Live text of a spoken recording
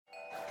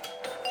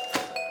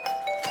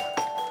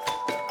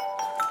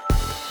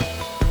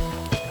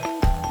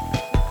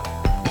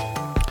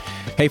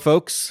Hey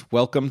folks,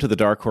 welcome to the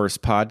DarkHorse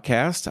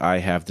podcast. I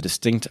have the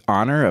distinct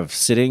honor of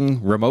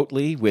sitting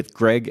remotely with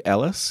Greg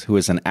Ellis, who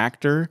is an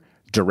actor,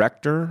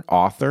 director,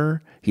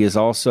 author. He is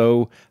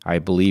also, I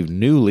believe,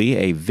 newly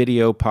a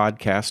video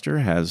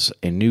podcaster, has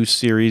a new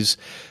series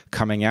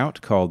coming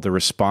out called The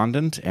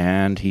Respondent,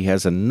 and he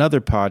has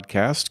another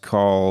podcast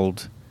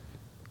called,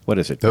 what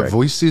is it, Greg? The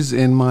Voices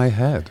in My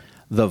Head.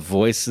 The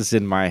Voices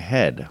in My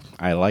Head.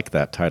 I like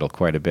that title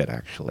quite a bit,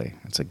 actually.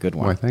 It's a good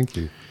one. Why, thank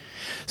you.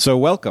 So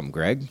welcome,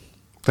 Greg.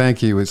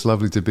 Thank you. It's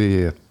lovely to be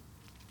here.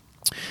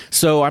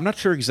 So I'm not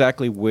sure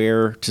exactly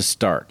where to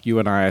start. You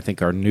and I think,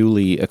 are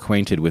newly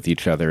acquainted with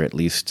each other, at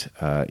least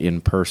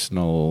in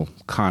personal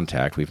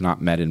contact. We've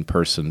not met in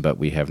person, but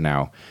we have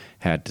now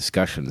had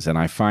discussions. And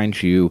I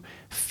find you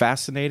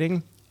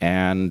fascinating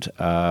and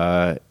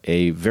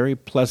a very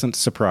pleasant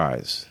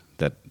surprise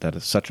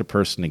that such a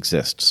person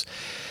exists.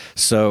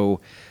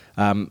 So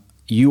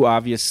you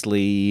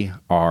obviously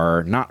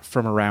are not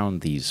from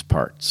around these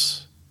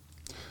parts.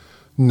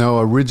 No,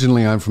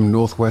 originally I'm from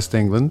northwest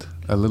England,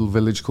 a little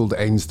village called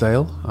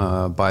Ainsdale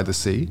by the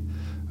sea,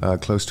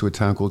 close to a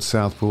town called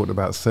Southport,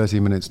 about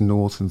 30 minutes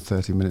north and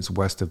 30 minutes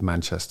west of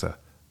Manchester,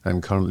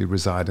 and currently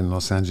reside in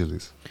Los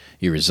Angeles.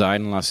 You reside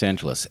in Los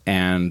Angeles.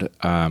 And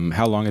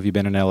how long have you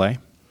been in L.A.?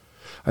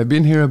 I've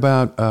been here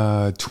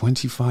about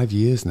 25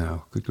 years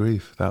now. Good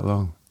grief, that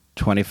long.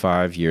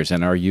 25 years.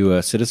 And are you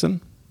a citizen?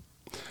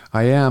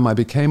 I am. I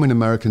became an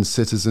American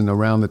citizen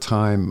around the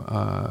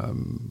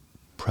time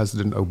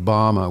President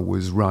Obama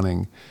was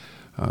running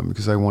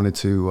because I wanted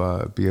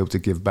to be able to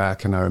give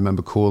back. And I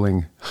remember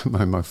calling,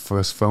 my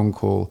first phone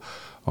call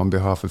on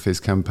behalf of his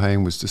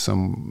campaign was to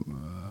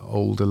some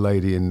older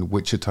lady in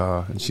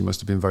Wichita, and she must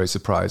have been very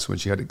surprised when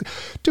she had it.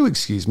 Do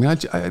excuse me,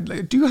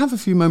 do you have a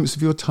few moments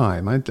of your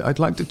time? I'd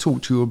like to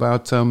talk to you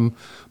about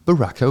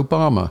Barack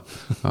Obama.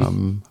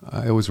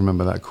 I always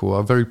remember that call.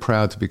 I'm very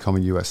proud to become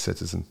a U.S.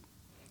 citizen.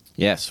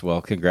 Yes, well,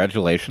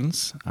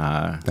 congratulations.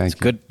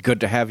 Thank you.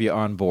 Good to have you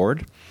on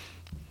board.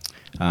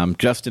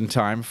 Just in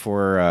time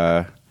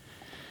for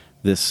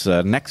this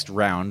next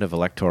round of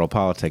electoral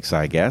politics,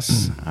 I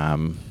guess.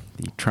 The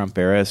Trump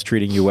era is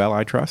treating you well,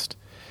 I trust?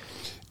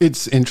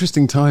 It's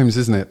interesting times,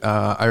 isn't it?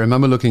 I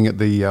remember looking at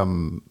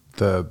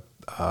the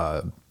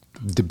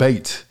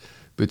debate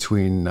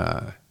between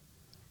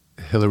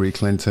Hillary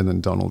Clinton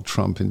and Donald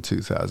Trump in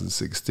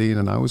 2016,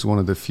 and I was one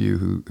of the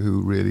few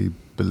who really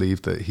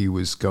believed that he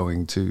was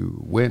going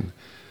to win.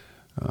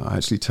 I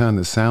actually turned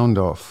the sound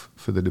off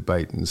for the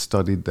debate and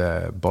studied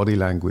their body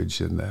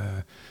language and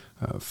their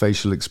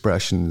facial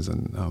expressions.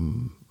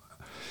 And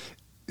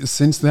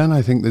since then,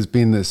 I think there's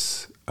been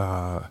this,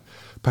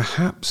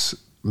 perhaps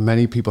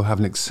many people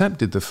haven't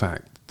accepted the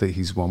fact that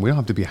he's won. We don't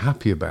have to be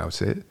happy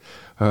about it.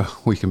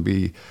 We can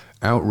be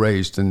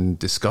outraged and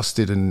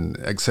disgusted and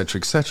et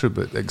cetera,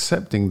 but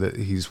accepting that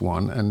he's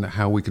won and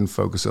how we can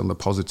focus on the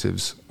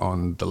positives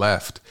on the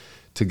left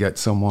to get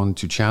someone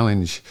to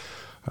challenge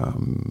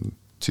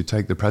to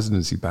take the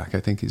presidency back, I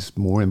think is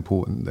more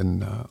important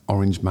than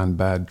orange man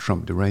bad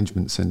Trump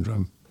derangement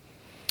syndrome.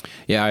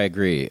 Yeah, I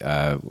agree.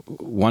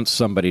 Once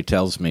somebody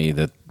tells me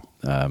that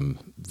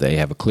they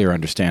have a clear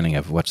understanding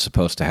of what's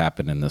supposed to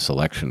happen in this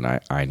election,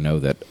 I know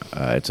that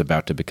it's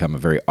about to become a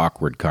very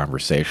awkward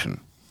conversation.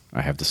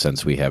 I have the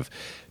sense we have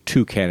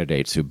two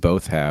candidates who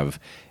both have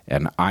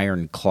an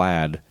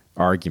ironclad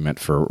argument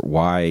for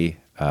why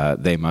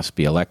they must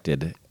be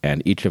elected,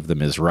 and each of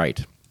them is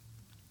right.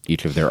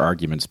 Each of their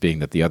arguments being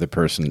that the other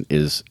person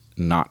is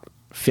not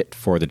fit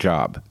for the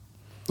job.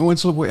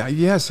 Well,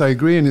 yes, I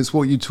agree, and it's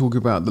what you talk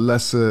about, the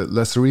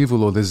lesser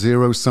evil or the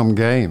zero-sum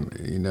game.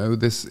 You know,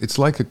 it's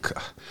like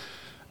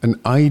an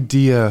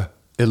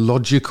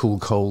illogical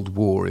Cold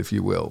War, if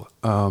you will.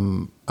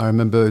 I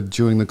remember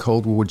during the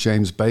Cold War,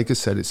 James Baker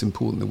said it's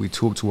important that we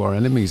talk to our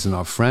enemies and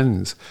our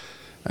friends,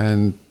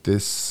 and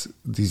these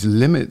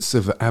limits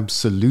of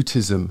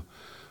absolutism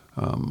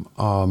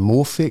are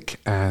morphic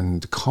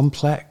and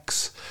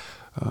complex.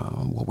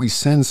 What we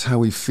sense, how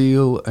we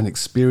feel and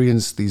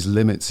experience these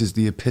limits is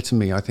the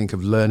epitome, I think,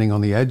 of learning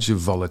on the edge of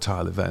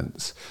volatile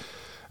events.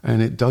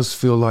 And it does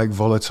feel like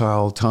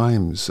volatile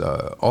times.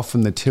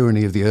 Often the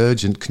tyranny of the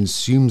urgent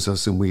consumes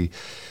us and we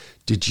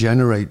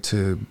degenerate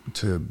to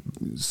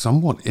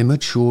somewhat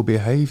immature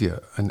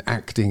behavior and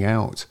acting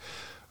out.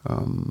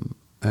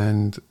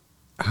 And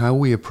how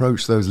we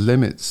approach those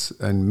limits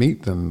and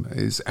meet them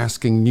is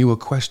asking newer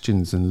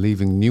questions and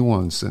leaving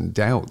nuance and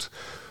doubt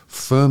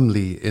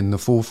firmly in the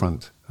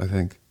forefront, I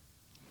think.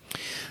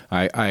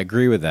 I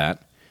agree with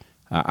that.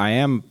 I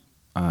am,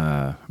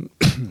 I'm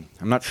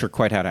not sure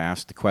quite how to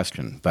ask the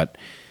question, but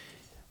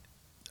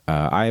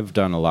I've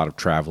done a lot of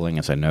traveling,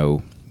 as I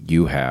know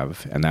you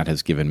have, and that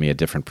has given me a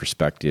different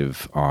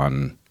perspective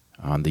on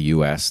the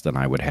U.S. than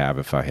I would have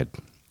if I had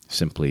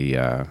simply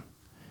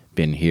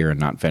been here and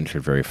not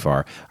ventured very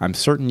far. I'm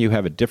certain you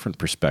have a different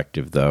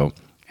perspective, though,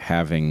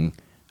 having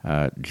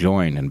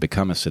joined and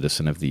become a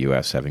citizen of the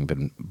U.S., having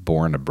been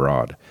born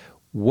abroad.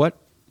 What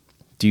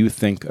do you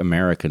think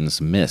Americans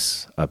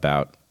miss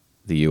about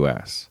the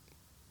U.S.?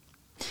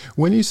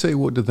 When you say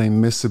what do they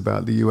miss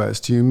about the US,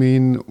 do you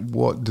mean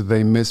what do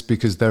they miss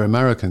because they're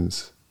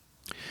Americans?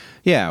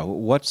 Yeah,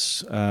 what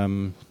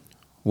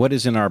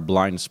is in our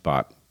blind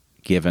spot,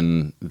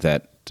 given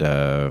that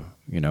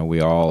we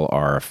all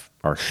are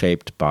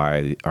shaped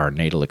by our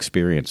natal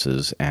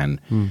experiences, and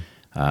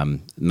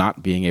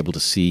not being able to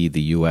see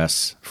the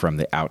U.S. from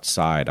the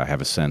outside, I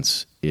have a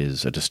sense,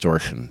 is a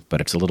distortion. But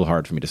it's a little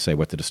hard for me to say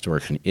what the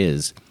distortion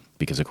is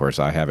because, of course,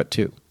 I have it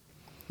too.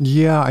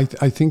 Yeah,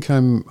 I think I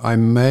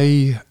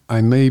may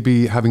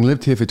be, having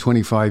lived here for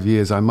 25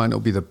 years, I might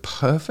not be the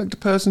perfect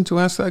person to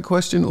ask that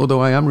question, although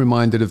I am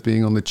reminded of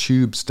being on the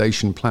tube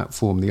station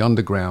platform, the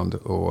underground,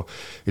 or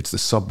it's the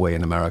subway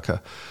in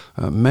America,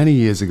 many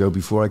years ago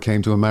before I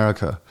came to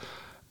America.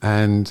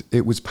 And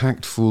it was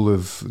packed full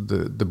of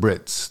the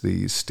Brits,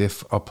 the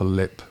stiff upper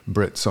lip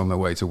Brits on their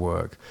way to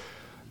work.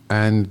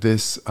 And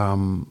this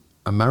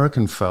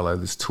American fellow,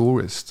 this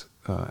tourist,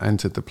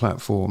 entered the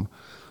platform,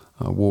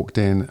 walked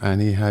in, and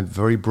he had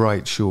very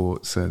bright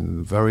shorts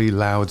and very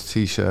loud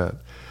T-shirt.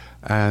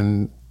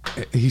 And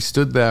he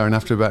stood there, and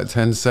after about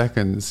 10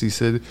 seconds, he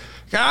said,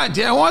 "God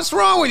damn, what's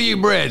wrong with you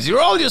Brits? You're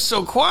all just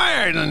so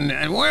quiet,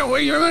 and where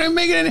you're going to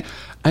make it?"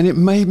 And it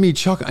made me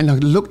chuckle. And I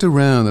looked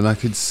around, and I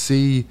could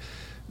see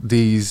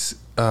these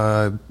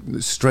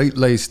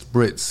straight-laced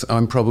Brits.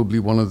 I'm probably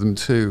one of them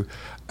too.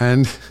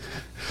 And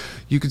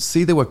you could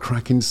see they were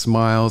cracking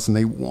smiles, and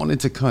they wanted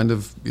to kind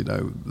of,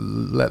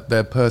 let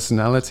their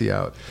personality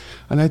out.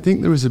 And I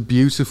think there is a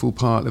beautiful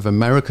part of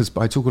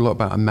I talk a lot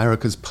about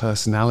America's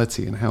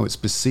personality and how it's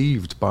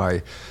perceived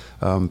by,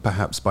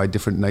 perhaps by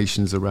different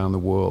nations around the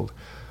world.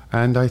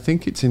 And I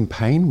think it's in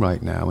pain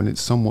right now, and it's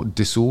somewhat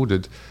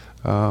disordered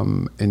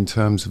in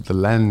terms of the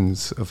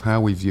lens of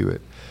how we view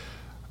it.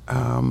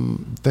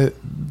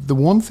 The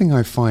one thing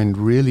I find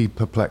really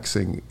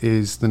perplexing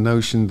is the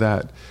notion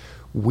that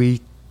we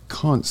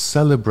can't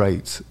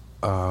celebrate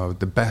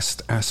the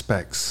best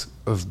aspects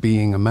of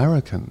being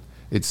American.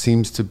 It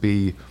seems to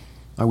be,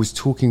 I was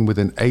talking with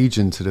an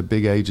agent at a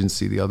big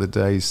agency the other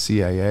day,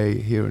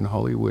 CAA here in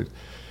Hollywood,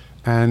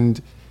 and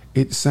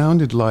it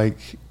sounded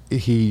like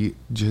he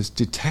just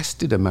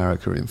detested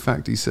America. In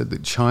fact, he said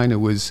that China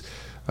was,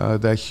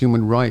 their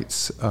human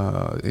rights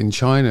in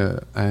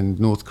China and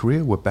North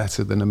Korea were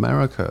better than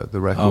America, the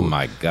record. Oh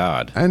my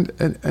God.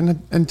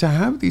 And to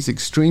have these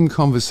extreme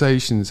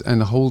conversations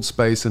and hold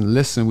space and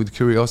listen with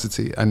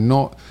curiosity and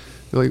not,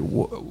 like,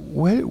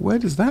 where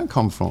does that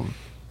come from?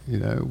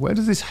 Where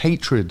does this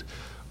hatred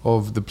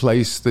of the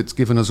place that's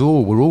given us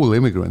all, we're all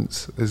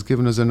immigrants, has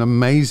given us an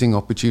amazing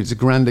opportunity. It's a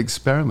grand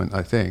experiment,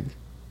 I think.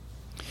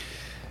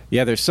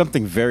 Yeah, there's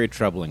something very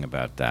troubling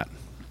about that.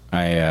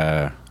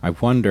 I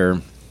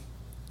wonder,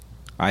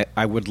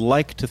 I would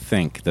like to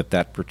think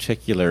that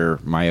particular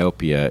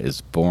myopia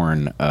is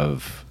born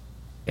of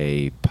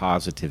a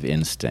positive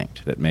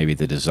instinct, that maybe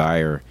the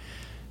desire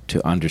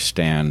to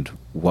understand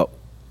what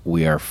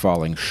we are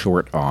falling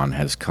short on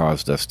has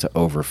caused us to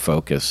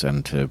overfocus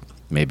and to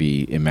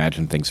maybe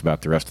imagine things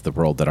about the rest of the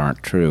world that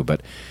aren't true.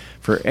 But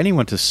for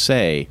anyone to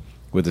say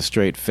with a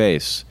straight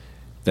face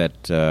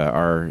that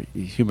our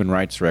human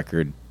rights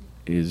record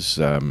is,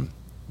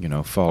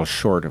 falls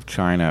short of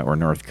China or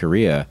North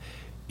Korea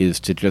is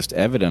to just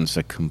evidence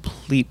a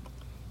complete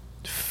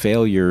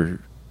failure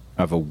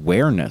of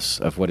awareness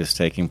of what is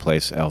taking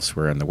place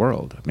elsewhere in the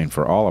world. I mean,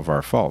 for all of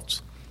our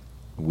faults,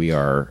 we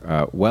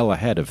are well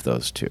ahead of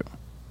those two.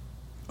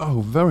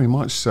 Oh, very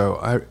much so.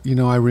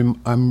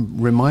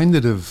 I'm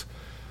reminded of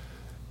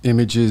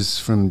images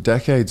from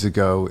decades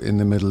ago in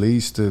the Middle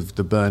East of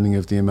the burning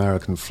of the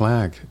American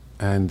flag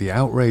and the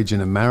outrage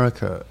in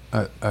America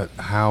at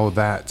how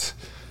that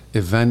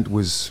event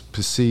was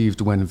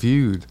perceived when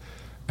viewed,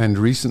 and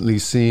recently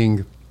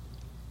seeing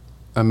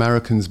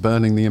Americans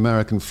burning the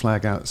American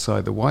flag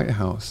outside the White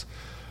House.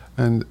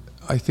 And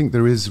I think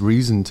there is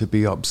reason to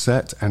be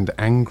upset and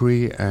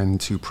angry and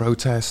to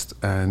protest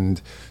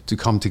and to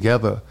come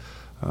together.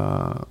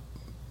 At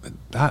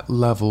that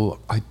level,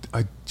 I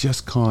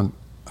just can't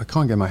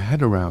get my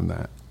head around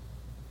that.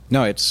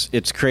 No,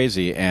 it's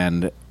crazy,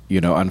 and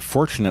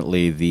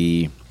unfortunately,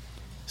 the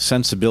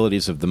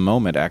sensibilities of the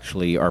moment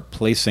actually are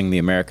placing the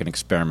American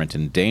experiment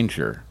in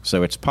danger.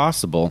 So it's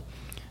possible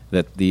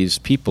that these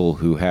people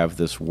who have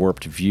this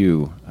warped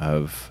view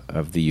of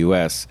the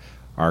U.S.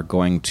 are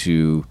going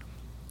to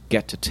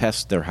get to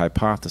test their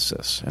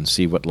hypothesis and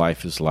see what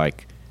life is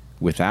like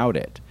without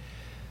it.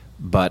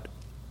 But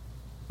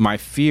my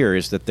fear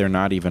is that they're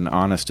not even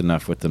honest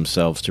enough with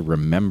themselves to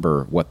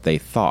remember what they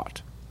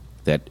thought.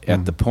 That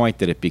at the point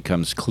that it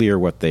becomes clear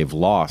what they've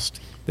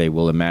lost, they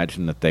will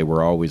imagine that they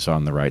were always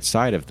on the right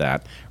side of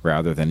that,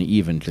 rather than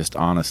even just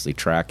honestly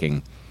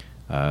tracking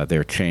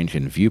their change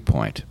in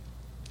viewpoint.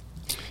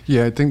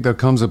 Yeah, I think there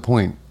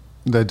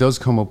does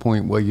come a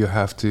point where you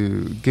have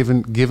to,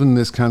 given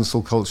this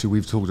cancel culture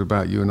we've talked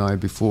about, you and I,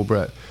 before,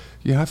 Bret,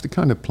 you have to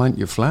kind of plant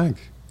your flag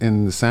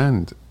in the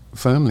sand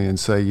firmly and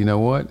say, you know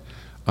what,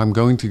 I'm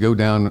going to go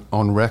down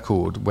on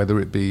record, whether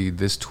it be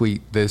this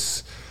tweet,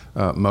 this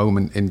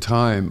moment in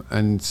time,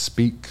 and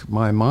speak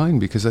my mind,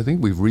 because I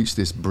think we've reached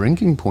this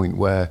breaking point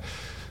where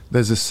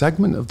there's a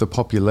segment of the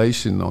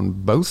population on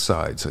both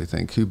sides, I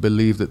think, who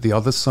believe that the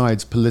other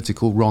side's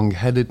political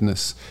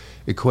wrong-headedness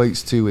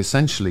equates to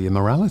essentially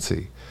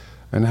immorality.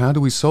 And how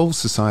do we solve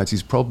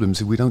society's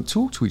problems if we don't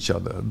talk to each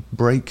other,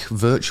 break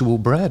virtual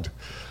bread?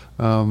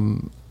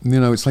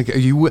 It's like, are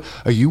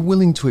you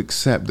willing to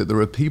accept that there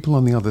are people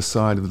on the other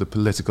side of the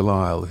political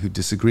aisle who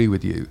disagree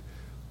with you,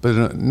 but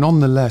are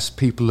nonetheless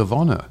people of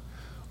honor?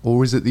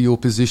 Or is it your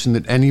position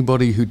that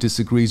anybody who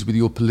disagrees with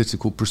your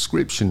political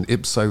prescription,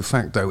 ipso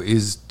facto,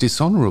 is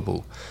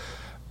dishonorable?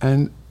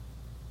 And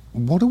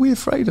what are we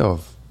afraid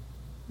of?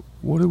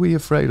 What are we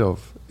afraid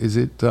of? Is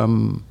it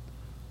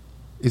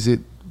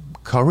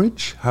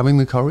courage, having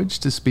the courage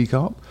to speak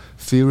up,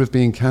 fear of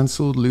being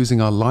cancelled,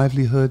 losing our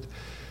livelihood?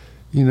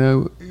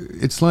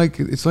 It's like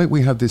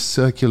we have this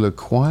circular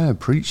choir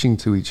preaching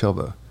to each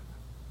other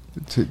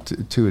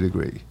to a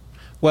degree.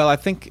 Well, I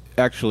think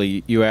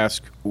actually you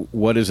ask,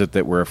 what is it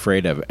that we're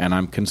afraid of? And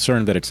I'm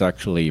concerned that it's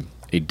actually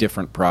a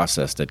different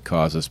process that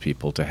causes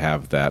people to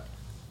have that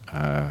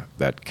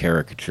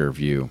caricature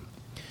view.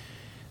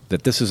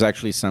 That this is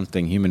actually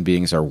something human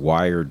beings are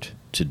wired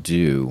to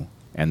do,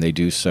 and they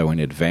do so in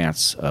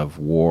advance of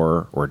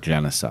war or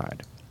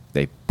genocide.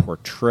 They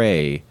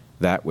portray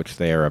that which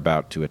they are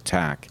about to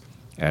attack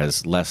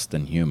as less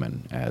than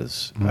human,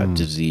 as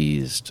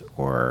diseased,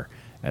 or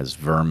as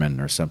vermin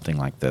or something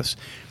like this.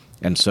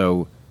 And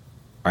so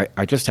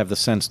I just have the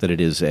sense that it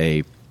is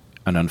an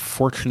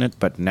unfortunate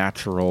but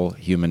natural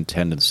human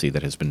tendency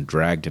that has been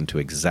dragged into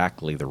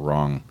exactly the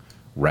wrong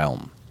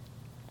realm,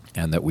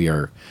 and that we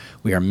are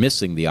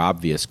missing the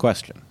obvious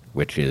question,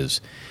 which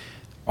is,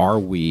 are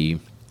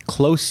we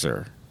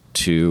closer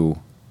to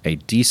a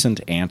decent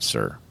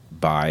answer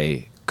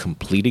by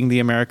completing the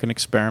American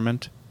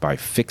experiment, by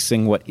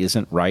fixing what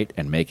isn't right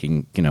and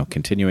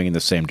continuing in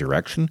the same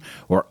direction,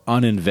 or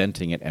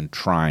uninventing it and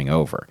trying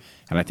over?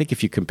 And I think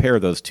if you compare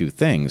those two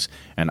things,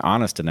 an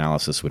honest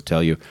analysis would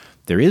tell you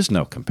there is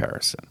no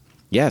comparison.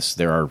 Yes,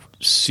 there are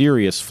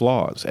serious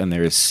flaws and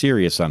there is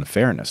serious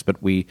unfairness,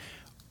 but we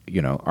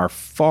are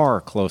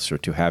far closer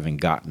to having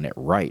gotten it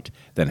right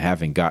than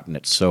having gotten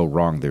it so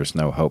wrong there's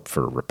no hope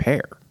for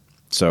repair.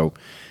 So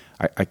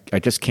I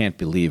just can't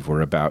believe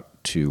we're about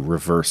to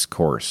reverse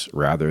course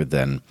rather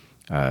than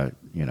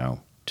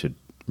to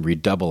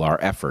redouble our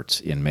efforts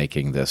in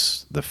making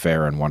this the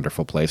fair and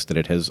wonderful place that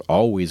it has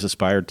always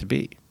aspired to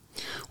be.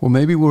 Well,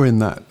 maybe we're in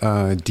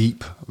that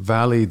deep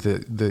valley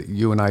that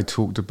you and I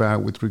talked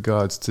about with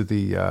regards to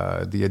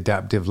the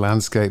adaptive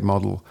landscape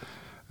model,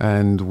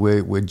 and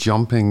we're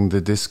jumping the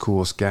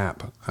discourse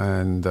gap,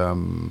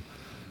 and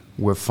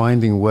we're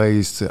finding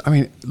ways to. I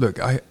mean, look,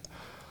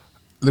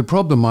 the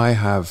problem I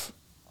have,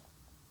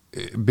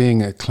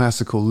 being a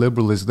classical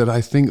liberal, is that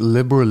I think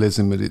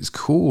liberalism at its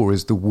core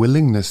is the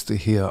willingness to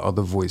hear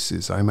other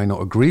voices. I may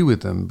not agree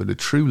with them, but a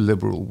true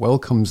liberal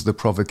welcomes the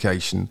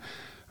provocation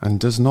and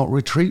does not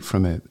retreat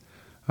from it.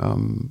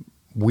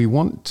 We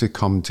want to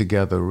come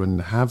together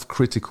and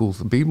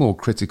be more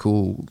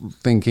critical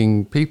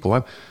thinking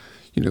people.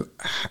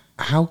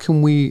 How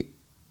can we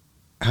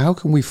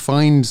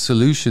find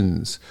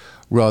solutions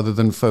rather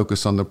than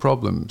focus on the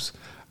problems?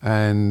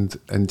 And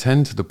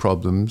tend to the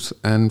problems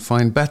and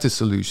find better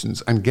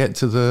solutions and get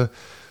to the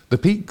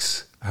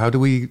peaks. How do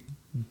we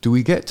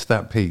get to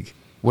that peak,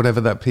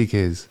 whatever that peak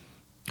is?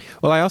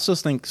 Well, I also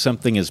think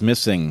something is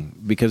missing,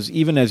 because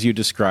even as you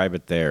describe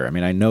it there, I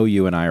mean, I know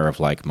you and I are of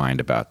like mind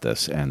about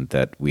this and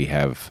that we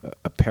have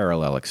a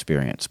parallel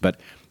experience, but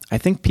I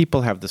think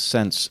people have the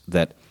sense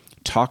that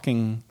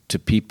talking to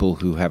people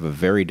who have a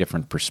very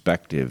different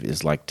perspective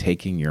is like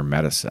taking your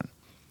medicine.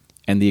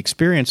 And the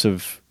experience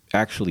of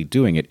actually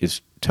doing it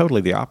is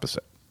totally the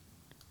opposite,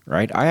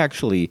 right? I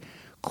actually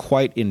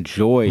quite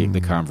enjoy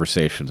the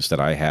conversations that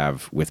I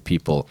have with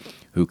people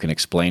who can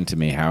explain to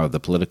me how the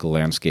political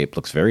landscape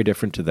looks very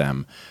different to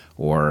them,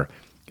 or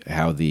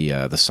how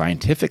the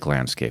scientific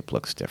landscape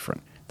looks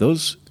different.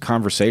 Those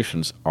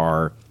conversations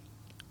are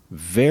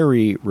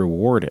very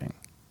rewarding,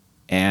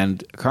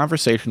 and a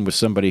conversation with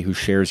somebody who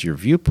shares your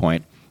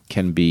viewpoint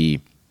can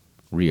be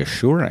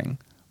reassuring,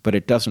 but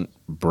it doesn't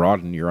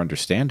broaden your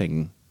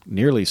understanding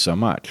nearly so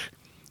much.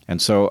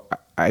 And so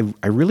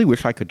I really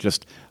wish I could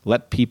just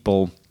let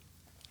people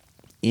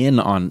in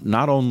on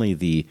not only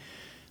the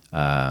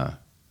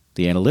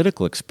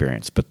analytical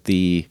experience, but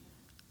the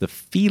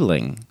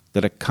feeling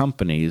that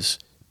accompanies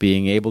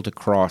being able to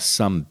cross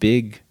some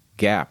big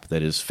gap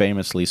that is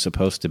famously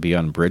supposed to be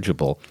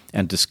unbridgeable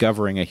and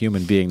discovering a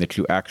human being that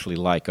you actually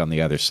like on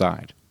the other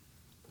side.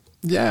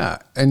 Yeah,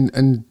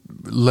 and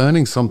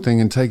learning something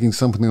and taking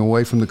something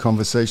away from the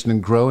conversation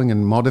and growing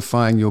and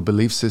modifying your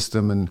belief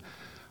system. And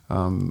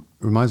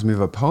reminds me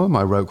of a poem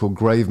I wrote called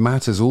Grave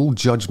Matters. All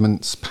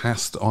judgments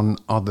passed on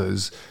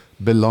others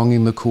belong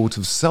in the court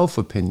of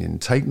self-opinion.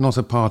 Take not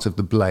a part of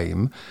the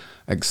blame.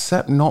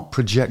 Accept not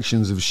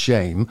projections of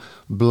shame.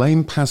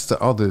 Blame passed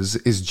to others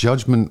is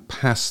judgment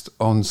passed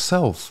on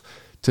self.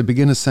 To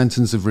begin a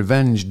sentence of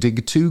revenge,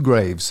 dig two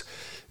graves.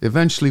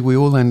 Eventually we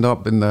all end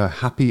up in the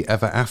happy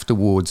ever after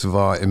wards of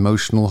our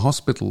emotional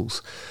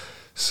hospitals.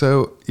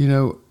 So,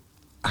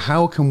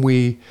 how can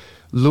we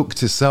look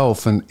to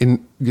self and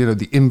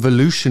the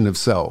involution of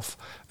self,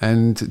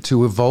 and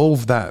to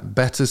evolve that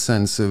better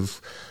sense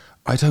of,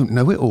 I don't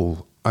know it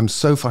all. I've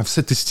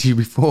said this to you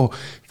before.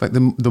 In fact,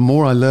 the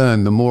more I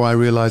learn, the more I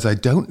realize I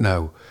don't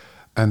know.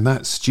 And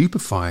that's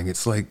stupefying.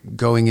 It's like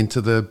going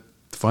into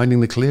finding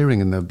the clearing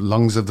in the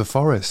lungs of the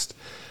forest,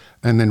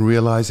 and then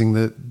realizing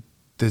that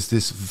there's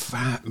this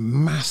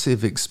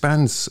massive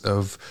expanse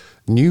of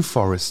new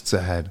forests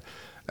ahead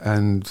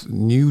and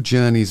new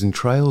journeys and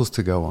trails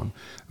to go on.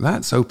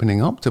 That's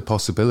opening up to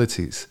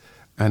possibilities.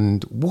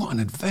 And what an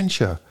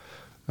adventure.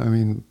 I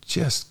mean,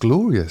 just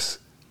glorious.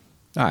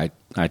 I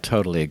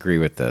totally agree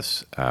with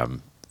this,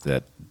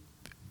 that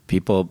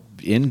people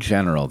in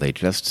general, they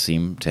just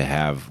seem to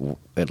have,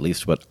 at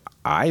least what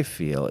I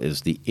feel,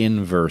 is the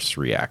inverse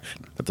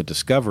reaction. That the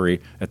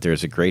discovery that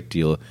there's a great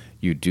deal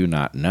you do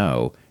not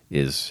know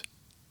it's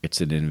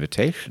an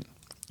invitation.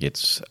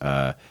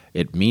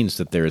 It means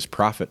that there is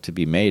profit to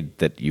be made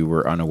that you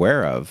were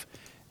unaware of,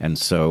 and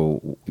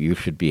so you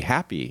should be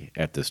happy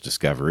at this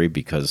discovery,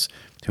 because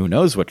who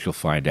knows what you'll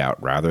find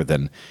out, rather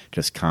than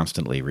just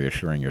constantly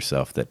reassuring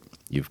yourself that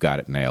you've got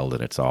it nailed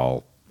and it's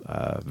all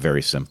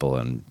very simple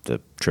and the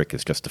trick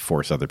is just to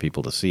force other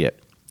people to see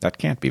it. That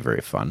can't be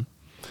very fun.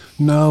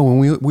 No,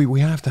 and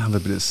we have to have a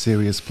bit of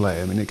serious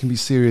play. I mean, it can be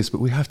serious, but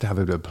we have to have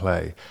a bit of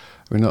play.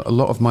 I mean, a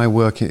lot of my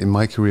work in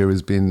my career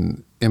has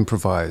been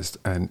improvised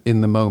and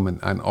in the moment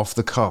and off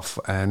the cuff,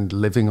 and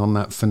living on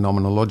that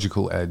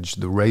phenomenological edge,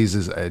 the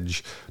razor's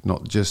edge,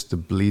 not just the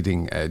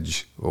bleeding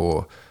edge,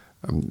 or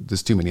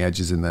there's too many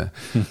edges in there.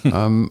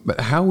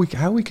 But how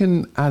we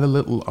can add a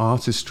little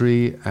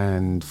artistry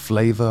and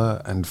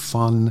flavor and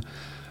fun,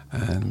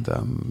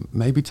 and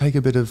maybe take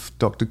a bit of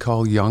Dr.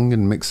 Carl Jung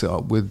and mix it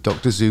up with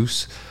Dr.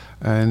 Zeus,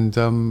 and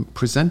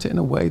present it in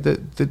a way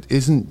that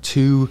isn't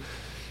too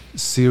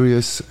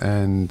serious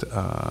and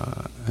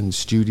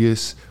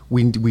studious.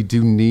 We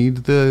do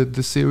need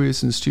the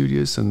serious and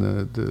studious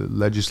and the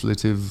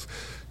legislative,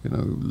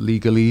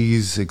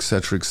 legalese,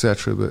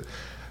 etc. But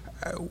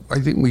I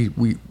think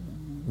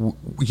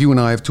you and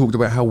I have talked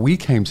about how we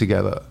came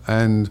together,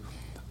 and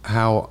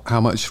how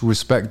much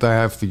respect I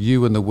have for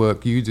you and the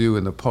work you do,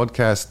 and the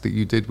podcast that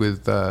you did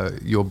with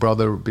your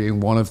brother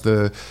being one of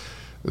the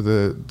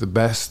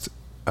best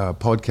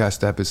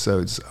podcast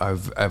episodes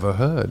I've ever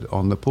heard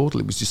on the portal.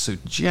 It was just so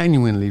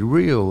genuinely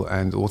real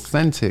and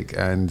authentic,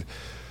 and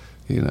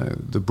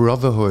the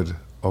brotherhood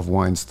of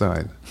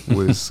Weinstein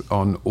was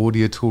on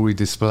auditory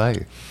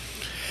display.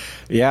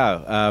 We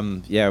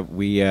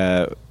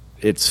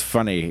it's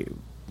funny,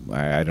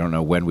 I don't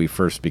know when we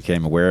first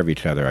became aware of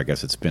each other. I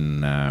guess it's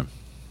been a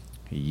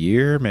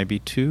year, maybe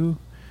two,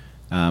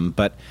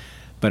 but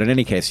in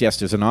any case, yes,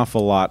 there's an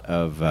awful lot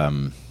of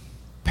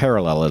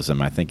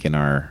parallelism, I think, in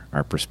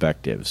our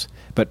perspectives.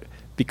 But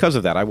because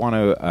of that, I want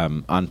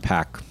to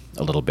unpack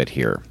a little bit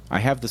here. I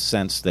have the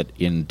sense that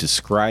in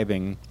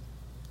describing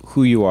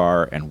who you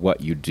are and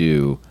what you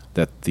do,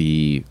 that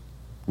the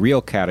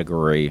real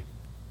category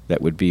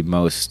that would be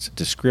most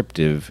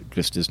descriptive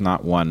just is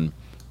not one.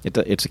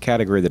 It's a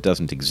category that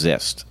doesn't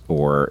exist,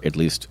 or at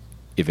least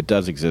if it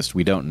does exist,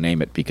 we don't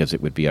name it because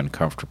it would be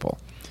uncomfortable.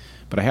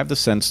 But I have the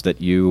sense that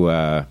you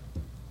are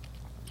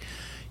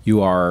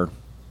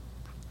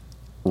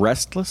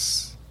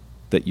restless,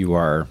 that you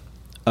are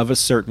of a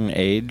certain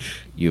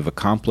age, you've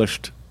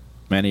accomplished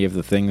many of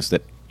the things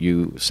that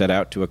you set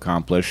out to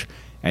accomplish,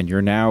 and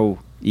you're now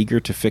eager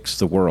to fix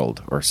the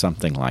world, or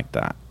something like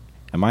that.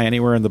 Am I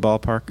anywhere in the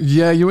ballpark?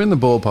 Yeah, you're in the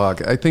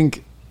ballpark. I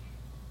think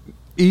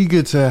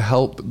eager to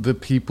help the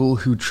people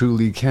who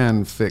truly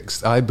can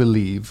fix, I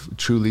believe,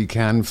 truly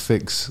can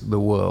fix the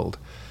world.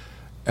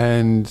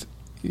 And,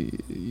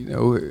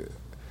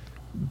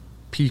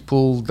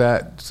 people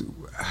that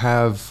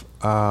have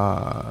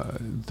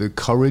the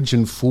courage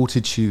and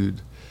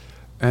fortitude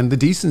and the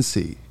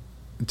decency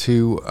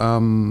to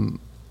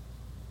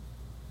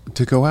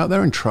go out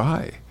there and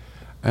try,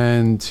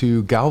 and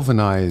to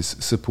galvanize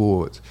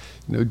support.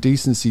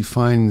 Decency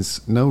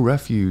finds no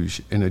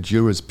refuge in a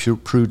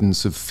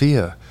jurisprudence of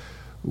fear.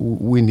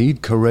 We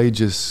need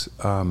courageous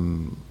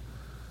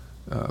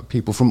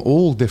people from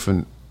all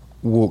different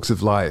walks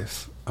of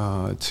life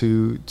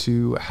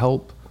to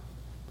help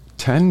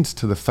tend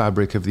to the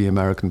fabric of the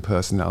American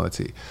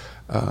personality,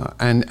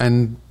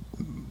 and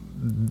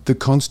the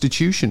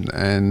Constitution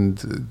and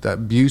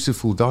that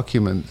beautiful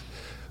document.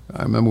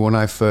 I remember when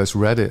I first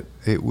read it,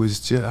 I was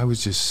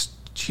just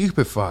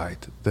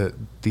stupefied that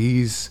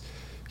these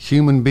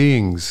human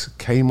beings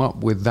came up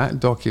with that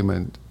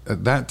document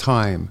at that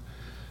time,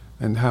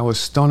 and how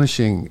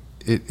astonishing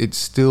it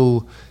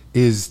still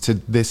is to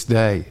this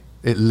day.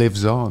 It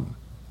lives on.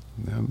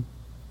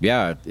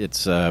 Yeah,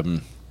 it's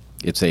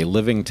a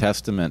living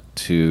testament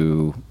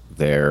to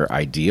their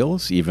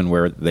ideals, even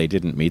where they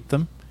didn't meet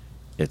them.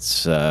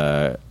 It's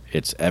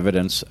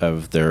evidence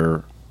of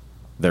their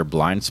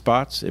blind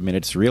spots. I mean,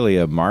 it's really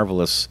a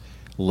marvelous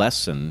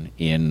lesson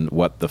in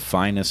what the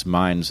finest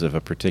minds of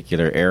a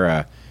particular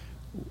era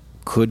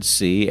could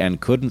see and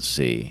couldn't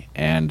see.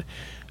 And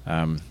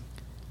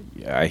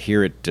I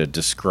hear it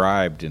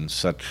described in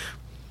such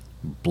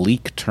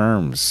bleak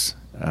terms,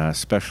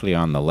 especially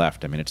on the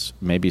left. I mean, it's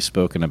maybe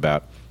spoken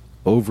about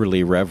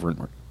overly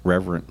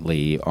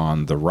reverently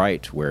on the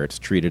right, where it's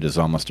treated as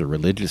almost a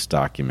religious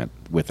document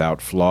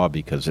without flaw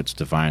because it's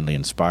divinely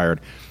inspired,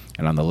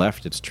 and on the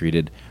left, it's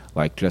treated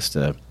like just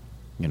a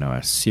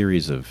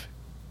series of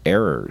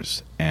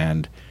errors.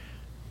 And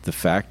the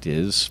fact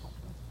is,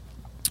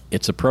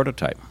 it's a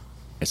prototype.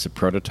 It's a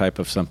prototype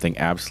of something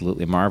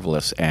absolutely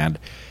marvelous. And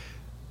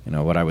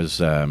what I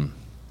was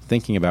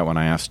thinking about when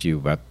I asked you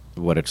about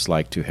what it's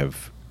like to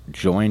have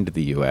joined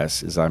the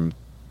U.S. is I'm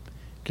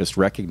just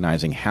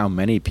recognizing how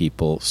many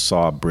people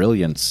saw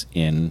brilliance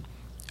in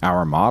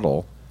our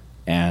model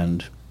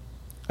and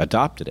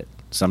adopted it,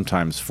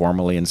 sometimes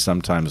formally and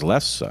sometimes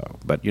less so.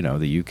 But,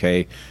 the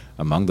U.K.,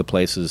 among the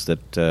places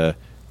that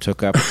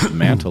took up the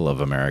mantle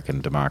of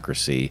American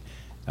democracy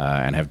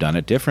and have done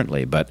it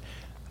differently. But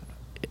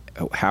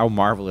how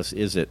marvelous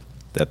is it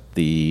that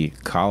the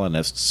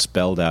colonists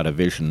spelled out a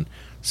vision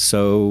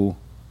so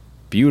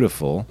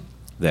beautiful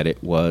that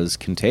it was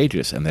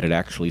contagious and that it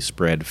actually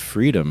spread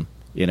freedom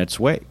in its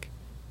wake.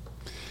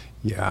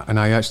 Yeah, and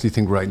I actually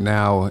think right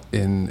now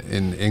in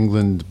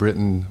England,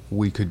 Britain,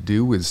 we could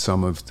do with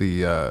some of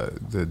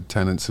the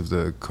tenets of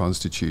the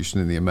Constitution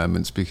and the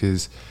amendments,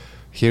 because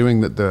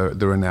hearing that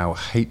there are now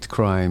hate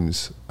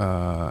crimes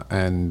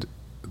and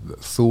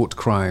thought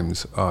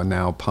crimes are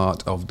now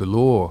part of the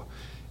law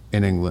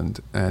in England,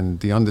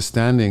 and the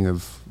understanding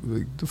of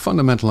the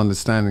fundamental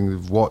understanding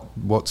of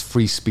what's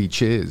free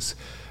speech is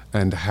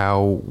and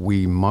how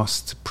we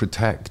must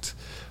protect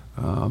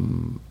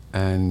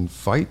and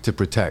fight to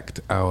protect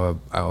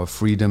our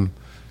freedom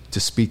to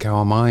speak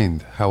our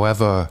mind,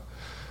 however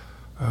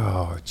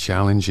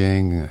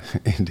challenging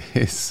it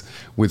is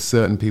with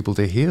certain people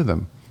to hear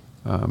them.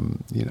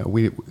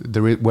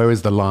 Where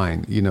is the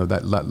line?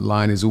 That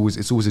line is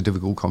always a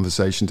difficult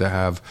conversation to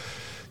have,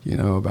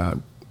 about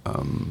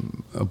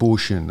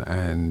abortion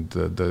and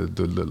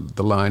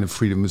the line of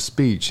freedom of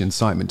speech,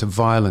 incitement to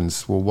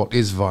violence. Well, what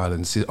is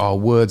violence? Are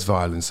words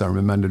violence? I'm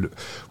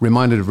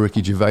reminded of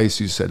Ricky Gervais,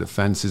 who said,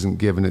 offense isn't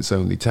given, it's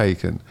only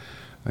taken.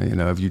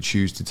 If you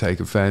choose to take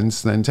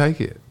offense, then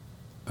take it.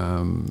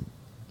 I'm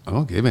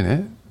not giving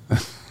it.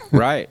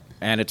 Right.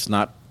 And it's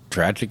not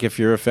tragic if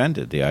you're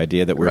offended. The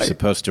idea that we're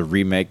supposed to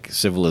remake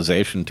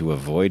civilization to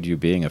avoid you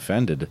being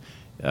offended,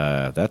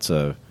 that's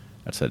a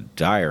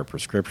dire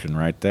prescription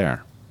right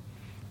there.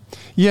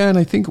 Yeah, and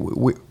I think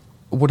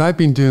what I've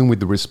been doing with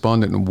the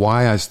Respondent and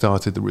why I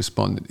started the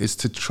Respondent is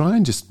to try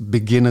and just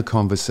begin a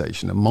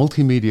conversation, a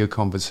multimedia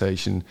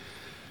conversation.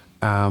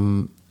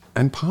 And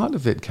part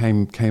of it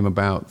came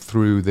about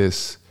through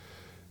this,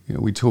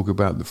 we talk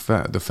about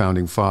the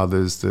Founding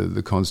Fathers,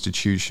 the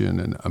Constitution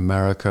and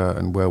America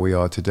and where we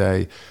are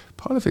today.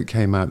 Part of it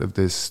came out of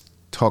this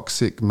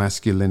toxic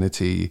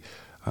masculinity,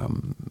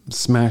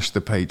 smash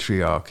the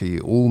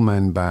patriarchy, all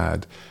men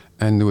bad.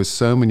 And there were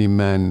so many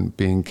men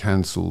being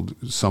cancelled.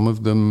 Some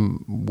of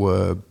them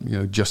were,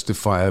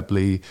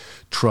 justifiably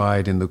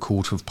tried in the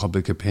court of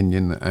public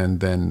opinion and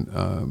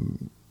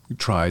then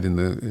tried in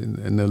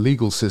the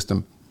legal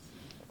system.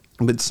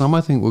 But some,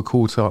 I think, were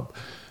caught up,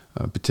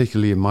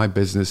 particularly in my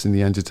business, in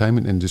the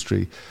entertainment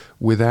industry,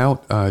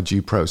 without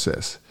due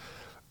process.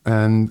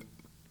 And,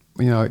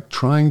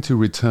 trying to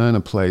return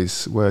a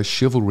place where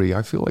chivalry,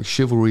 I feel like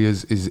chivalry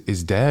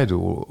is dead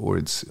or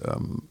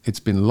it's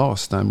been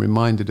lost. I'm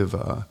reminded of,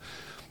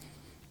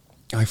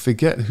 I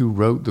forget who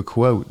wrote the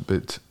quote,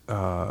 but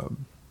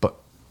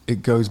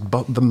it goes,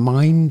 but the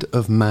mind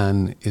of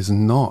man is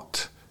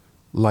not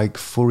like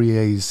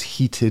Fourier's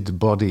heated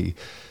body,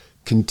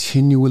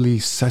 continually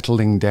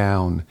settling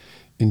down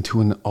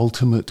into an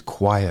ultimate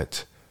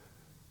quiet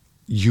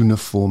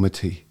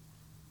uniformity,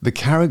 the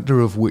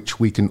character of which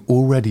we can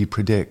already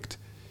predict.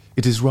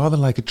 It is rather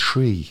like a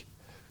tree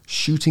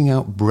shooting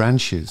out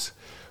branches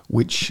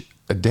which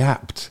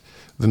adapt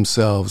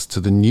themselves to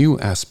the new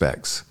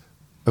aspects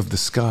of the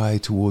sky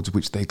towards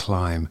which they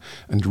climb,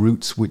 and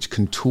roots which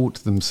contort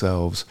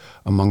themselves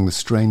among the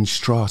strange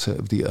strata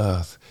of the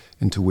earth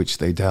into which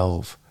they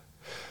delve.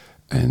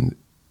 And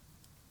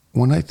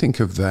when I think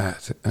of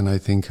that, and I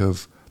think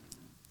of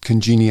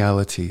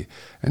congeniality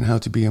and how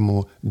to be a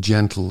more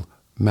gentle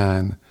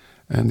man,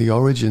 and the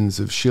origins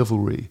of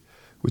chivalry,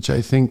 which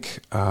I think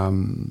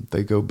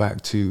they go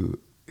back to,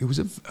 it was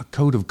a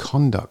code of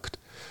conduct,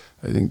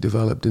 I think,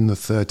 developed in the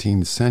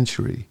 13th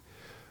century.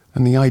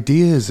 And the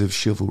ideas of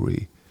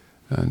chivalry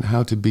and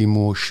how to be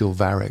more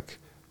chivalric,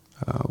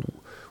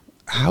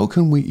 how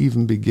can we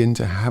even begin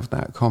to have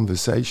that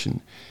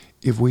conversation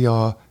if we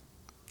are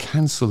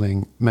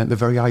cancelling the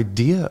very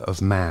idea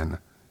of man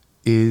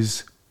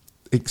is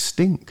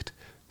extinct?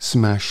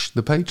 Smash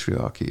the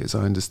patriarchy, as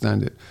I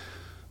understand it.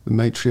 The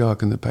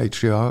matriarch and the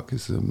patriarch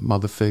is the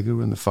mother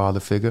figure and the father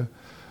figure.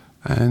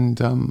 And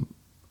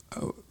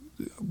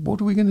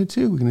what are we going to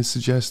do? We're going to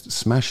suggest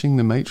smashing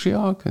the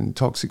matriarch and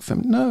toxic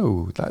feminism?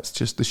 No, that's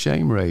just the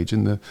shame rage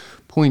and the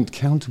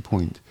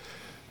point-counterpoint.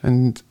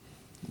 And,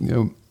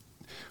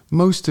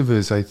 most of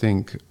us, I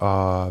think,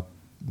 are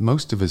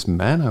most of us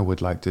men, I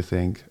would like to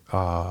think,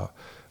 are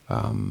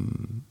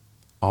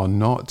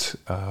not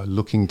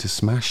looking to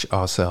smash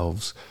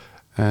ourselves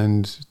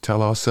and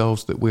tell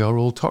ourselves that we are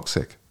all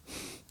toxic.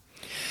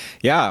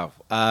 Yeah.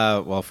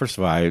 Well, first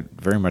of all, I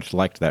very much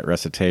liked that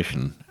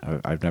recitation.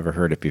 I've never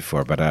heard it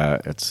before, but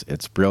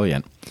it's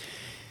brilliant.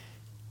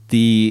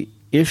 The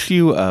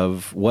issue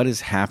of what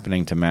is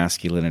happening to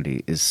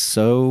masculinity is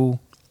so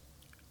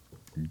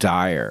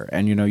dire.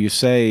 And, you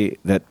say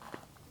that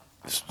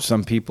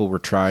some people were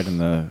tried in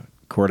the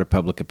court of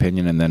public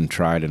opinion and then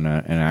tried in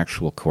an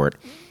actual court,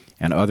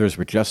 and others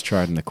were just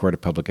tried in the court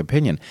of public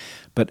opinion.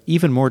 But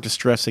even more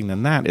distressing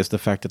than that is the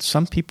fact that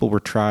some people were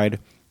tried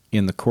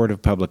in the court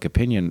of public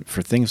opinion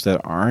for things that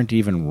aren't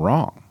even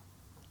wrong.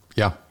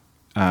 Yeah.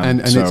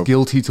 And it's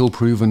guilty till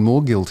proven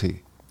more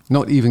guilty.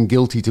 Not even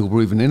guilty till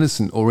proven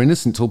innocent, or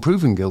innocent till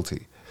proven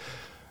guilty.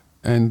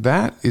 And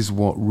that is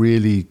what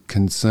really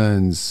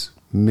concerns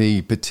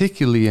me,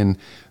 particularly in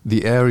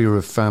the area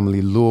of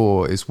family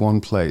law is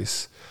one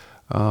place.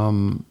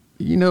 The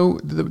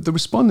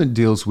respondent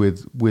deals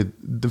with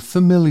the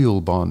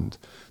familial bond,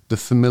 the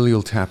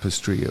familial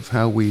tapestry of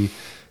how we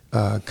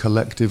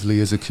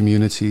collectively as a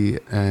community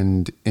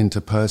and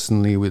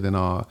interpersonally within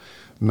our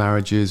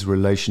marriages,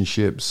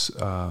 relationships,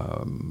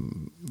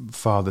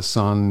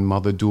 father-son,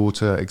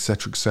 mother-daughter,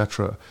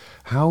 etc.,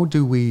 how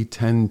do we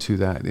tend to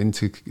that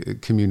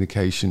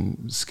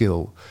communication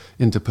skill,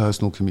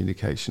 interpersonal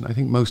communication? I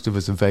think most of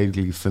us are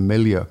vaguely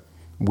familiar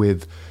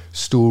with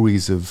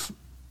stories of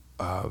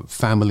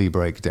family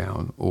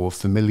breakdown or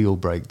familial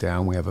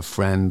breakdown. We have a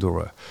friend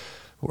or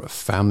a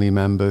family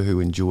member who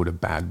endured a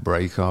bad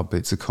breakup.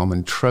 It's a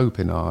common trope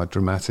in our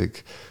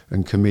dramatic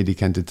and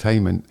comedic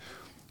entertainment,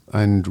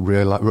 and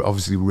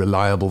obviously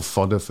reliable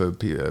fodder for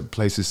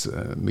places,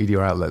 media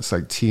outlets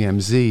like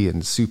TMZ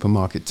and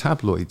supermarket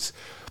tabloids.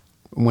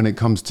 When it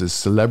comes to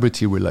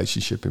celebrity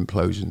relationship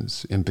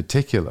implosions in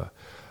particular,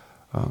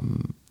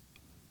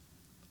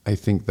 I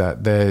think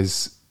that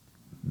there's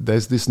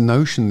this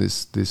notion,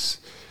 this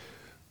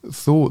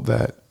thought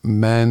that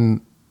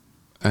men,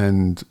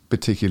 and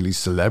particularly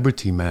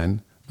celebrity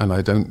men, and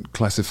I don't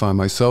classify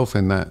myself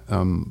in that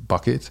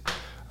bucket,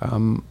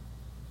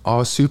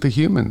 are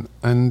superhuman,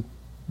 and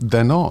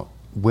they're not.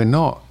 We're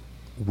not.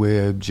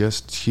 We're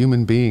just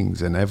human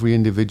beings, and every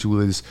individual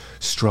is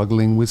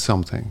struggling with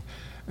something.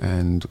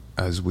 And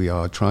as we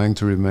are trying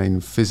to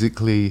remain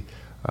physically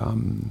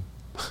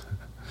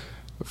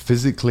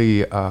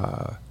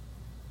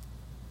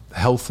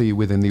healthy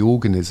within the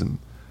organism,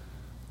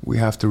 we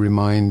have to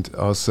remind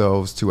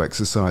ourselves to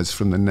exercise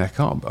from the neck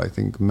up. I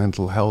think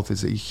mental health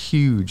is a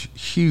huge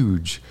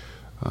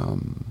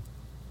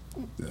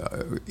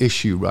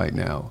issue right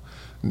now.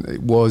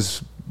 It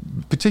was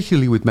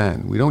particularly with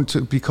men.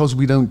 Because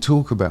we don't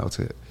talk about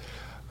it.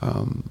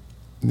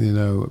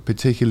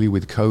 Particularly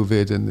with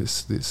COVID and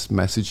this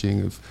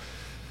messaging of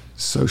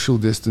social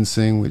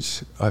distancing,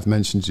 which I've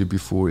mentioned to you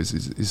before,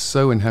 is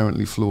so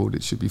inherently flawed.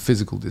 It should be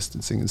physical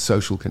distancing and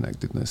social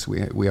connectedness.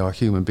 We are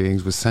human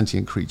beings. We're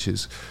sentient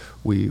creatures.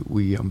 We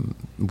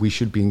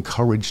should be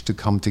encouraged to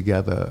come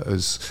together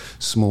as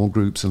small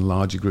groups and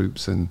larger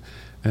groups and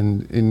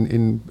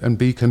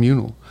be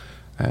communal.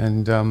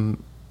 And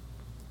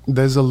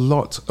there's a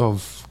lot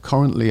of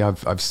currently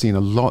I've seen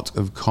a lot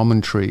of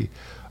commentary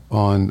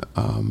on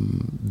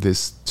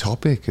this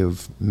topic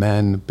of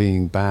men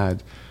being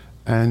bad.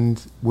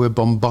 And we're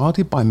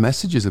bombarded by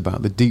messages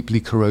about the deeply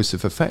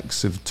corrosive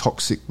effects of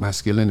toxic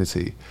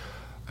masculinity,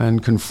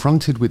 and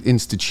confronted with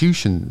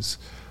institutions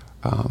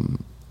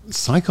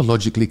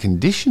psychologically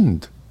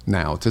conditioned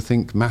now to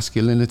think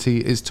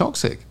masculinity is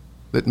toxic,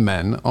 that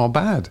men are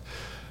bad.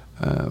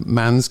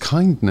 Man's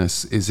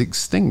kindness is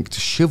extinct.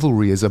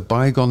 Chivalry is a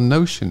bygone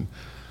notion.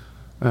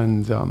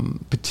 And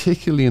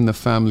particularly in the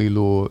family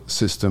law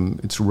system,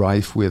 it's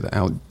rife with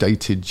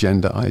outdated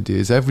gender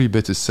ideas, every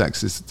bit as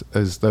sexist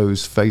as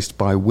those faced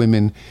by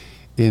women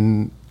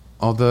in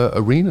other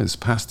arenas,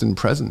 past and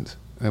present.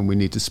 And we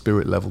need to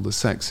spirit level the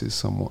sexes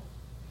somewhat.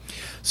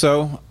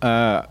 So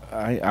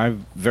I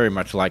very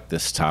much like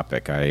this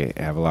topic. I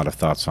have a lot of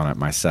thoughts on it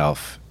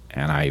myself,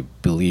 and I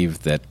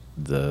believe that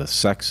the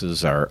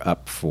sexes are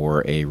up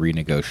for a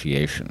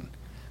renegotiation,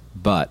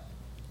 but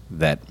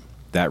that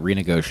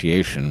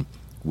renegotiation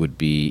would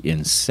be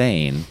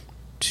insane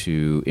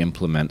to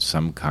implement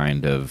some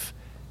kind of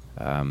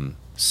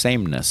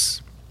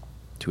sameness,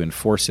 to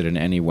enforce it in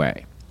any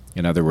way.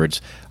 In other words,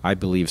 I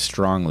believe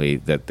strongly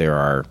that there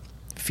are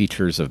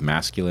features of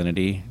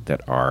masculinity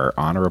that are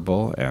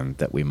honorable and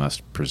that we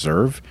must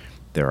preserve.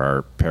 There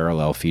are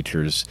parallel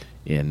features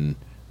in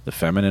the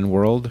feminine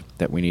world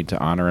that we need to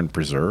honor and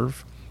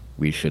preserve.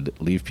 We should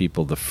leave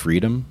people the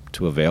freedom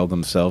to avail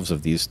themselves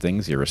of these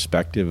things,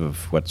 irrespective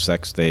of what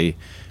sex they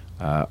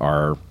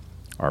are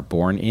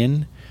born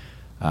in.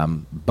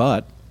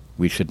 But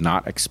we should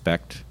not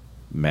expect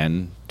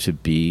men to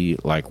be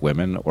like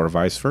women or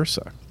vice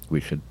versa. We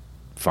should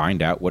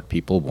find out what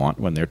people want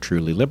when they're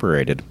truly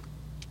liberated.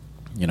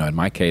 In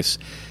my case,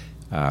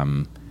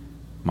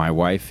 my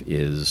wife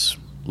is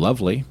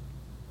lovely,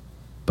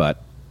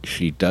 but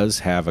she does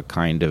have a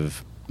kind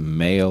of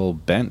male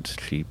bent.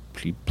 She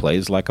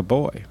plays like a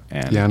boy.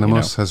 And the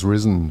animus has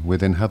risen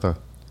within Heather.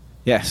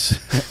 Yes.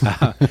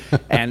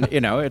 And,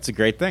 it's a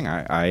great thing.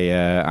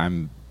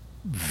 I'm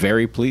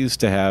very pleased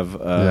to have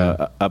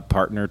a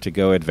partner to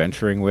go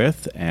adventuring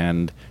with,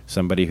 and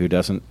somebody who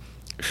doesn't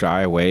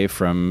shy away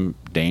from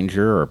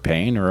danger or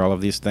pain or all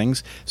of these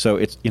things. So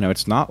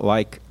it's not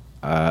like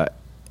I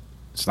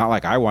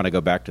want to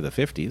go back to the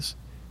 50s,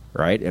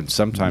 right? And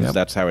sometimes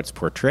that's how it's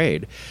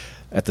portrayed.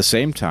 At the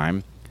same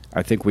time,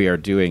 I think we are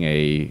doing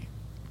a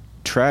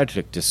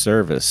tragic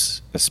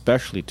disservice,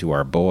 especially to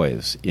our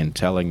boys, in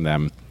telling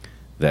them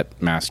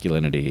that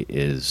masculinity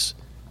is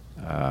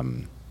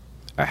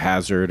a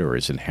hazard or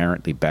is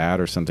inherently bad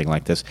or something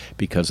like this,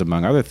 because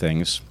among other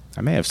things,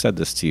 I may have said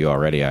this to you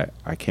already,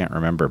 I can't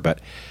remember, but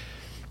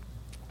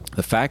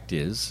the fact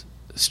is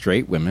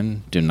straight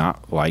women do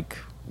not like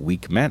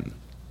weak men.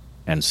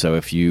 And so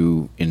if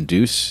you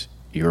induce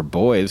your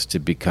boys to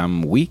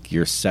become weak,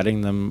 you're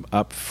setting them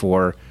up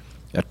for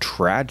a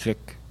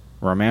tragic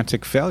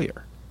romantic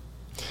failure.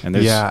 And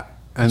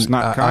it's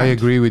not kind. I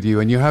agree with you.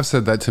 And you have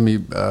said that to me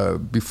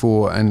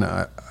before, and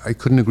I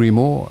couldn't agree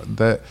more,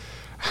 that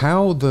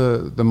how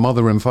the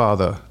mother and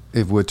father,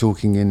 if we're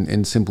talking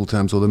in simple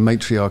terms, or the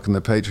matriarch and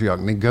the patriarch,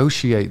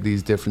 negotiate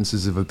these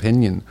differences of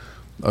opinion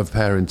of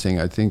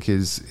parenting, I think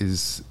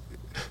is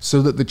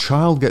so that the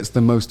child gets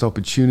the most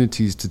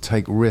opportunities to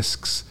take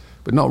risks,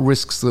 but not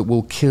risks that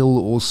will kill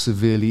or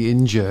severely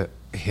injure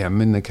him.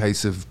 In the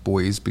case of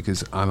boys,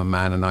 because I'm a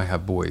man and I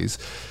have boys,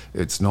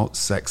 it's not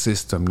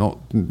sexist. I'm not,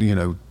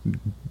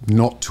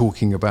 not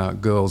talking about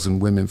girls and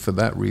women for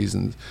that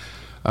reason.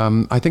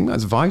 I think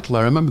that's vital.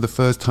 I remember the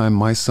first time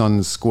my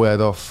son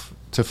squared off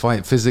to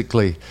fight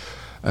physically,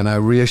 and I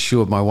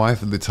reassured my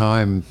wife at the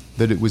time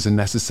that it was a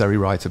necessary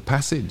rite of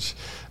passage.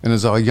 And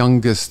as our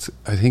youngest,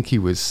 I think he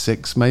was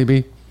 6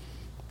 maybe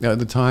at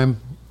the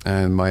time,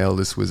 and my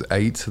eldest was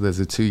 8, so there's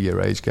a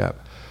 2-year age gap.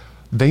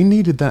 They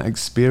needed that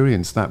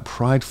experience, that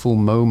prideful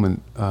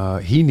moment.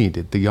 He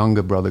needed, the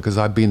younger brother, because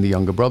I've been the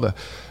younger brother,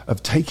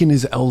 of taking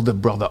his elder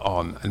brother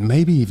on and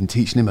maybe even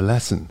teaching him a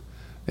lesson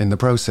in the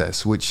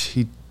process, which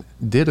he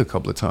did a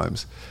couple of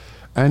times.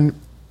 And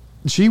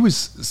she was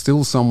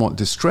still somewhat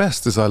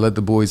distressed as I led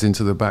the boys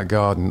into the back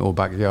garden or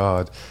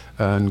backyard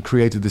and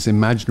created this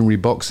imaginary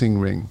boxing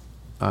ring.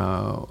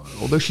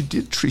 Although she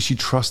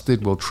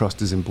trusted, well,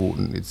 trust is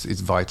important,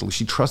 it's vital.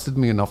 She trusted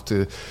me enough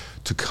to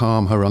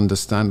calm her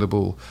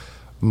understandable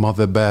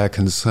mother bear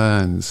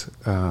concerns,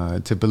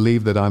 to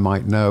believe that I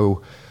might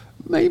know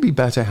maybe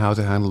better how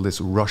to handle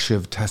this rush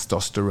of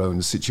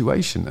testosterone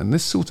situation. And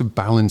this sort of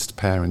balanced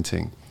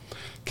parenting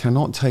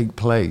cannot take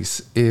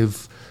place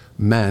if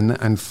men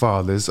and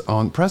fathers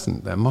aren't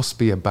present. There must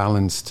be a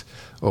balanced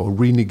or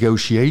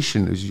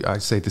renegotiation, as I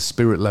say, the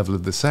spirit level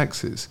of the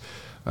sexes,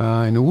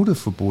 in order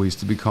for boys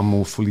to become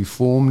more fully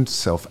formed,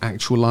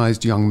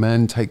 self-actualized young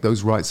men, take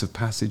those rites of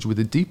passage with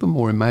a deeper,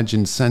 more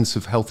imagined sense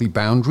of healthy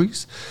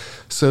boundaries,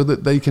 so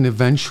that they can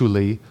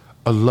eventually,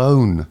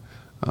 alone,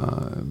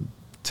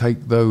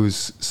 take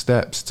those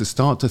steps to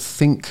start to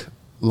think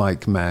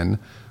like men,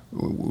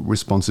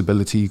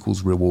 responsibility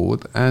equals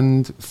reward,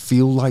 and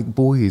feel like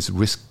boys,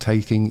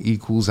 risk-taking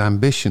equals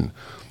ambition.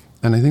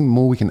 And I think the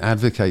more we can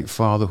advocate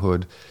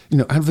fatherhood,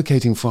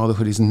 advocating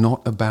fatherhood is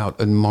not about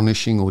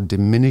admonishing or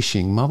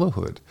diminishing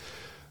motherhood.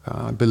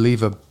 I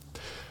believe the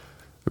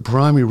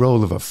primary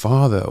role of a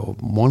father, or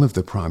one of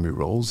the primary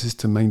roles, is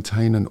to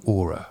maintain an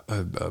aura,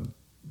 a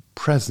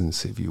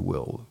presence, if you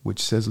will,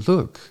 which says,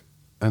 look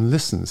and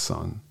listen,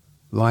 son,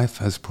 life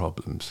has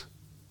problems.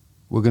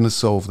 We're going to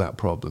solve that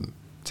problem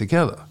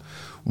together.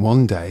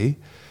 One day,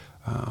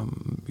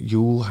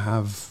 you'll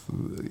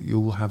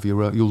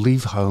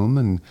leave home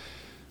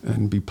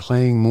and be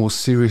playing more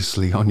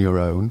seriously on your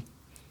own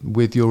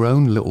with your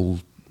own little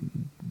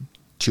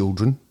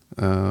children,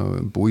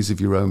 boys of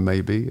your own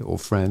maybe, or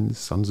friends,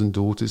 sons and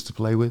daughters to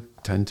play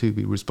with, tend to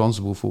be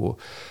responsible for.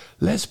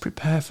 Let's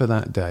prepare for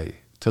that day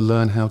to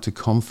learn how to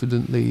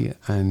confidently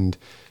and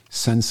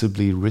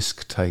sensibly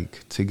risk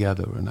take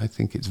together. And I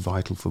think it's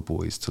vital for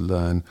boys to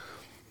learn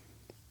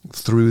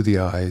through the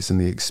eyes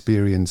and the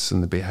experience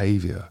and the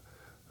behavior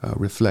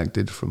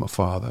reflected from a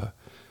father,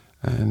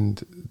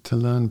 and to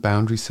learn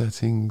boundary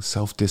setting,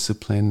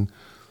 self-discipline,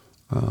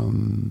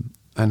 and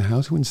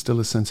how to instill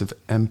a sense of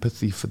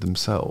empathy for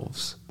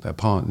themselves, their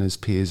partners,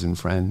 peers and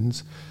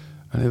friends,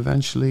 and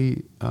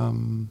eventually,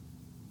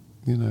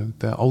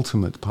 their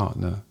ultimate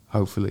partner,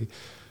 hopefully.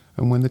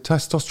 And when the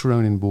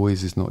testosterone in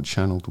boys is not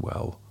channeled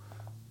well,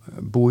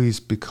 boys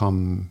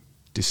become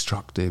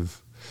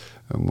destructive.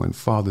 And when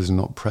fathers are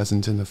not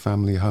present in the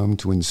family home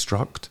to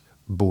instruct,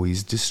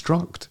 boys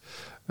destruct.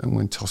 And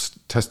when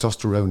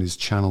testosterone is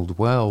channeled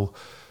well,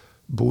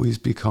 boys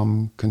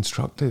become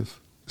constructive.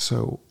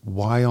 So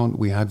why aren't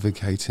we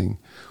advocating?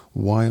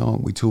 Why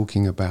aren't we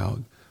talking about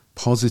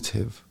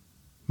positive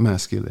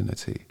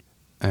masculinity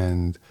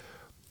and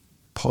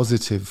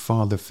positive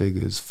father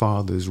figures,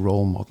 fathers,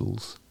 role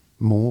models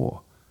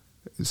more,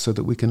 so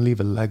that we can leave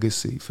a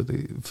legacy for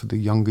the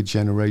younger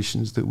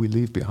generations that we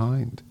leave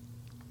behind?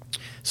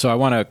 So I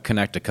want to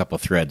connect a couple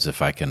threads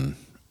if I can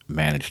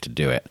manage to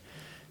do it.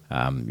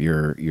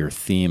 Your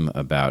theme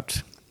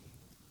about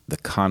the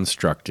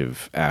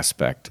constructive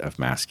aspect of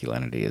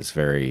masculinity is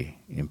very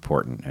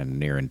important and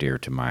near and dear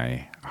to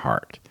my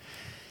heart.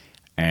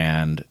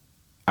 And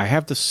I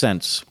have the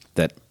sense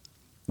that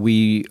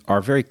we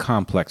are very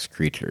complex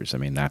creatures. I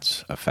mean,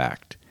 that's a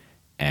fact.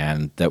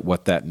 And that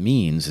what that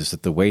means is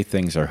that the way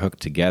things are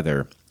hooked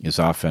together is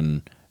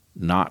often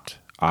not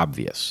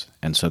obvious.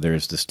 And so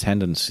there's this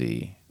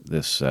tendency,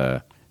 this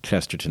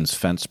Chesterton's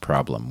fence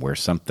problem, where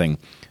something,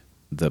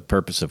 the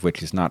purpose of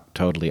which is not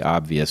totally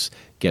obvious,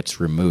 gets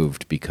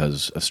removed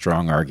because a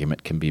strong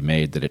argument can be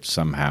made that it's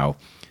somehow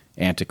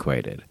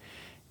antiquated.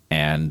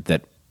 And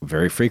that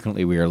very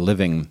frequently we are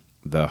living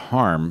the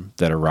harm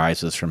that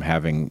arises from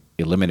having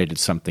eliminated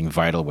something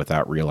vital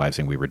without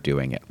realizing we were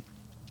doing it.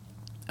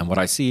 And what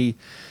I see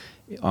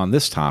on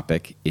this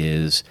topic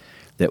is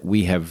that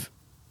we have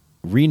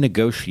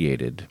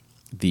renegotiated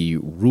the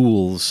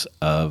rules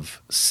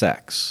of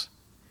sex,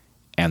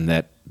 and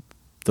that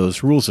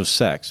those rules of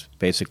sex,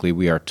 basically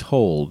we are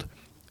told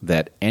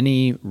that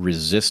any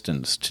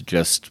resistance to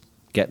just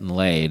getting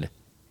laid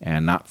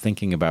and not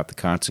thinking about the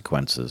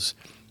consequences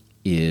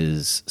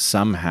is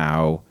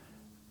somehow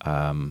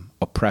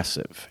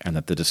oppressive, and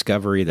that the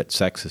discovery that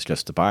sex is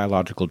just a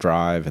biological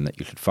drive and that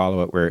you should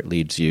follow it where it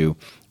leads you,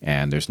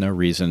 and there's no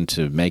reason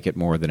to make it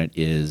more than it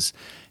is,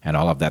 and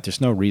all of that. There's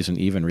no reason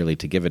even really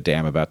to give a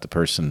damn about the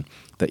person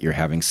that you're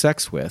having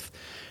sex with,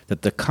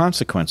 that the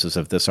consequences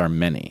of this are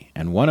many.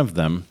 And one of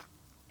them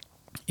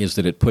is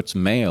that it puts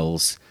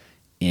males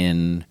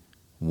in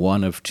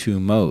one of two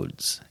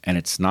modes, and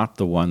it's not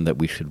the one that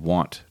we should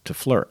want to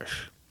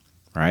flourish,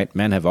 right?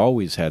 Men have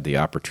always had the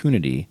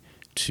opportunity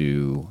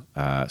to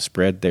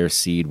spread their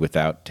seed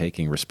without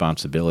taking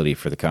responsibility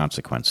for the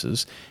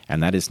consequences,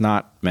 and that is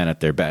not men at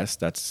their best,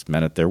 that's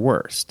men at their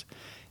worst.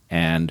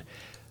 And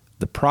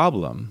the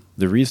problem,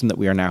 the reason that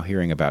we are now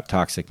hearing about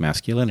toxic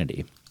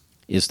masculinity,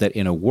 is that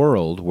in a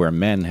world where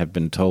men have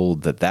been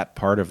told that that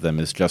part of them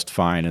is just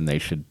fine and they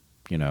should,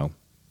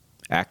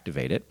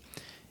 activate it,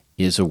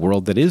 is a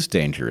world that is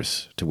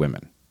dangerous to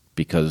women,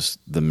 because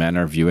the men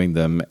are viewing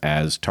them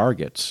as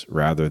targets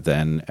rather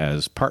than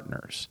as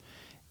partners.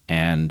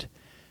 And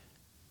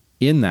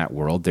in that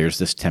world, there's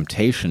this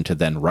temptation to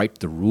then write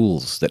the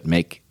rules that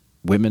make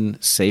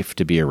women safe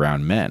to be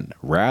around men,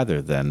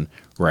 rather than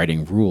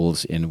writing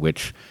rules in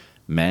which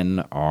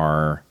men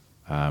are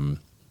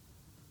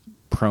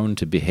prone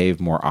to behave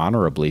more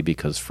honorably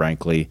because,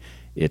 frankly,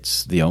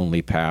 it's the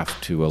only path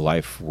to a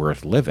life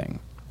worth living.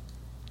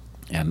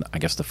 And I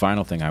guess the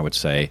final thing I would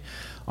say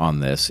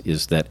on this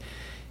is that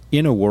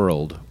in a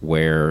world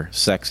where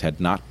sex had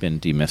not been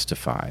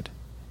demystified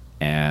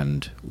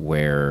and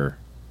where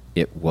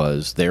it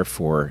was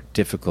therefore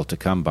difficult to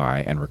come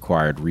by and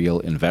required real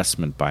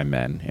investment by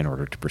men in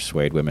order to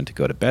persuade women to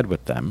go to bed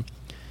with them,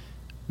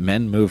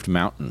 men moved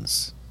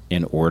mountains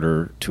in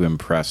order to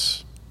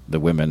impress the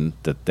women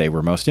that they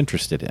were most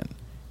interested in.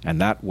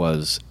 And that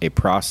was a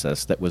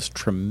process that was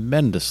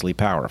tremendously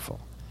powerful.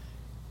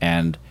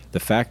 And the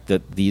fact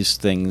that these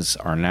things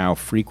are now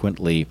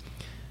frequently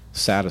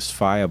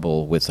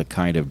satisfiable with a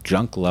kind of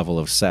junk level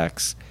of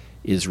sex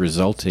is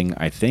resulting,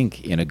 I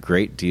think, in a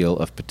great deal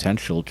of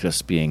potential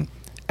just being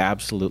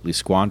absolutely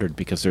squandered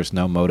because there's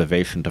no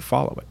motivation to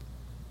follow it.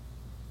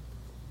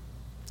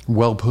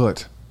 Well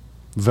put.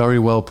 Very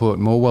well put.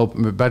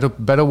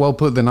 Better well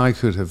put than I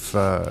could have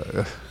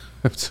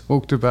have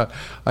talked about.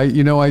 I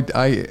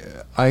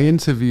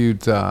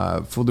interviewed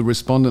for the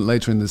respondent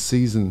later in the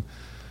season.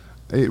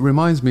 It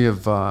reminds me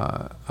of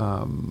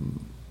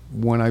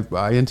when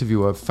I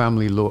interview a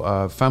family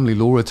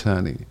law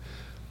attorney,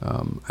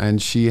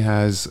 and she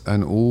has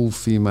an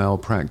all-female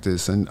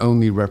practice and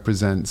only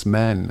represents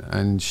men.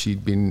 And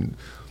she'd been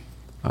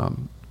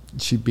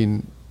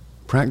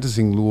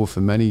practicing law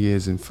for many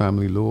years in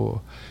family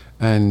law,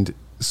 and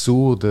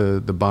saw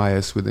the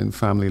bias within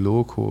family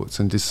law courts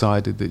and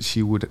decided that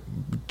she would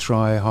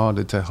try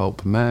harder to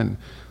help men.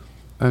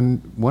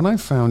 And when I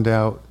found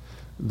out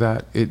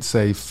that it's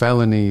a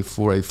felony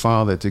for a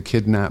father to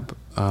kidnap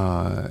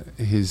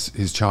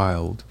his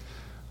child,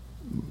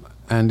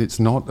 and it's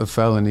not a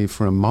felony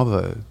for a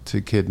mother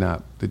to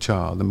kidnap the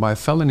child, and by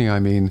felony I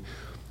mean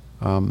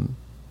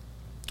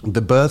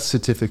the birth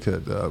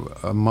certificate,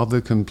 a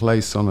mother can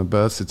place on a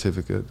birth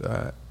certificate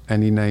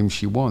any name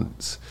she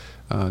wants,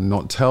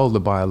 not tell the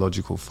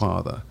biological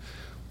father.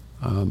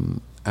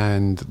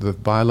 And the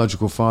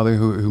biological father,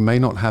 who may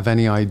not have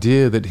any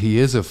idea that he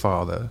is a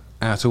father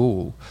at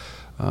all,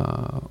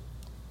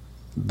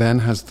 then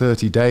has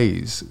 30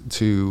 days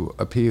to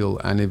appeal.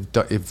 And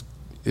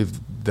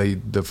if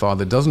the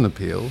father doesn't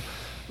appeal,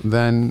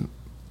 then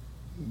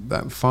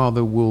that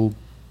father will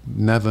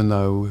never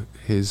know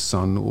his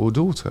son or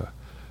daughter.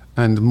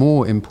 And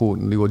more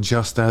importantly, or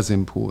just as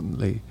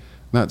importantly,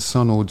 that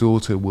son or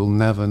daughter will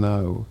never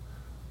know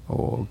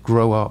or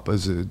grow up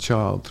as a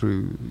child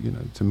through,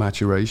 to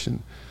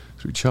maturation,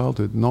 through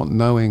childhood, not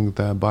knowing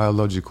their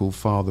biological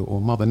father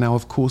or mother. Now,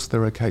 of course,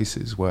 there are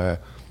cases where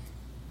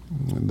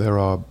There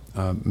are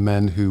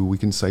men who we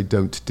can say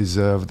don't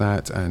deserve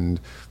that, and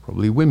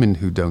probably women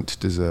who don't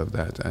deserve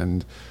that.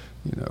 And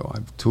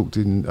I've talked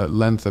at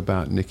length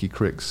about Nikki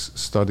Crick's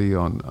study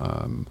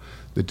on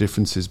the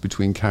differences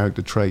between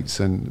character traits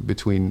and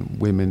between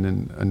women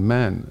and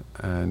men,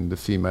 and the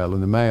female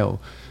and the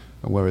male.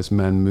 Whereas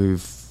men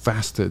move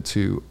faster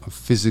to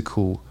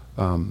physical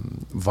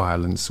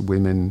violence,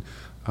 women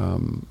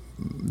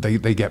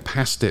they get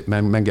past it.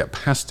 Men get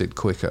past it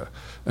quicker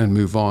and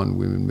move on.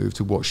 Women move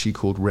to what she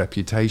called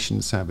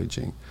reputation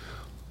savaging.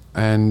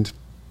 And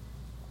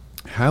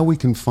how we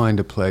can find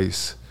a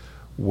place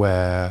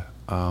where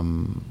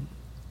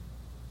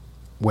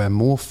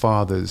more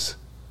fathers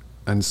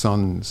and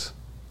sons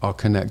are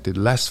connected,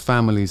 less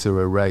families are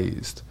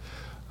erased,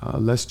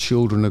 less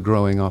children are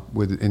growing up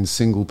in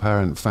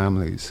single-parent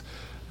families,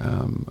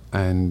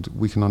 and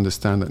we can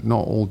understand that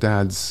not all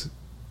dads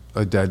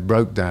are dead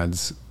broke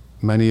dads.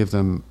 Many of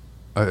them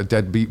are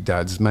deadbeat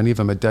dads. Many of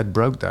them are dead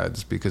broke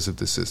dads because of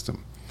the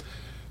system.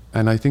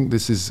 And I think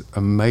this is a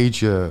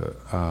major,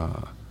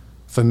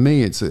 for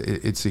me, it's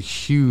a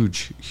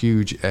huge,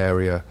 huge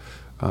area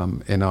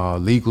in our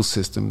legal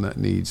system that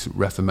needs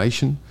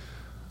reformation.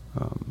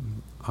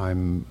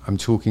 I'm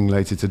talking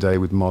later today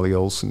with Molly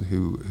Olson,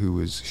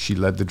 she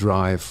led the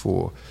drive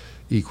for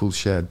equal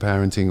shared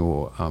parenting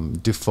or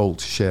default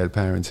shared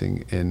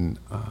parenting in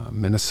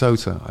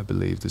Minnesota. I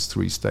believe there's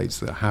 3 states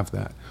that have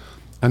that.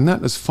 And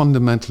that has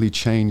fundamentally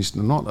changed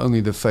not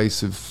only the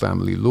face of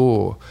family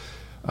law,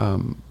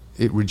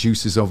 it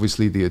reduces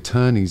obviously the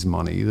attorney's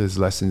money, there's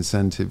less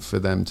incentive for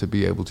them to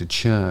be able to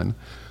churn,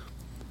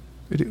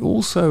 but it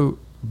also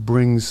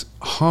brings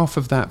half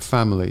of that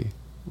family,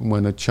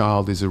 when a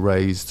child is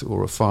erased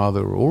or a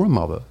father or a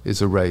mother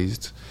is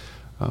erased,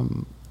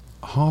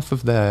 half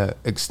of their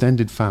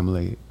extended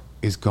family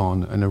is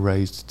gone and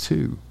erased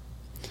too.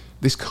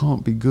 This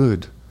can't be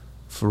good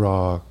for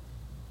our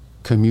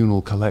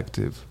communal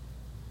collective.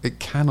 It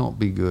cannot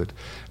be good.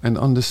 And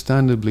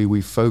understandably,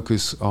 we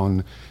focus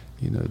on,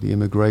 the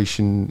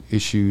immigration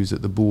issues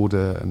at the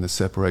border and the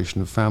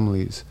separation of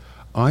families.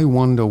 I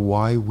wonder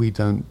why we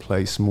don't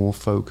place more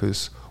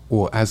focus,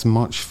 or as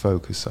much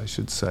focus, I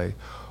should say,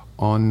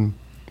 on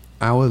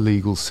our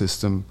legal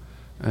system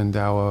and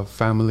our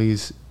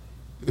families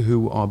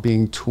who are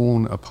being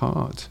torn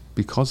apart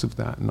because of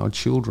that, and our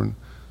children,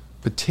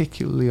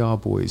 particularly our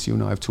boys. You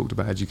and I have talked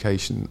about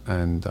education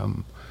and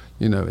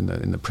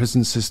in the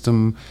prison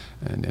system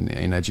and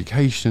in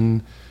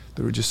education.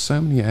 There are just so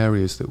many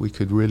areas that we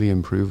could really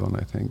improve on,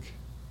 I think.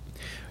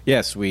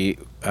 Yes, we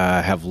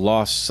have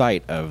lost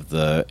sight of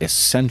the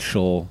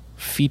essential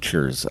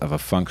features of a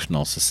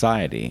functional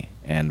society,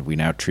 and we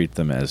now treat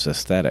them as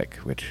aesthetic,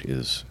 which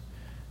is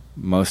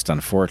most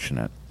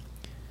unfortunate.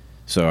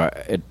 So,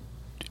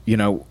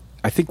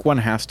 I think one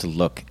has to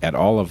look at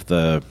all of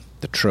the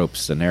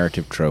tropes, the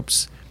narrative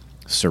tropes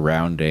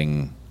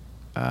surrounding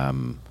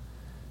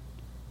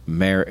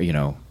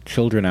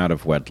children out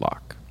of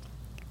wedlock,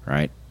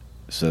 right?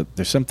 So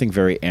there's something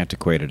very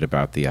antiquated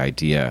about the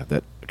idea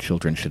that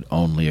children should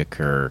only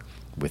occur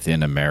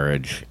within a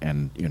marriage,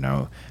 and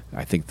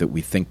I think that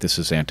we think this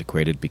is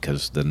antiquated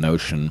because the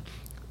notion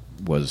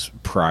was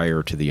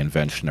prior to the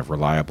invention of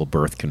reliable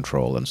birth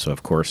control, and so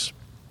of course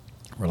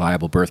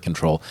reliable birth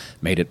control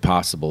made it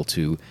possible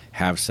to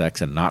have sex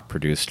and not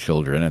produce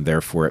children, and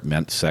therefore it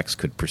meant sex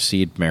could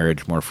precede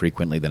marriage more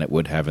frequently than it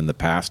would have in the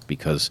past,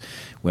 because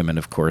women,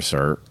 of course,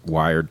 are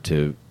wired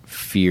to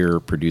fear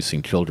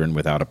producing children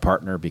without a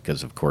partner,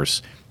 because, of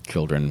course,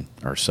 children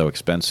are so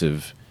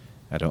expensive.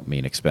 I don't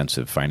mean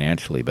expensive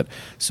financially, but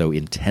so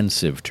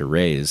intensive to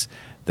raise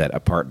that a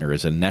partner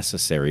is a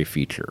necessary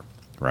feature,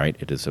 right?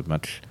 It is a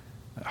much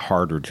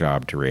harder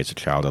job to raise a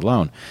child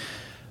alone.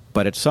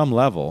 But at some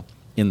level,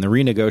 in the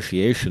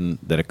renegotiation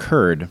that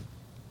occurred,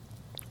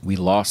 we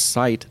lost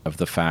sight of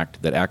the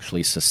fact that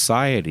actually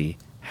society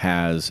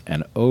has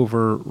an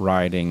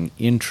overriding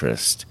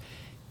interest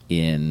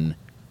in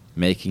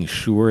making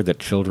sure that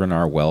children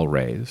are well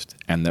raised,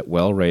 and that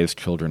well-raised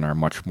children are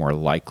much more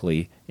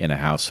likely in a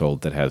household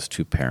that has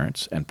 2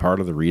 parents. And part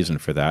of the reason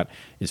for that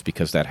is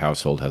because that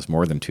household has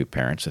more than 2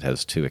 parents. It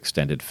has 2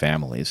 extended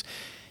families.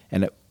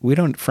 And we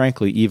don't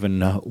frankly even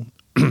know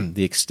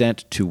the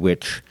extent to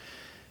which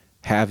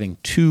having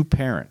 2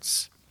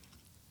 parents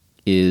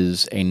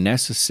is a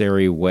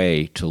necessary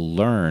way to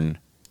learn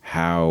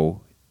how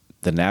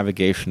the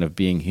navigation of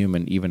being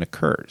human even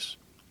occurs,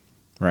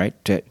 right?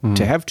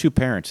 To have 2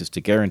 parents is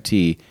to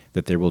guarantee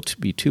that there will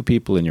be 2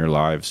 people in your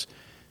life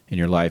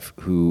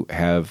who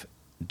have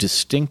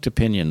distinct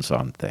opinions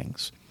on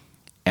things.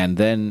 And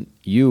then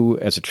you,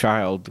 as a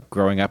child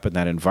growing up in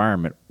that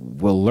environment,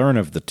 will learn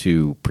of the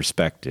 2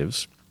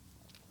 perspectives,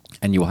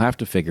 and you will have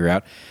to figure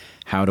out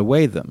how to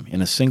weigh them.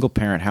 In a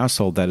single-parent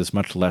household, that is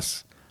much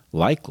less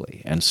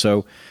likely. And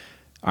so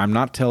I'm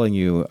not telling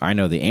you I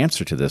know the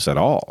answer to this at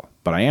all,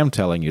 but I am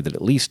telling you that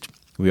at least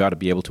we ought to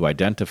be able to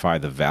identify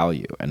the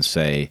value and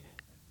say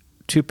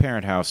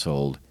 2-parent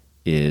household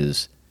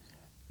is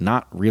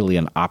not really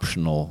an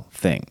optional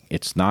thing.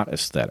 It's not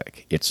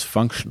aesthetic. It's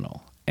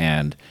functional.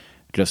 And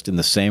just in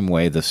the same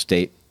way the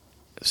state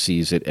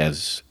sees it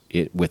as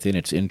it within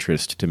its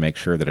interest to make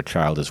sure that a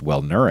child is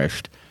well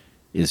nourished,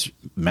 is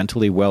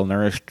mentally well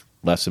nourished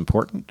less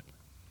important?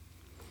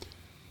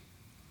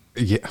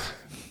 Yeah.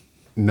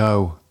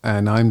 No,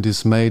 and I'm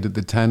dismayed at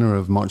the tenor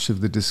of much of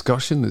the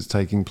discussion that's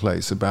taking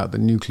place about the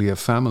nuclear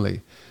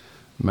family.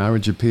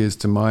 Marriage appears,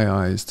 to my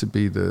eyes, to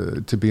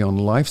be on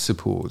life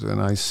support,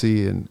 and I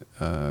see and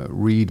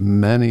read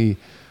many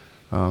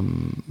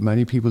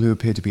people who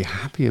appear to be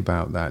happy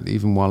about that,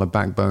 even while a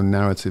backbone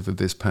narrative of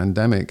this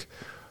pandemic,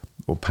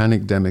 or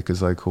panicdemic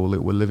as I call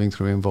it, we're living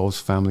through,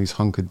 involves families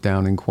hunkered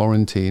down in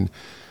quarantine.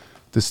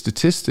 The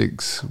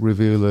statistics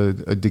reveal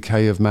a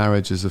decay of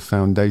marriage as a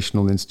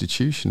foundational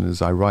institution.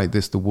 As I write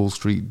this, the Wall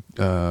Street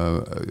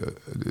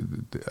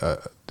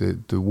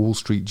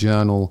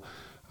Journal,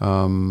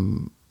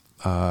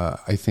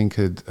 I think,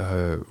 had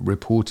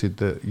reported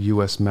that the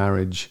U.S.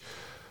 marriage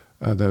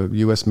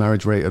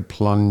rate had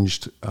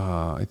plunged.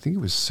 I think it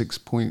was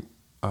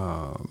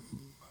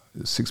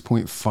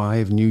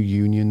 6.5 new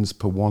unions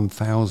per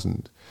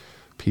 1,000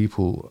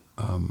 people.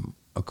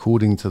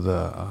 According to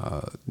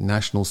the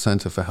National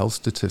Center for Health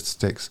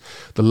Statistics,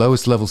 the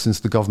lowest level since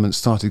the government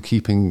started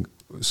keeping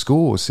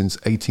score since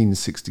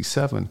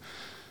 1867.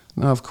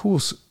 Now, of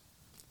course,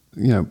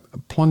 a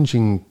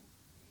plunging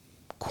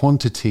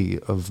quantity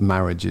of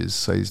marriages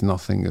says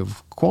nothing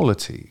of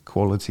quality.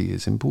 Quality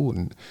is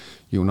important.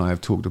 You and I have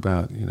talked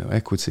about,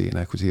 equity and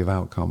equity of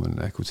outcome and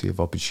equity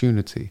of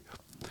opportunity.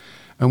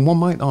 And one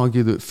might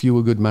argue that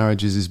fewer good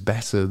marriages is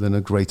better than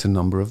a greater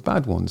number of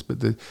bad ones.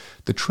 But the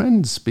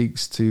trend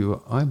speaks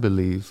to, I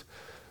believe,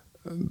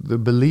 the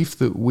belief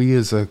that we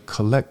as a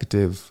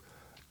collective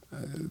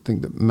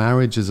think that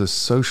marriage as a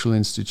social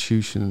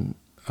institution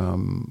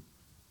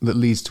that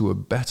leads to a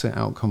better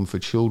outcome for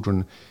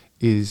children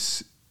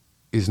is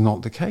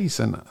not the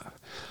case. And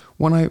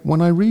when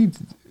I read,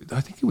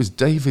 I think it was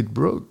David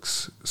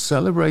Brooks,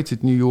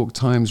 celebrated New York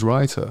Times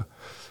writer,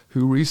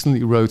 who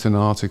recently wrote an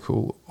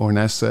article or an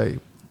essay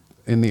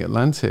in The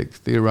Atlantic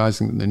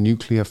theorizing that the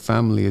nuclear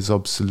family is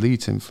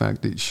obsolete. In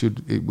fact,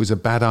 it was a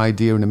bad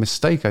idea and a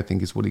mistake, I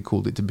think is what he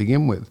called it to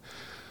begin with.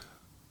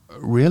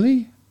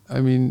 Really?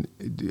 I mean,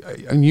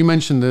 and you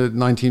mentioned the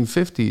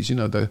 1950s,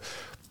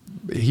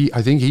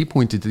 I think he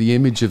pointed to the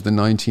image of the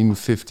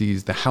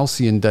 1950s, the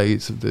halcyon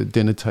days of the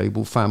dinner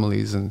table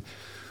families, and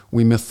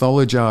we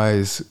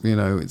mythologize,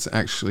 it's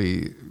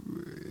actually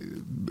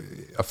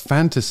a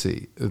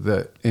fantasy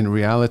that in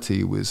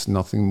reality was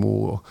nothing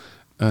more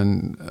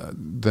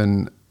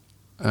than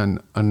an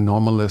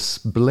anomalous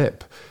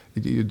blip.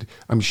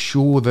 I'm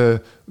sure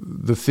the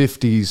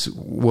 50s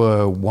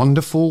were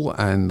wonderful,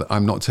 and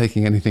I'm not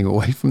taking anything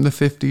away from the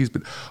 50s,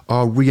 but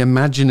our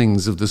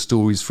reimaginings of the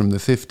stories from the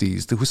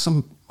 50s, there were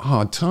some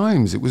hard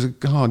times. It was a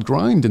hard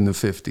grind in the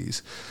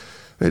 50s.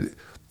 But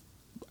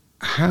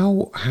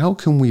how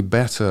can we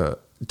better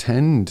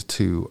tend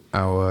to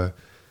our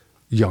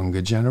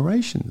younger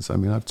generations? I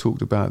mean, I've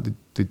talked about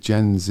the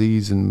Gen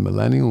Zs and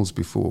millennials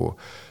before,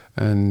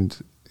 and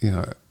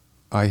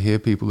I hear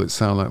people that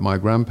sound like my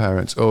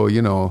grandparents.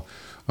 I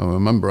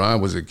remember I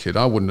was a kid,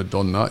 I wouldn't have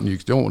done that, and you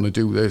don't want to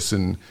do this.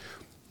 And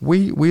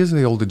we as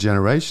the older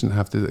generation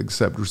have to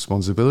accept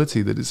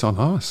responsibility that it's on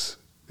us.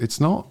 It's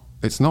not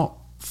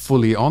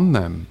fully on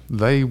them.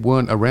 They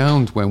weren't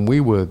around when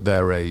we were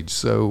their age,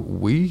 so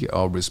we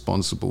are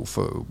responsible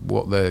for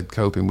what they're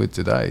coping with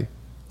today.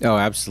 Oh,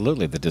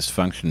 absolutely. The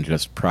dysfunction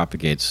just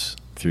propagates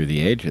through the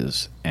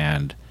ages.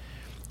 And,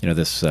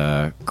 this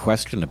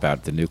question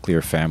about the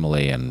nuclear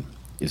family and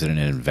is it an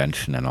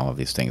invention and all of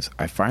these things,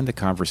 I find the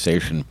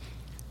conversation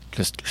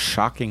just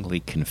shockingly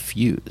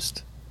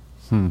confused.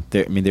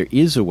 There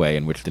is a way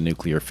in which the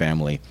nuclear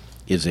family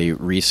is a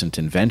recent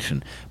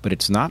invention, but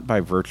it's not by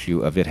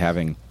virtue of it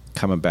having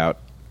come about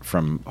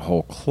from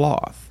whole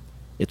cloth.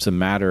 It's a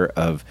matter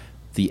of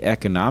the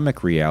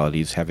economic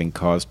realities having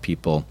caused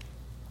people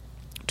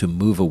to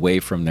move away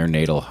from their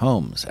natal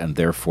homes, and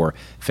therefore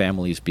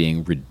families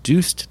being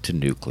reduced to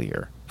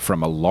nuclear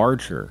from a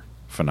larger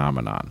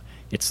phenomenon.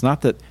 It's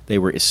not that they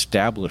were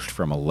established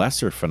from a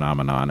lesser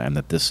phenomenon and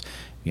that this,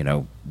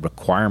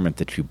 requirement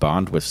that you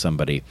bond with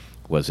somebody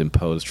was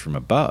imposed from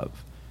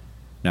above.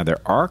 Now, there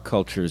are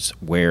cultures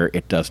where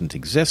it doesn't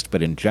exist,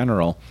 but in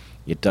general,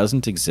 it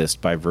doesn't exist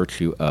by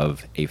virtue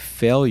of a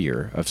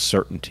failure of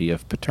certainty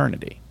of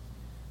paternity.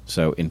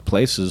 So in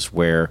places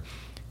where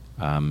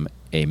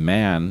a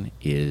man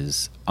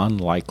is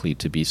unlikely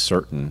to be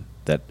certain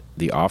that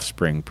the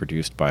offspring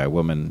produced by a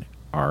woman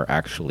are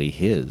actually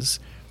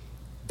his,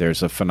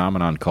 there's a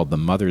phenomenon called the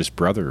mother's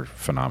brother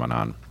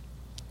phenomenon,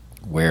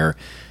 where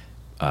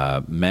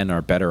men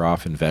are better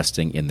off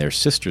investing in their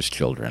sister's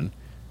children,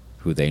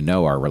 who they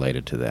know are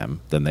related to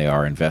them, than they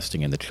are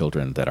investing in the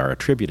children that are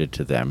attributed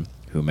to them,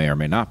 who may or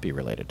may not be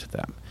related to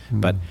them.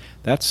 But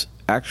that's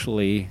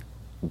actually,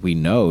 we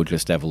know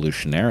just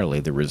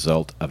evolutionarily, the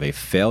result of a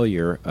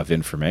failure of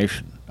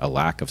information, a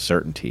lack of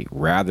certainty,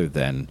 rather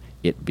than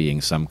it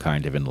being some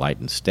kind of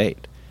enlightened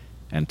state.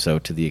 And so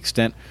to the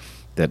extent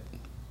that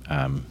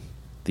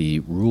the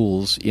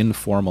rules,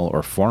 informal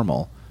or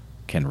formal,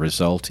 can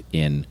result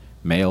in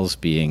males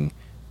being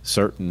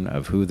certain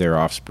of who their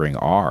offspring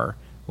are,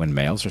 when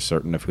males are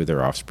certain of who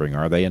their offspring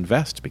are, they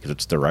invest because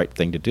it's the right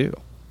thing to do.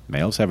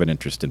 Males have an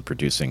interest in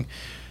producing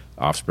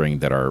offspring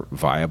that are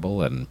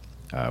viable and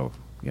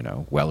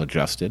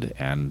well-adjusted,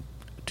 and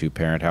a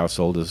two-parent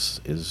household is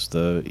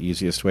the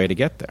easiest way to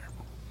get there.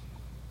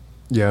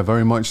 Yeah,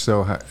 very much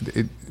so.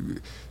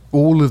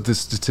 All of the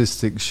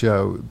statistics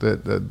show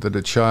that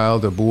a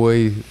child, a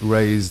boy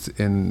raised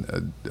in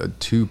a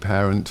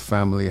two-parent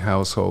family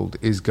household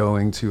is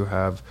going to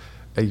have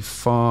a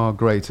far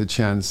greater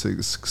chance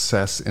of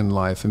success in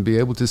life and be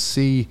able to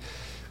see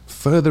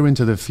further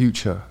into the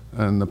future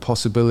and the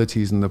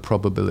possibilities and the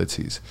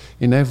probabilities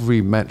in every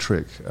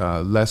metric.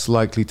 Less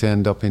likely to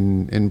end up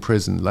in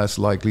prison, less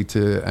likely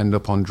to end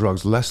up on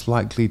drugs, less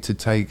likely to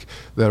take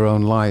their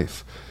own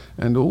life.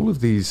 And all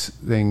of these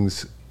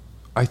things,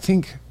 I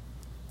think,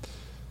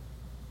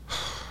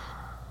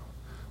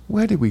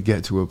 where did we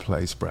get to a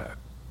place, Bret?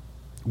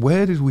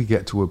 Where did we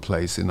get to a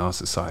place in our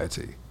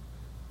society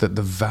that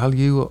the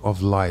value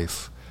of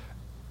life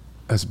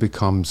has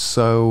become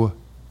so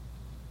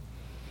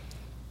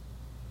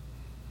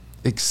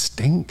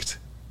extinct?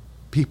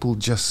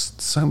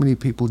 So many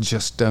people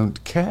just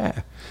don't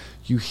care.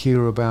 You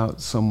hear about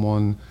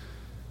someone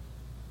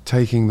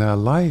taking their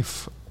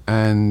life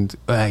and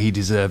he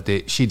deserved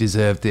it, she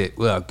deserved it,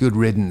 well, good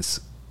riddance.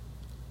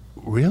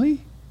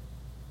 Really?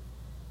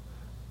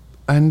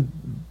 And,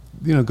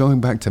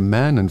 going back to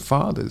men and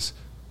fathers,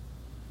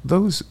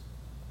 those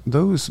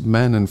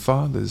men and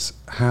fathers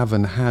have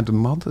and had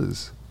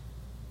mothers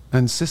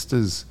and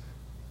sisters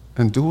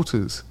and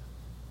daughters.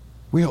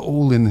 We are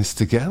all in this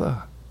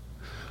together.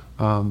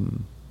 I've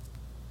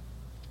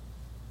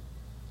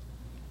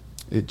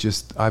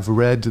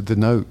read the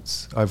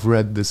notes. I've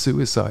read the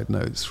suicide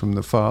notes from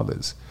the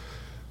fathers.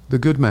 The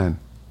good men,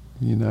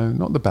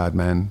 not the bad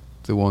men,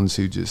 the ones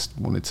who just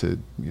wanted to,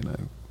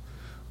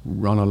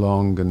 run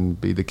along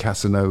and be the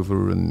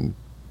Casanova and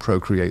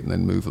procreate and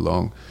then move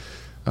along.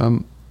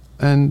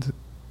 And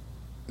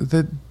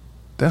they're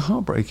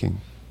heartbreaking,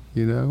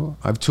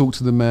 I've talked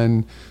to the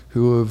men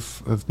who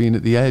have been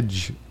at the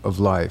edge of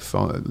life,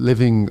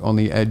 living on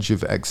the edge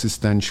of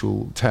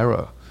existential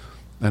terror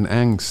and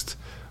angst.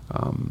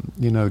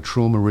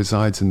 Trauma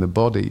resides in the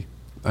body,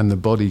 and the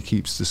body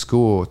keeps the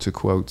score, to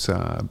quote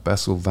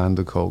Bessel van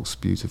der Kolk's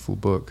beautiful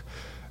book.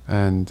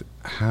 And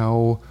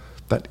how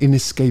that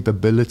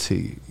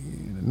inescapability,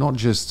 not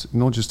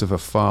just of a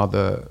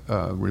father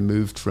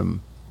removed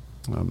from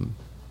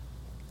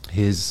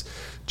his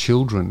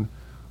children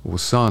or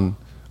son,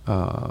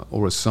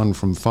 or a son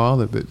from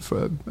father, but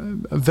for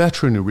a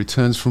veteran who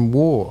returns from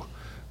war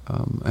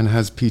and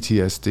has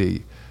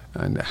PTSD,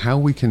 and how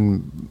we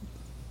can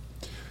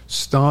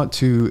start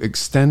to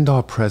extend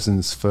our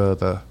presence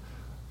further.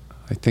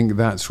 I think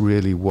that's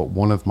really what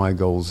one of my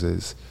goals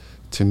is,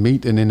 to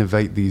meet and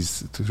innovate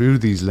through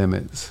these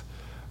limits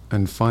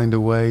and find a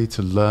way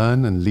to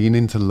learn and lean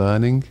into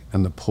learning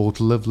and the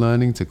portal of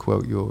learning, to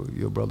quote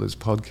your brother's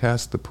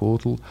podcast, The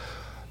Portal,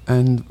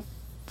 and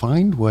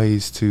find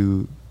ways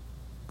to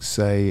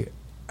say,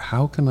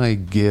 how can I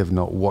give,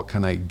 not what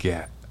can I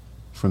get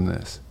from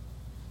this?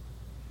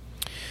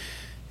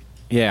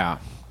 Yeah.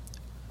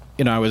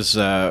 I was...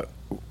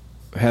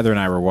 Heather and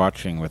I were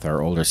watching with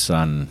our older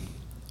son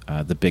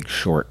The Big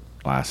Short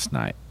last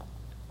night,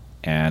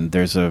 and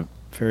there's a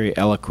very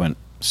eloquent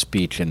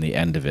speech in the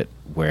end of it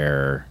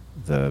where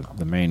the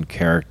main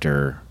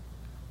character,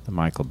 the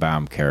Michael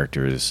Baum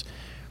character, is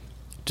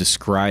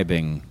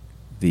describing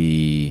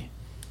the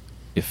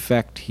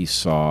effect he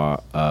saw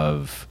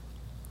of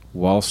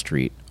Wall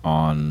Street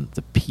on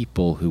the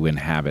people who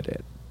inhabit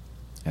it,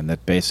 and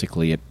that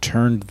basically it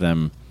turned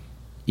them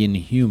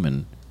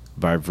inhuman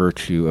by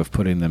virtue of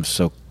putting them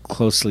so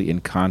closely in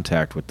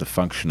contact with the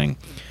functioning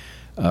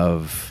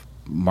of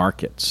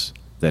markets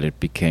that it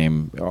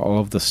became all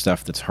of the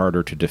stuff that's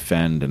harder to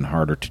defend and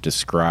harder to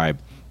describe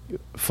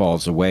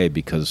falls away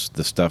because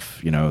the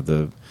stuff,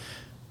 the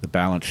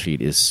balance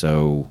sheet is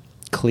so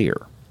clear.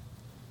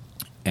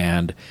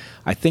 And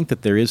I think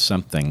that there is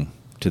something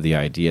to the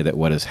idea that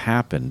what has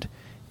happened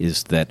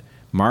is that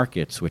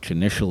markets, which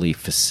initially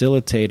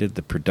facilitated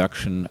the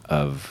production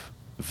of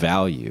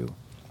value,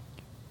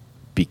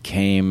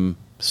 became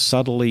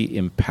subtly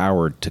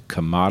empowered to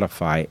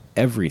commodify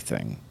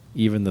everything,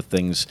 even the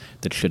things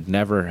that should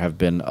never have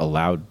been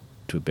allowed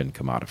to have been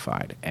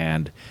commodified.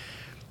 And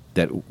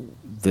that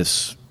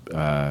this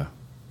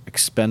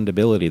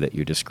expendability that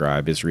you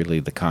describe is really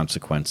the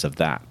consequence of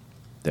that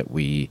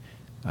we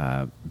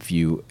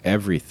view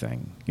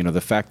everything.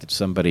 The fact that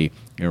somebody,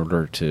 in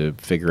order to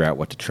figure out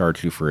what to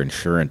charge you for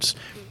insurance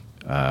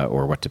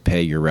or what to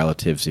pay your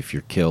relatives if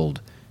you're killed,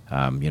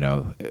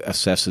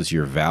 assesses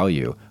your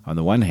value. On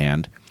the one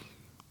hand,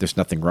 there's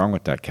nothing wrong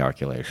with that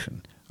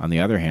calculation. On the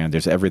other hand,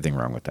 there's everything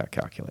wrong with that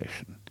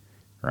calculation,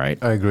 right?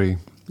 I agree.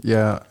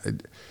 Yeah.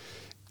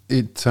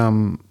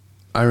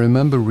 I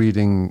remember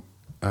reading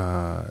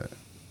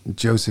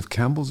Joseph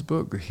Campbell's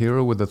book, The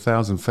Hero with a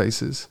Thousand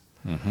Faces.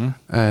 Mm-hmm.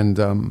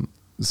 And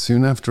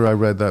soon after I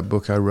read that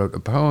book, I wrote a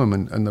poem,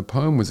 and the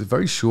poem was a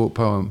very short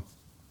poem.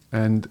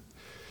 And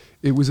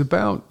It was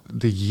about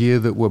the year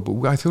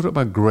that I thought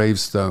about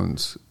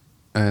gravestones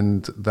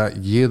and that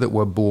year that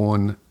we're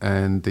born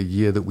and the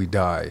year that we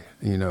die.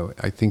 You know,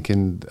 I think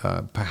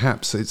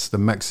perhaps it's the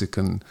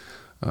Mexican,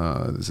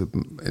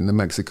 in the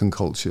Mexican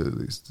culture,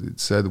 it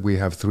said we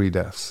have 3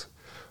 deaths.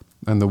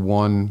 And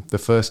the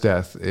first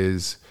death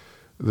is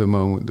the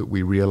moment that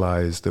we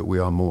realize that we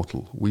are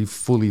mortal. We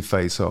fully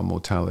face our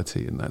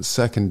mortality. And that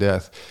second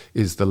death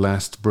is the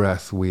last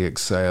breath we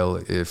exhale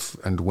if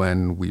and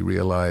when we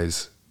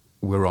realize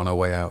we're on our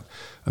way out.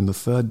 And the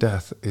third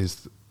death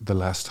is the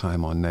last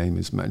time our name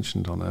is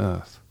mentioned on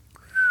earth.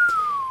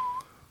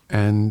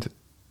 And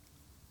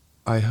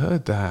I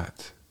heard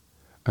that,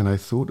 and I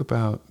thought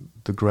about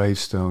the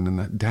gravestone and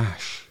that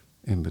dash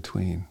in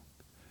between,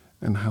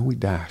 and how we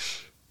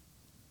dash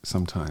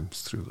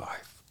sometimes through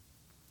life,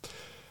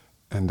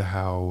 and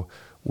how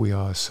we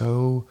are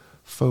so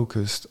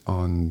focused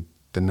on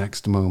the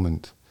next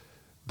moment,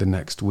 the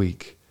next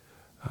week,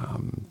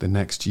 the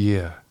next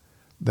year,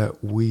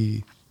 that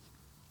we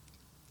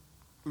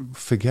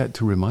forget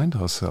to remind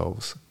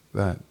ourselves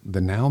that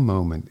the now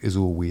moment is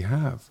all we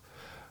have.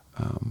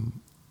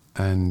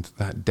 And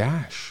that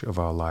dash of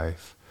our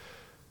life,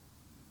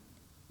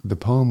 the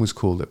poem was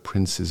called A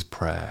Prince's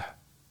Prayer.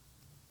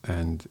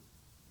 And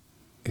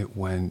it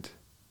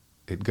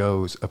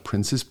goes, A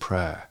Prince's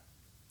Prayer.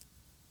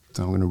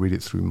 So I'm going to read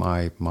it through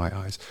my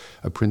eyes.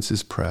 A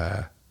Prince's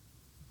Prayer,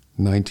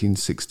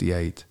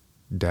 1968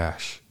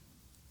 dash,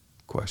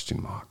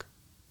 question mark.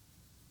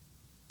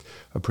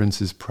 A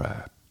Prince's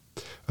Prayer.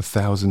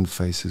 1,000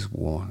 faces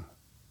worn,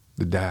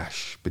 the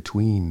dash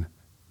between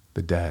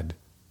the dead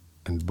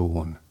and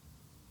born.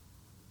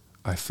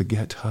 I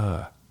forget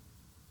her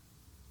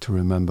to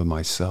remember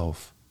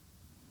myself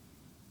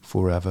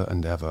forever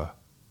and ever.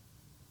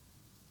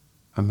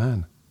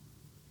 Amen.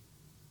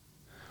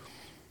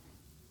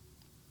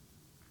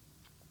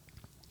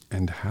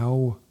 And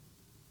how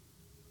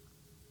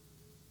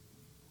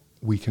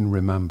we can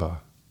remember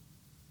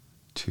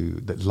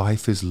that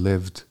life is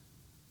lived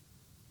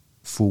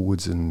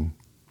forwards and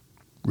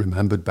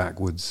remembered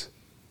backwards.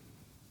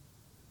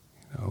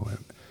 You know,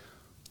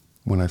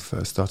 when I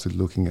first started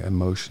looking at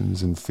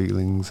emotions and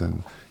feelings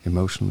and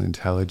emotional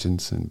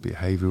intelligence and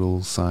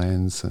behavioral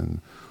science and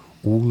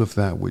all of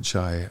that, which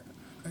I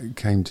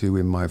came to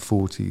in my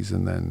 40s,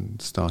 and then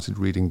started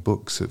reading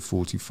books at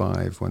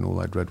 45 when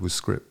all I'd read was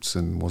scripts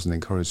and wasn't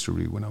encouraged to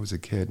read when I was a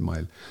kid.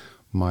 My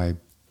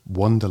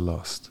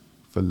wanderlust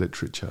for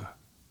literature.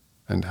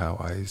 And how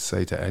I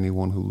say to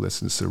anyone who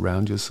listens,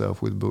 surround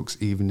yourself with books,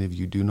 even if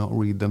you do not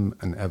read them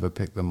and ever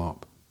pick them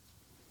up.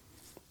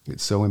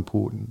 It's so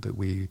important that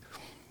we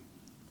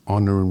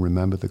honor and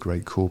remember the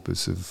great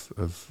corpus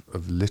of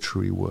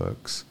literary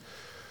works,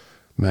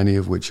 many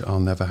of which I'll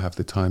never have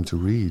the time to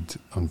read,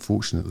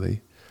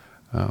 unfortunately,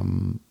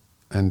 and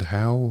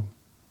how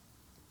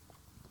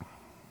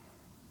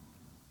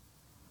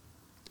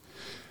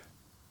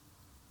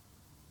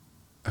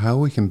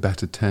we can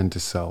better tend to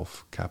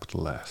self,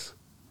 capital S.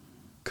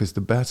 Because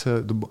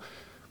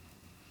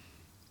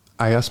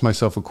I asked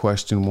myself a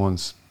question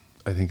once,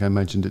 I think I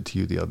mentioned it to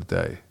you the other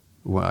day,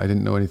 where I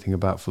didn't know anything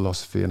about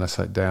philosophy, and I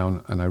sat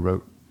down and I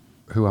wrote,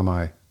 who am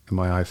I, in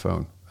my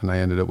iPhone? And I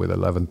ended up with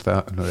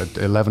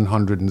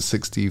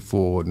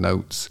 1,164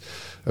 notes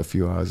a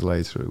few hours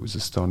later. It was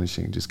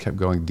astonishing, it just kept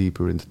going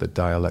deeper into the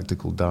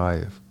dialectical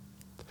dive.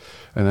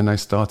 And then I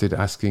started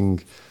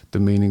asking the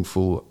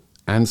meaningful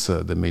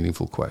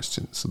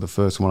question. So the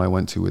first one I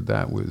went to with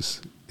that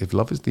was, if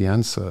love is the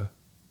answer,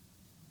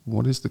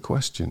 what is the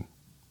question?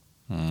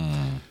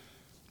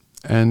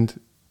 And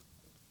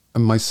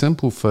my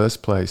simple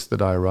first place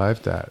that I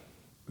arrived at,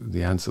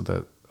 the answer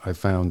that I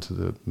found to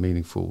the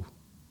meaningful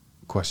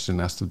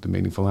question asked of the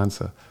meaningful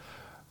answer,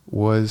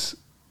 was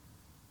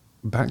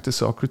back to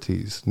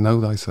Socrates, know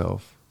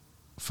thyself,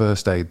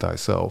 first aid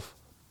thyself.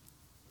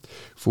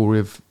 For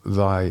if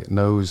thy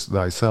knows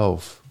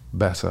thyself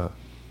better,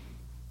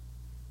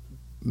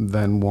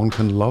 then one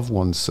can love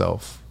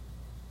oneself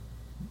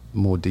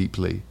more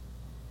deeply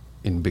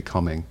in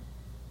becoming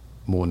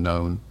more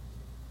known,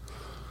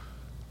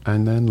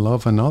 and then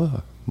love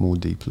another more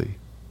deeply,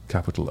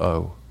 capital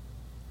O.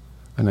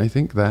 And I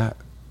think that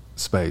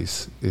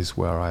space is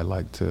where I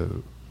like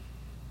to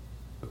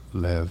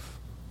live,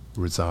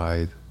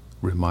 reside,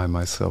 remind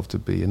myself to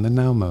be in the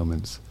now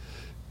moments.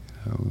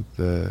 You know,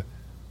 the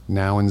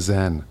now and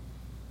Zen,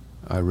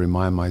 I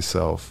remind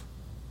myself,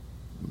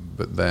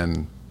 but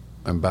then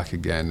I'm back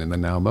again in the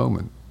now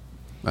moment.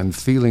 And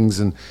feelings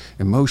and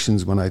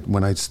emotions,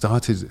 when I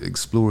started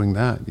exploring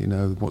that, you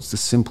know, what's the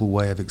simple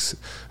way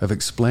of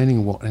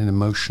explaining what an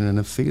emotion and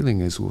a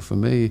feeling is? Well, for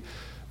me,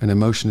 an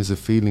emotion is a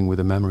feeling with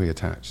a memory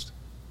attached.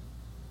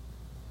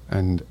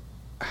 And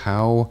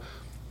how,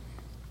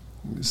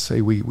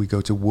 say we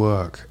go to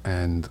work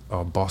and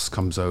our boss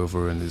comes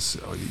over and is,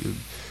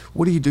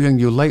 what are you doing?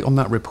 You're late on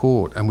that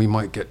report. And we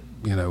might get,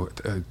 you know,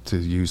 to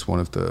use one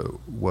of the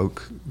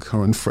woke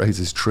current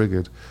phrases,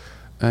 triggered.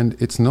 And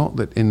it's not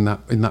that in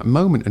that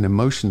moment an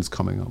emotion's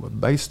coming up, but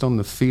based on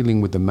the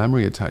feeling with the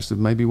memory attached, of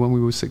maybe when we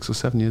were 6 or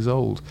 7 years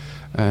old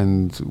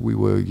and we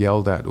were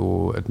yelled at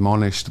or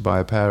admonished by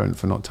a parent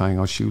for not tying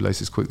our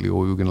shoelaces quickly,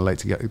 or we were going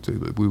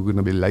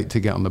to be late to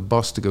get on the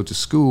bus to go to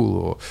school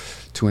or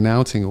to an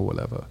outing or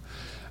whatever.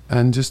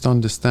 And just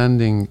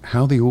understanding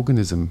how the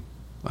organism,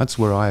 that's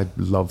where I'd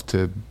love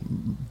to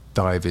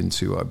dive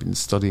into. I've been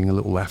studying a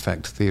little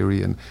affect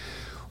theory and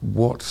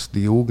what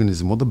the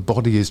organism, what the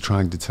body is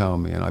trying to tell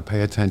me, and I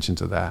pay attention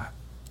to that,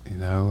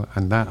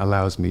 and that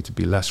allows me to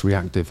be less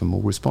reactive and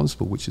more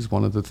responsible, which is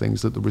one of the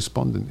things that the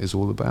respondent is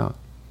all about.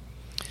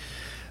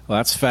 Well,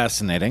 that's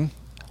fascinating.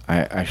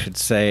 I should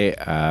say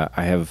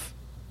I have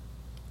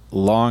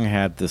long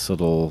had this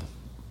little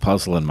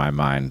puzzle in my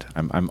mind.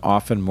 I'm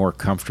often more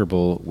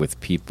comfortable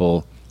with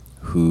people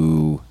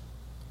who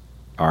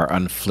are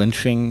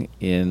unflinching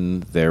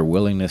in their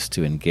willingness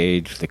to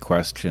engage the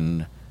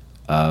question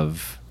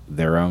of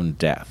their own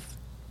death.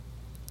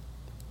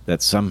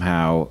 That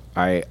somehow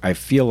I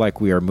feel like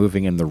we are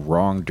moving in the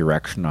wrong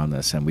direction on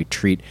this, and we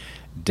treat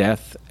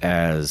death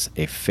as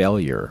a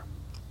failure.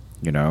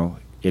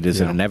 It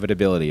is an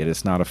inevitability. It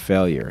is not a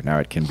failure. Now,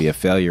 it can be a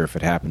failure if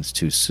it happens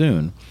too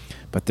soon,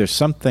 but there's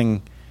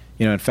something,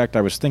 in fact,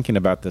 I was thinking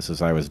about this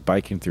as I was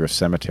biking through a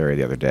cemetery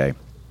the other day,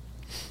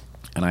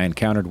 and I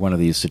encountered one of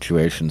these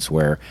situations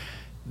where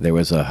there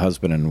was a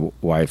husband and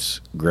wife's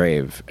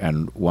grave,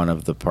 and one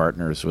of the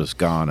partners was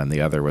gone and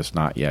the other was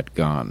not yet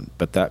gone.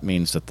 But that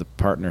means that the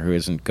partner who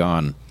isn't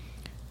gone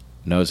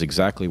knows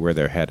exactly where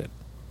they're headed,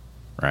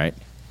 right?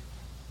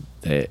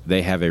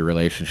 They have a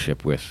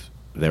relationship with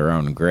their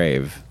own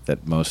grave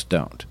that most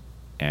don't.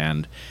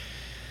 And,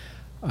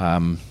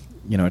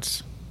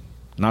 it's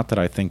not that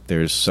I think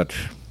there's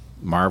such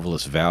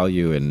marvelous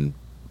value in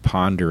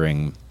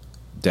pondering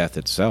death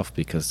itself,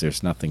 because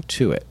there's nothing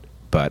to it.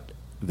 But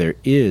there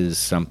is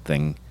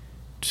something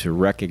to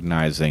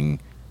recognizing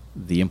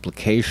the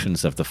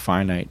implications of the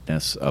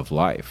finiteness of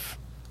life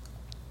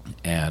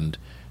and,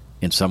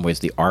 in some ways,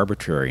 the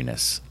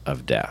arbitrariness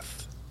of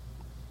death.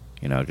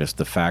 Just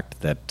the fact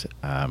that,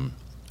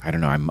 I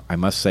don't know, I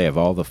must say, of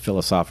all the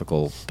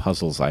philosophical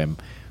puzzles, I am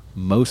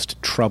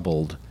most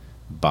troubled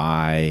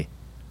by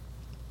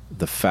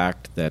the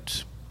fact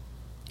that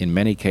in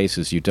many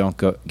cases you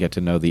don't get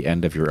to know the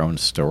end of your own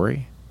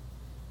story.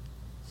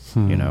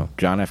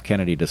 John F.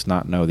 Kennedy does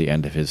not know the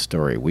end of his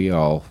story. We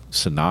all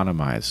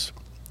synonymize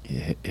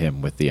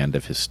him with the end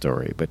of his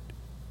story, but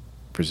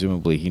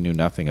presumably he knew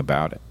nothing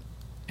about it.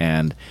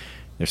 And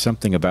there's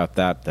something about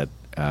that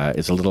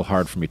is a little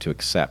hard for me to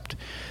accept.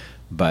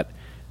 But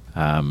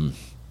I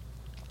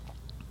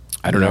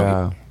don't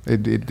know.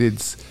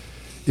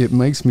 It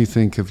makes me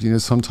think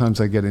of,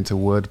 sometimes I get into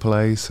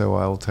wordplay, so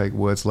I'll take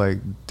words like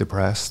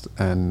depressed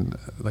and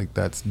like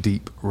that's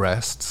deep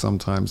rest.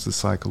 Sometimes the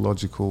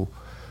psychological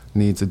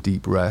needs a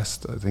deep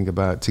rest. I think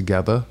about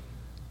together,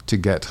 to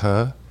get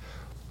her.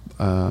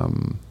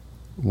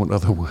 What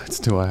other words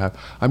do I have?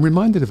 I'm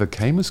reminded of a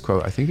Camus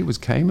quote. I think it was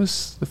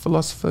Camus, the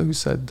philosopher, who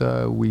said,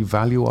 we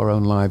value our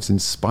own lives in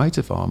spite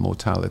of our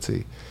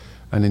mortality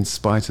and in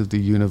spite of the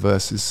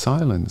universe's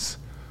silence.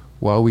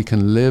 While we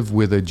can live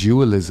with a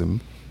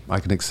dualism, I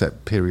can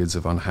accept periods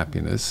of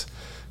unhappiness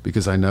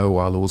because I know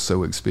I'll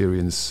also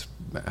experience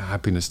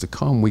happiness to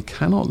come. We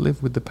cannot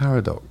live with the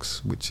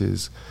paradox, which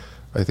is,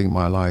 I think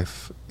my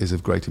life is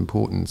of great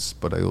importance,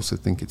 but I also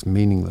think it's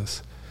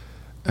meaningless.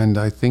 And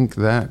I think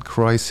that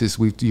crisis,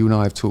 you and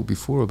I have talked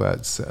before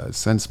about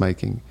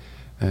sense-making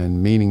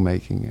and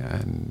meaning-making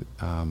and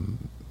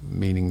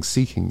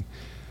meaning-seeking.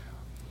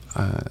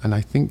 And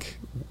I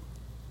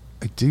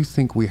do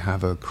think we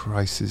have a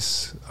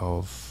crisis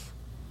of,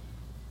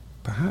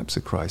 perhaps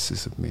a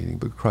crisis of meaning,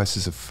 but a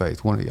crisis of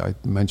faith. I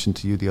mentioned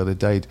to you the other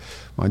day,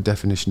 my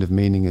definition of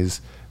meaning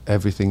is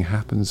everything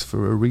happens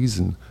for a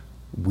reason.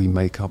 We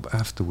make up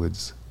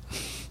afterwards.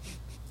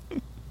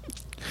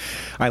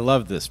 I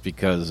love this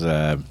because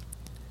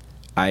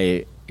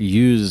I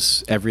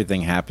use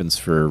everything happens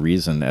for a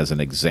reason as an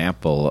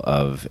example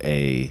of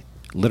a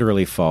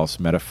literally false,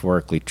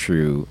 metaphorically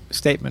true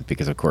statement,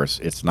 because, of course,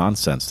 it's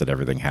nonsense that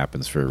everything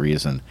happens for a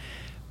reason.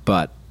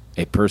 But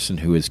a person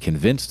who is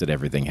convinced that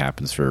everything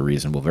happens for a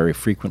reason will very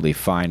frequently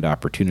find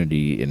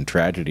opportunity in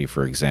tragedy,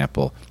 for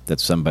example, that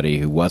somebody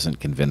who wasn't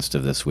convinced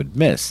of this would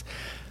miss.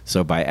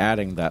 So by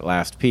adding that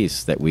last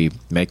piece that we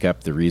make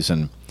up the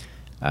reason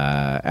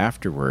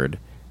afterward,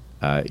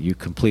 you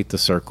complete the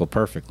circle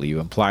perfectly. You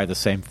imply the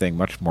same thing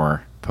much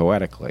more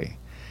poetically.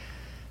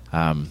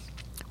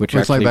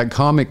 It's like that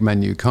karmic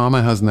menu.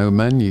 Karma has no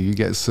menu. You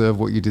get served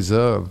what you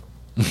deserve.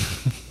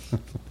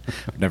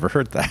 I've never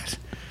heard that.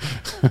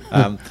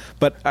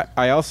 But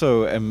I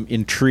also am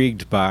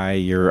intrigued by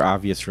your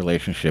obvious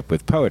relationship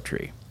with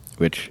poetry,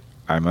 which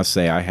I must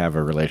say I have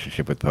a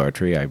relationship with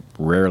poetry. I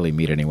rarely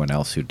meet anyone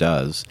else who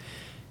does.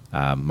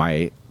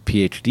 My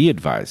PhD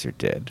advisor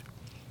did.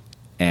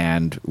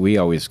 And we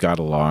always got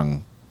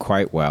along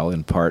quite well,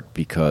 in part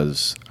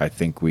because I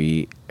think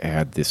we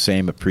had the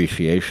same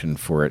appreciation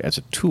for it as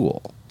a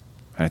tool.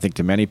 And I think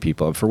to many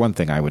people, for one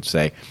thing, I would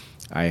say,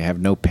 I have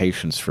no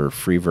patience for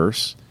free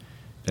verse,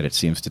 that it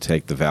seems to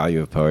take the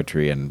value of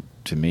poetry, and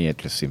to me it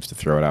just seems to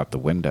throw it out the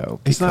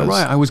window. Is that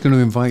right? I was going to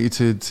invite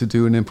you to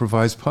do an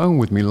improvised poem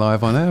with me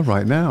live on air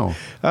right now.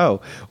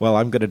 Oh, well,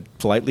 I'm going to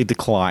politely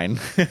decline.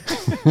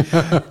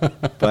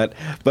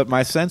 But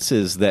my sense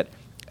is that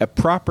a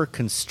proper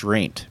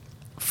constraint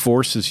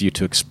forces you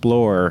to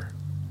explore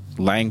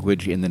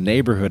language in the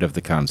neighborhood of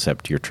the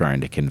concept you're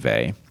trying to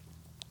convey.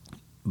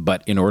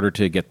 But in order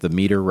to get the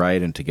meter right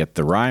and to get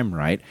the rhyme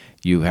right,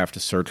 you have to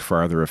search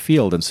farther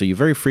afield. And so you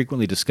very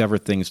frequently discover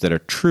things that are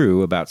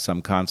true about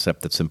some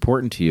concept that's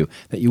important to you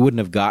that you wouldn't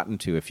have gotten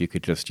to if you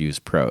could just use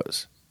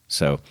prose.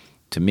 So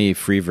to me,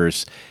 free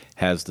verse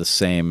has the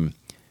same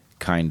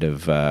kind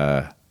of...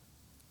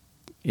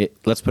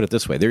 let's put it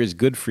this way. There is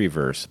good free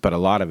verse, but a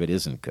lot of it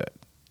isn't good.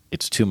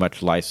 It's too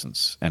much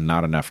license and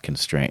not enough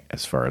constraint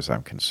as far as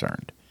I'm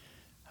concerned.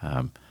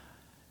 Of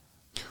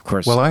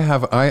course... Well, I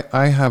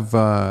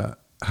have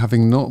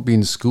having not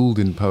been schooled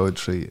in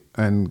poetry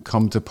and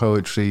come to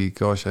poetry,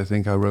 gosh, I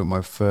think I wrote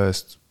my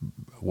first,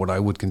 what I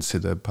would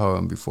consider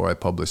poem before I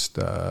published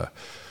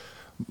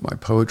my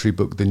poetry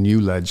book, The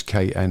New Ledge,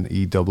 Knewledge,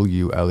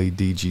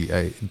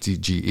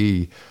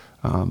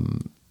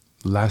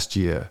 last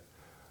year.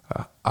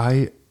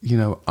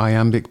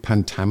 Iambic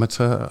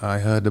pentameter I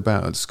heard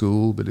about at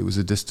school, but it was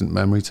a distant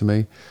memory to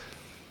me.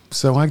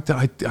 So I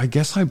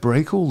guess I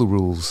break all the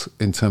rules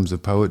in terms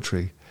of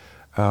poetry.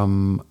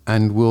 And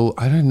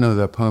I don't know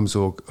their poems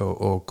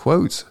or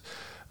quotes.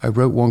 I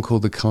wrote one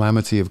called The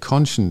Calamity of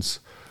Conscience,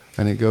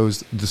 and it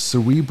goes, the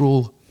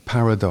cerebral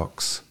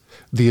paradox,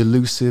 the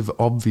elusive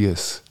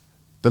obvious,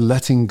 the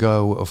letting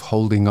go of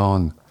holding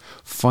on,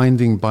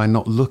 finding by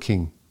not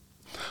looking,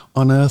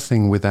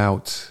 unearthing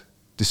without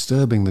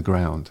disturbing the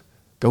ground,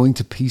 going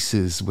to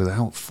pieces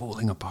without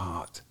falling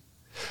apart,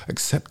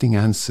 accepting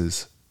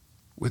answers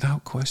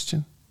without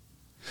question,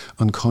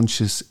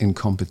 unconscious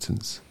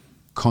incompetence,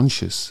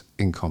 conscious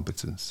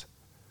incompetence,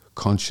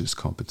 conscious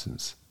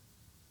competence,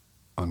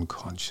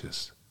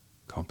 unconscious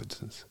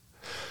competence.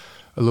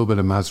 A little bit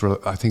of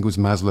Maslow, I think it was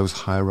Maslow's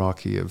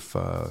hierarchy of...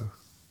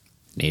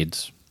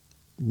 needs.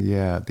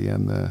 Yeah, at the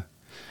end there.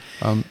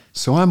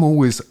 So I'm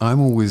always,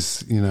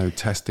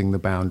 testing the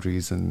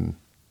boundaries and...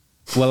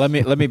 Well,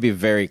 let me be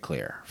very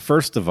clear.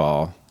 First of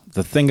all,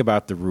 the thing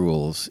about the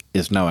rules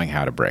is knowing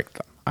how to break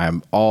them.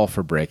 I'm all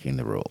for breaking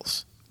the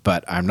rules,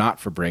 but I'm not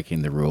for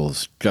breaking the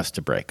rules just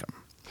to break them.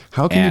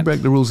 How can you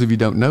break the rules if you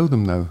don't know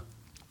them, though?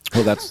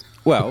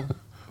 Well,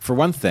 for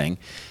one thing,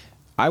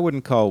 I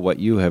wouldn't call what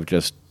you have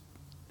just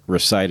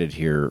recited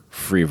here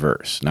free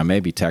verse. Now,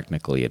 maybe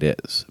technically it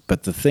is,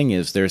 but the thing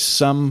is, there's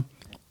some,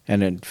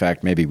 and in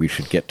fact, maybe we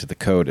should get to the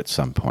code at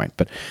some point,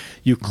 but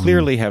you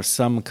clearly have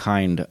some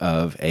kind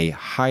of a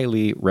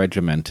highly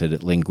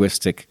regimented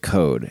linguistic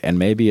code, and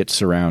maybe it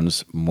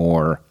surrounds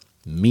more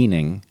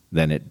meaning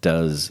than it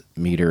does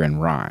meter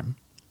and rhyme.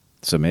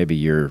 So maybe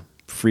you're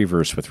free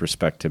verse with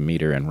respect to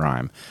meter and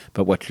rhyme.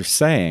 But what you're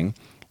saying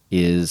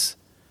is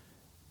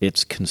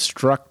it's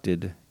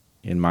constructed,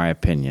 in my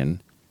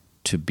opinion,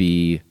 to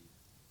be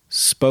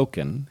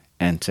spoken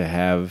and to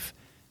have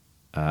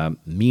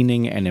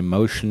meaning and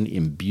emotion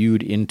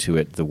imbued into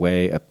it the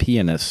way a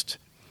pianist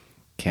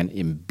can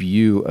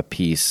imbue a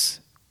piece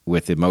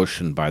with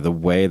emotion by the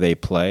way they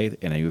play,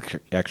 and you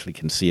actually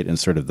can see it in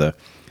sort of the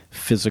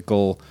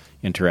physical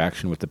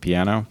interaction with the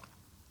piano.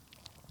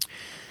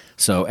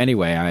 So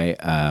anyway,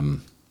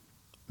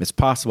 it's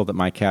possible that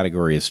my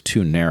category is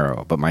too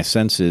narrow, but my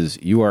sense is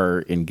you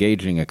are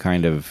engaging a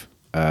kind of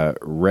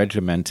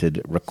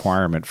regimented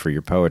requirement for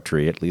your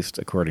poetry, at least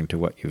according to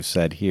what you've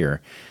said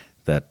here,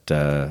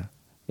 that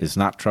is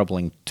not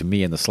troubling to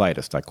me in the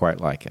slightest. I quite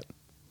like it.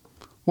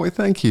 Well,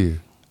 thank you.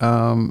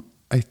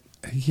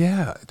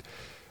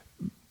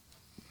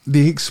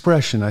 The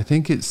expression, I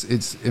think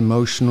it's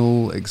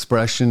emotional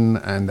expression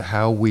and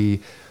how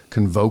we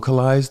can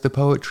vocalize the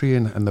poetry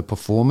and the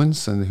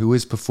performance and who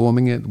is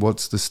performing it,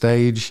 what's the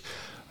stage.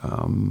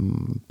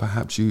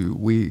 Perhaps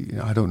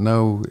I don't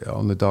know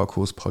on the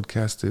DarkHorse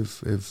podcast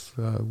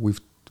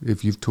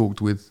if you've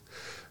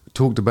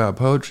talked about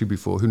poetry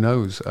before. Who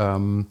knows?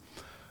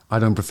 I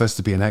don't profess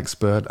to be an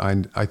expert.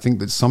 I think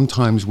that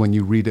sometimes when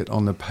you read it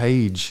on the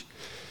page,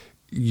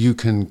 you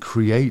can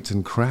create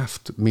and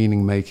craft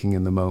meaning making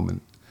in the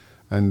moment.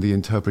 And the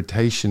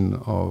interpretation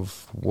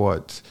of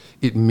what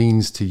it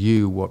means to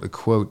you, what a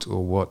quote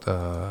or what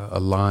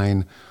a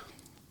line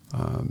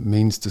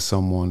means to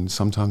someone.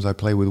 Sometimes I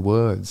play with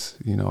words.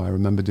 I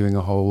remember doing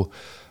a whole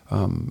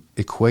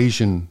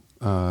equation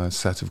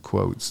set of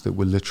quotes that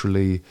were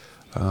literally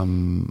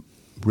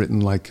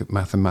written like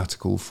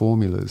mathematical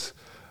formulas.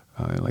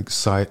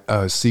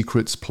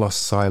 Secrets plus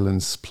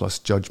silence plus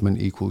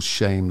judgment equals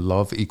shame.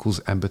 Love equals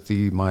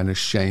empathy minus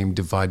shame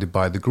divided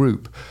by the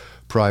group.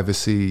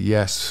 Privacy,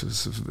 yes,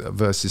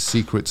 versus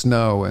secrets,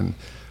 no, and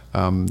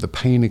the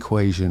pain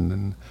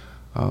equation.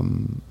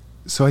 And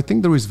so I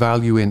think there is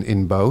value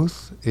in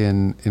both,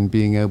 in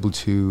being able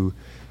to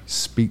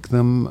speak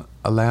them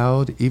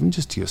aloud, even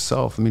just to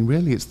yourself. I mean,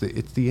 really, it's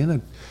the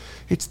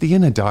it's the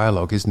inner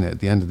dialogue, isn't it, at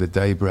the end of the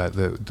day, Bret,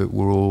 that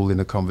we're all in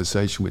a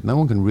conversation with. No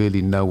one can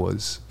really know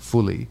us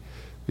fully,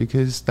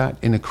 because that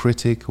inner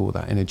critic or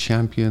that inner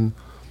champion,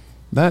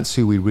 that's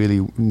who we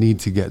really need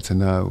to get to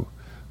know.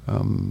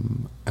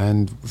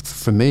 And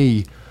for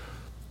me,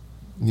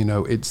 you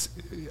know,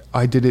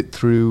 I did it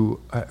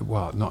through, I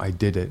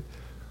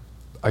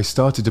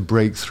started to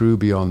break through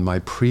beyond my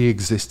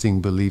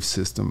pre-existing belief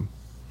system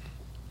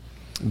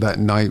that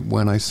night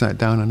when I sat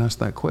down and asked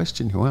that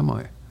question, who am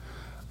I?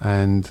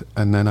 And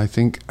then I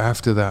think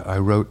after that I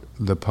wrote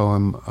the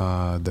poem,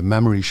 The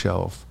Memory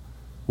Shelf,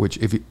 which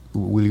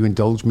will you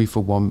indulge me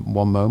for one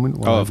moment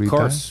while I read that? Of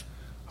course.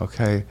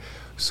 Okay,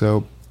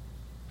 so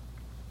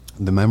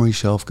the memory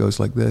shelf goes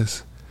like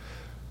this.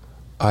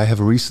 I have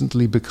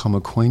recently become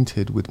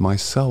acquainted with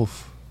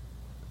myself,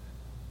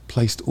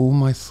 placed all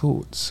my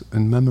thoughts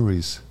and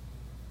memories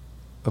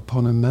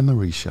upon a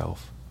memory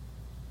shelf,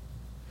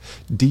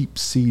 deep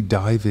sea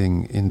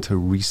diving into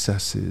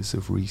recesses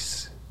of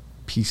Reese,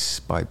 piece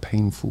by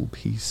painful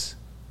piece,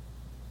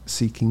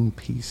 seeking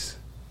peace,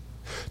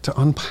 to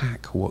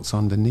unpack what's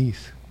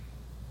underneath,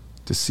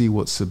 to see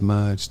what's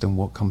submerged and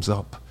what comes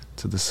up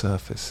to the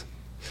surface,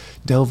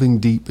 delving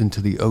deep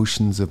into the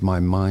oceans of my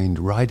mind,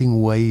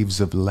 riding waves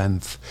of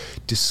length,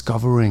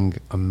 discovering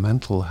a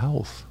mental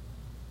health,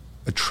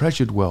 a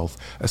treasured wealth,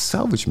 a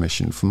salvage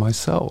mission for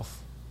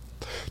myself,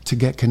 to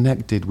get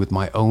connected with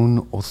my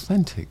own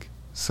authentic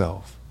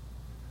self,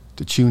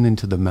 to tune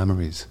into the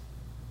memories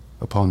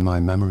upon my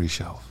memory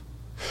shelf.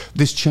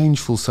 This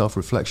changeful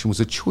self-reflection was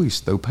a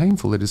choice, though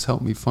painful. It has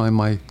helped me find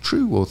my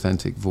true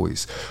authentic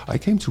voice. I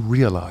came to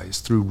realize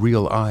through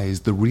real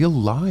eyes the real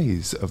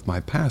lies of my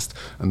past,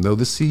 and though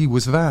the sea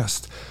was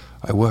vast,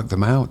 I worked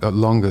them out at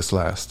longest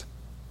last.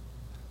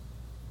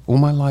 All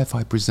my life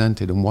I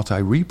presented, and what I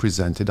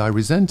represented I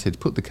resented.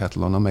 Put the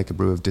kettle on, I'll make a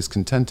brew of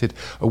discontented.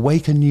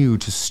 Awake anew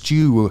to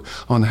stew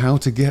on how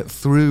to get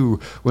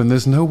through. When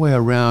there's no way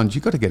around,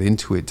 you've got to get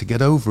into it, to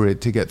get over it,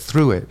 to get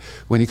through it.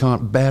 When you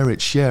can't bear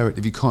it, share it.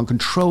 If you can't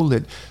control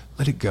it,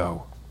 let it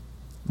go.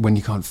 When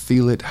you can't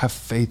feel it, have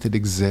faith it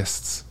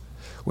exists.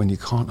 When you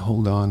can't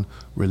hold on,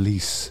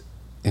 release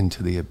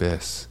into the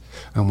abyss.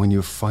 And when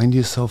you find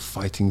yourself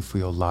fighting for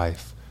your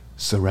life,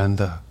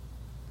 surrender.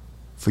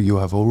 For you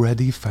have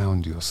already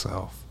found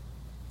yourself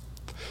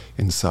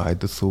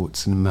inside the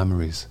thoughts and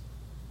memories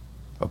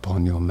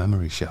upon your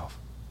memory shelf.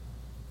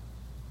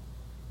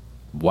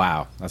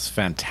 Wow, that's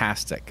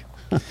fantastic.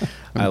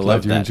 I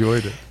love you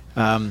enjoyed it.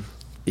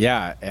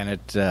 Yeah, and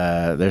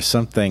there's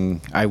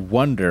something, I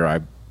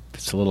wonder,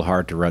 it's a little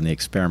hard to run the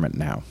experiment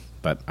now,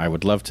 but I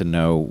would love to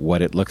know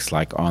what it looks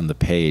like on the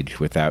page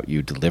without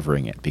you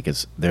delivering it,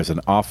 because there's an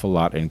awful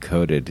lot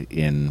encoded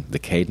in the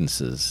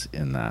cadences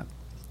in that.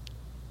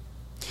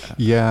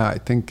 Yeah, I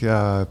think,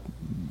 I'm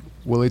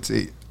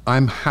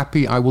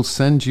happy. I will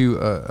send you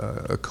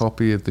a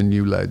copy of the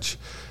new ledge,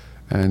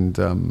 and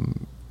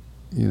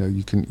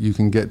you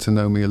can get to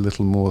know me a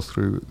little more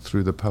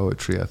through the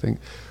poetry. I think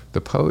the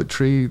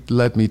poetry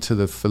led me to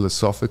the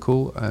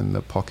philosophical and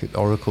the pocket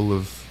oracle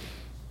of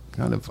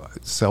kind of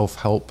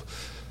self-help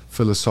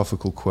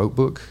philosophical quote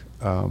book.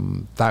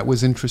 That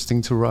was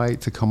interesting to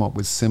write, to come up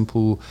with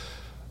simple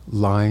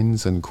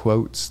lines and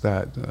quotes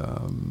that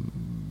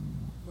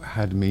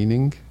had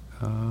meaning,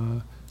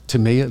 to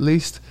me at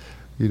least.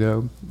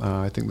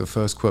 I think the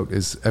first quote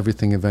is,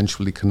 everything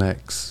eventually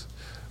connects.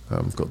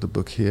 I've got the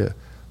book here.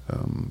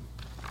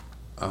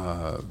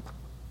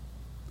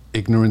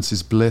 Ignorance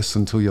is bliss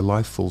until your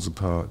life falls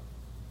apart.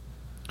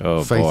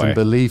 Oh, Faith boy. and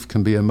belief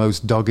can be a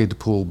most dogged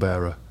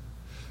pallbearer.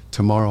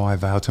 Tomorrow I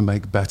vow to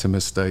make better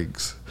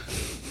mistakes.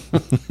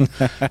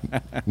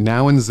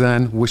 Now and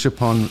then, wish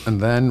upon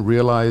and then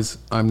realize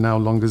I'm no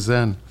longer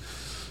Zen.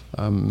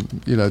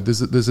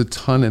 There's a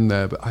ton in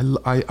there, but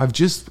I've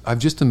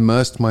just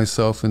immersed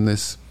myself in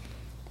this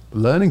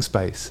learning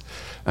space,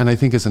 and I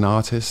think as an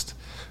artist,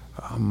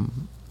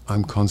 I'm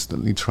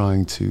constantly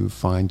trying to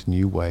find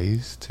new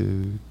ways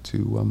to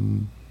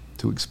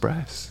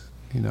express,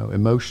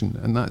 emotion,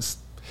 and that's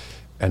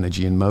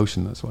energy in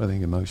motion. That's what I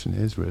think emotion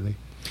is, really.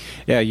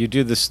 Yeah, you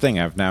do this thing.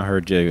 I've now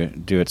heard you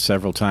do it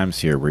several times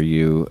here, where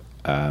you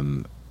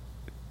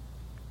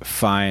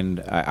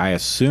find. I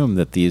assume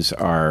that these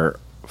are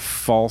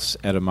false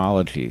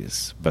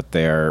etymologies, but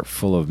they're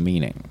full of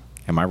meaning.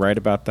 Am I right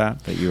about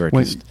that? That you are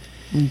just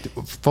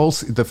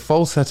the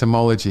false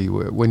etymology.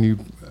 When you,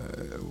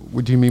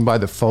 what do you mean by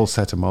the false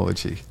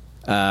etymology?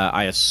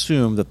 I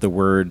assume that the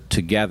word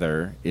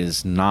 "together"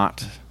 is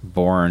not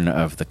born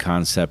of the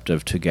concept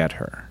of "to get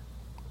her."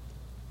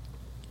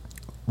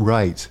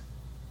 Right,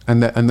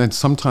 and then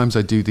sometimes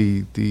I do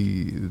the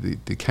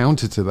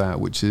counter to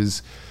that, which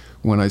is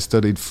when I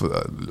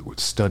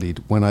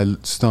when I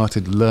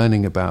started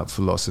learning about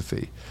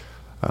philosophy,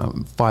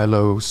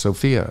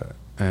 Philosophia,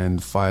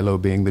 and Philo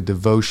being the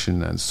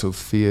devotion, and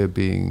Sophia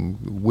being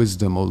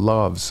wisdom or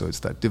love. So it's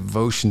that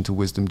devotion to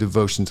wisdom,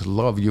 devotion to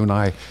love. You and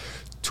I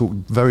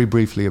talked very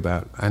briefly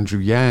about Andrew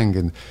Yang,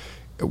 and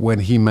when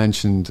he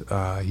mentioned,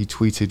 he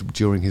tweeted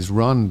during his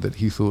run that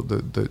he thought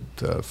that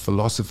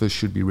philosophers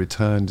should be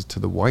returned to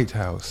the White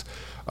House,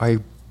 I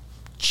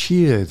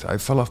cheered. I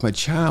fell off my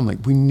chair. I'm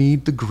like, we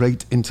need the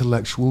great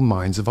intellectual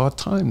minds of our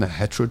time, the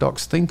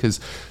heterodox thinkers,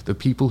 the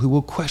people who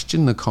will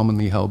question the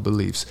commonly held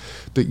beliefs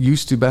that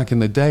used to, back in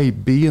the day,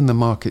 be in the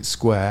market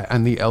square,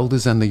 and the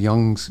elders and the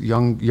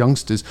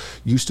youngsters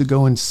used to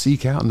go and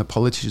seek out, and the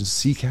politicians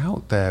seek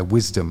out their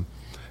wisdom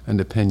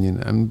and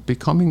opinion. And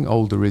becoming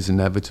older is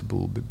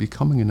inevitable, but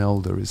becoming an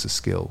elder is a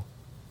skill.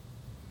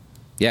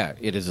 Yeah,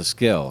 it is a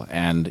skill.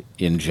 And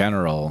in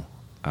general,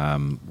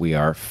 we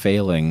are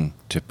failing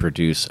to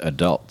produce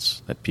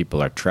adults, that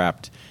people are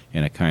trapped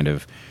in a kind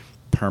of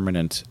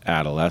permanent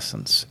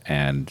adolescence.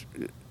 And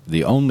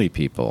the only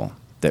people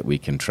that we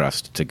can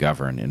trust to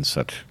govern in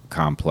such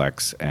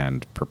complex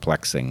and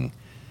perplexing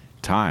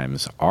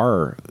times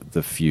are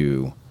the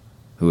few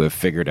who have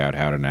figured out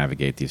how to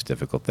navigate these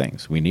difficult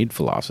things. We need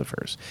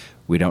philosophers.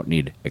 We don't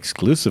need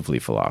exclusively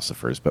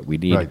philosophers, but we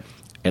need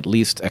at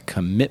least a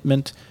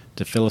commitment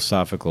to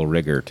philosophical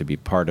rigor to be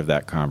part of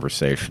that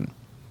conversation.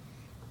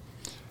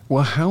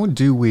 Well, how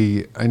do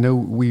we? I know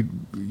we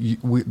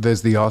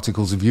there's the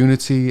Articles of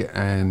Unity,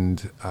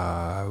 and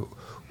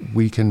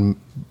we can,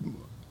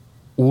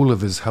 all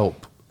of us,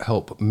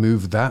 help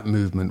move that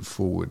movement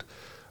forward.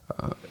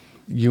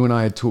 You and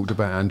I had talked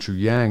about Andrew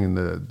Yang and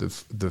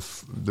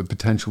the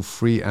potential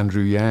free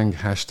Andrew Yang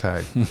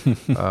hashtag,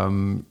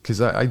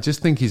 because I just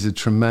think he's a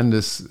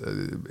tremendous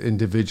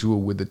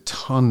individual with a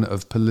ton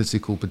of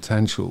political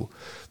potential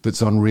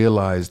that's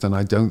unrealized, and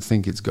I don't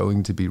think it's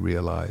going to be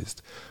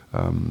realized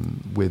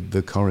with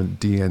the current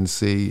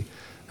DNC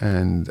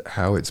and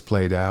how it's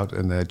played out,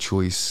 and their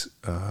choice,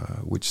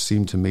 which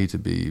seemed to me to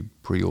be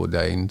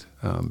preordained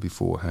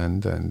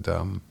beforehand, and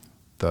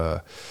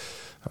the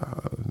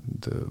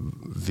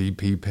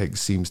VP pick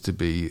seems to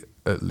be,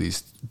 at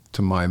least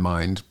to my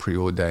mind,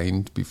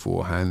 preordained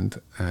beforehand,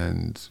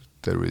 and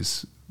there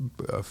is,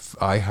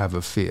 I have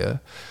a fear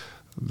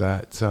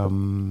that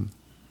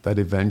that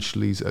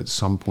eventually, at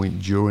some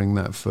point during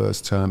that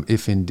first term,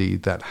 if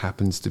indeed that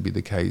happens to be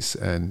the case,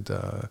 and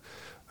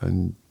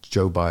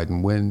Joe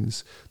Biden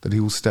wins, that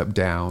he will step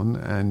down.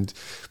 And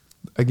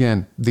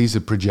again, these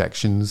are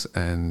projections,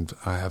 and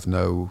I have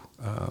no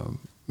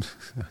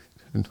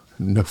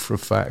for a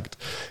fact.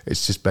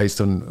 It's just based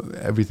on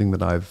everything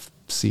that I've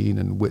seen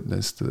and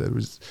witnessed.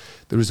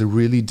 There is a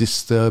really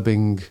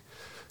disturbing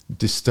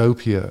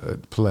dystopia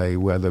at play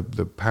where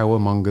the power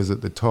mongers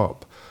at the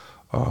top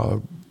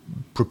are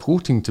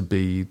purporting to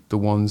be the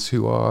ones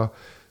who are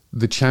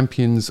the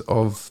champions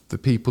of the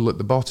people at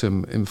the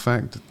bottom. In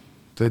fact,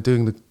 they're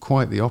doing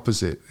quite the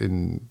opposite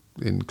in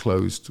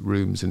closed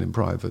rooms and in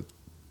private.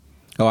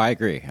 Oh, I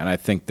agree. And I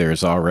think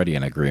there's already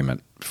an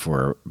agreement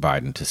for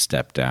Biden to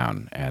step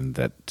down, and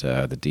that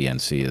the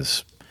DNC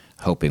is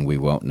hoping we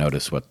won't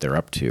notice what they're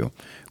up to,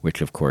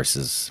 which, of course,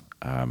 is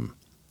an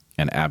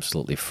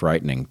absolutely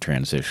frightening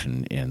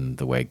transition in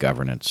the way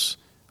governance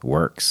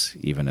works.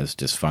 Even as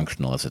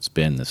dysfunctional as it's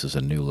been, this is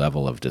a new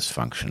level of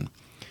dysfunction.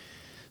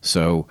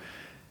 So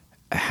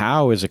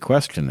how is a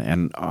question,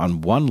 and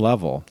on one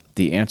level,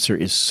 the answer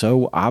is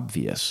so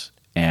obvious.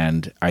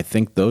 And I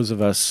think those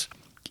of us,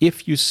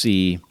 if you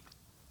see,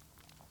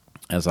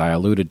 as I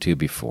alluded to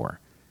before,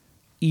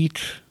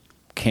 each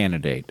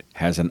candidate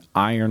has an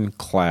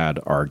ironclad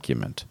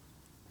argument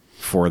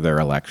for their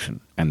election,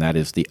 and that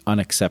is the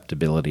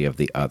unacceptability of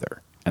the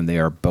other. And they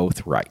are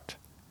both right.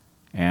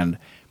 And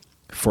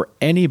for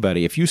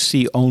anybody, if you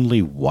see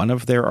only one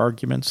of their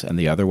arguments and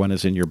the other one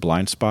is in your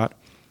blind spot,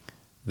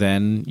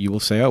 then you will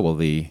say, oh, well,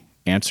 the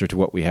answer to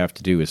what we have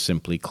to do is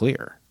simply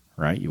clear,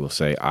 right? You will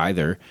say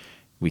either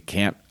we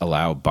can't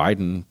allow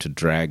Biden to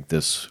drag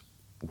this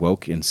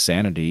woke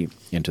insanity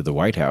into the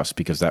White House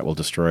because that will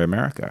destroy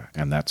America,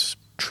 and that's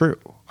true.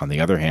 On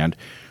the other hand,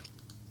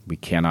 we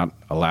cannot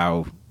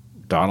allow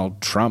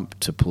Donald Trump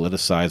to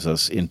politicize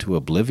us into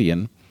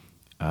oblivion.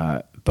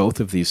 Both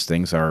of these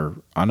things are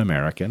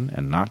un-American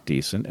and not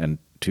decent and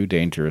too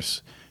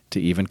dangerous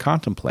to even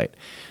contemplate.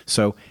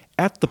 So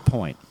at the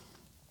point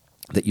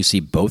that you see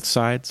both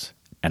sides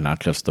and not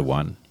just the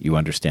one, you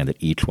understand that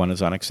each one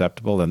is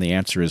unacceptable, then the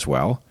answer is,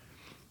 well,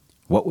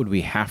 what would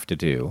we have to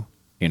do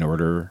in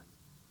order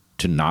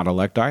to not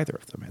elect either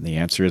of them? And the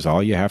answer is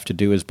all you have to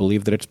do is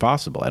believe that it's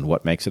possible. And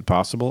what makes it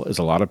possible is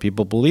a lot of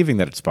people believing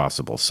that it's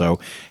possible. So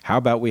how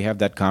about we have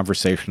that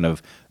conversation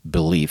of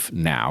belief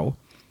now?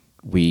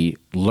 We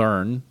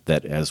learn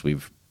that, as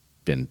we've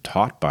been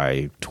taught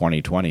by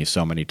 2020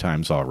 so many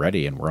times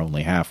already, and we're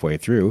only halfway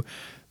through,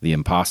 the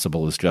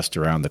impossible is just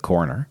around the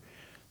corner.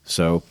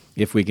 So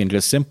if we can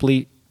just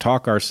simply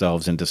talk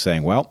ourselves into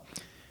saying, well,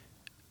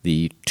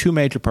 the two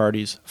major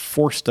parties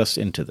forced us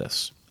into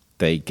this.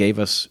 They gave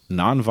us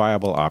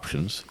non-viable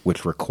options,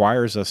 which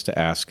requires us to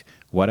ask,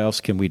 what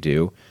else can we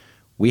do?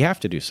 We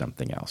have to do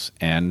something else.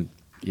 And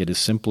it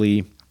is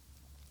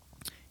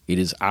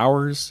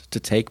ours to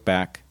take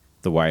back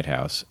the White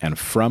House, and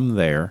from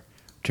there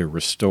to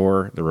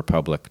restore the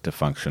republic to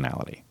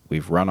functionality.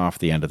 We've run off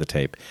the end of the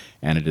tape,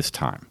 and it is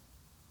time.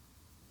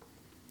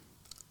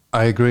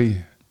 I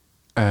agree.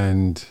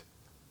 And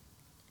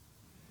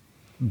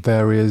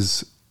there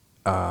is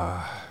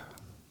an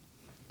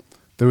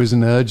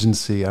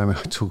urgency. I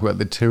talk about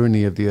the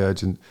tyranny of the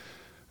urgent.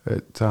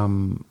 I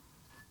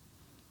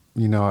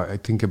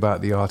think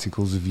about the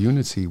Articles of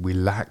Unity. We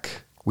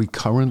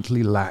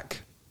currently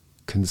lack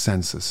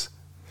consensus,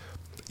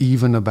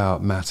 even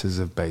about matters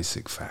of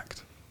basic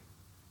fact,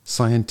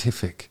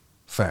 scientific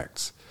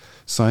facts.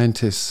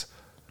 Scientists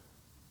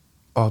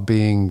are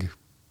being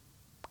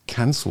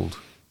cancelled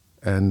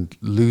and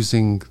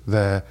losing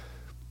their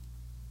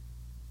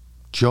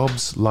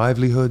jobs,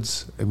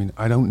 livelihoods. I mean,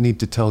 I don't need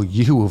to tell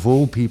you of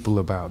all people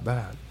about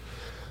that.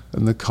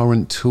 And the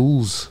current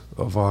tools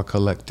of our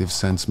collective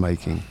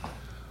sense-making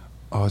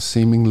are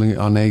seemingly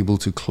unable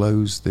to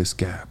close this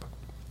gap.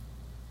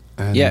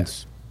 And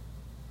yes.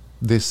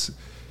 This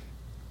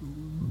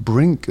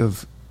brink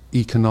of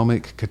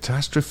economic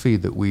catastrophe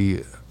that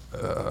we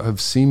have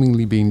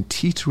seemingly been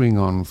teetering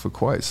on for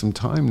quite some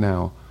time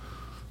now.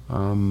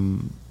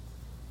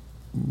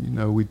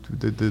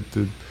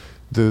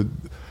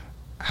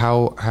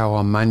 How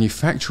our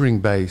manufacturing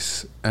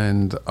base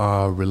and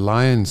our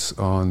reliance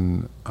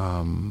on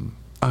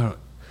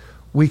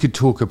we could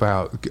talk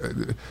about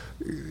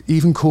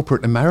even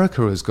corporate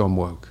America has gone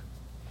woke.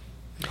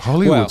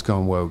 Hollywood's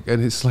gone woke,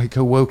 and it's like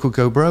go woke or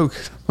go broke.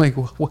 Like,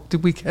 what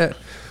did we get?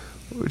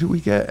 What did we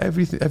get?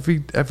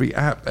 Every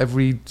app,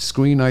 every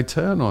screen I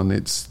turn on,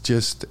 it's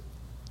just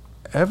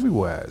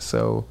everywhere.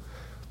 So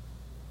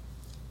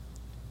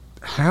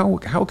how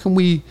can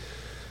we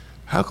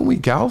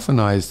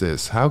galvanize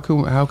this? How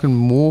can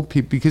more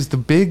people? Because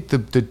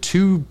the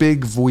two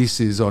big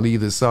voices on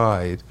either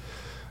side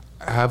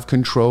have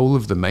control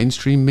of the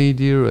mainstream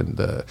media and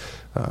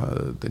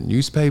the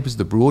newspapers,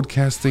 the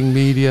broadcasting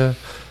media,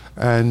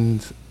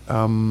 and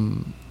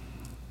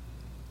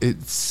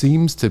it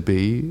seems to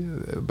be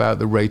about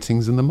the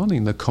ratings and the money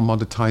and the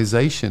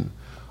commoditization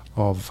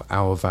of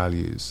our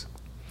values.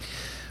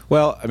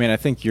 Well, I mean, I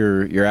think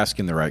you're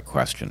asking the right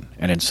question.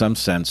 And in some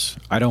sense,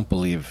 I don't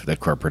believe that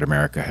corporate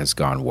America has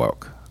gone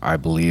woke. I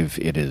believe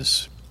it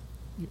is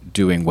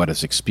doing what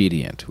is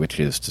expedient, which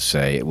is to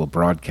say it will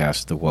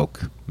broadcast the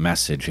woke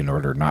message in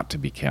order not to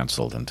be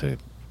canceled and to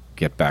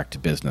get back to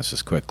business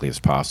as quickly as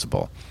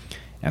possible.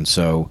 And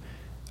so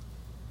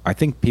I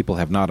think people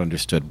have not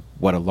understood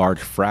what a large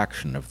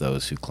fraction of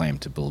those who claim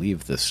to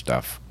believe this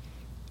stuff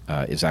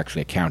is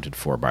actually accounted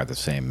for by the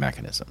same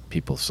mechanism.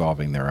 People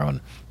solving their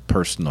own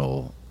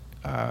personal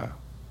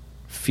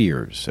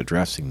fears,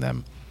 addressing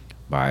them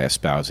by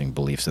espousing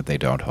beliefs that they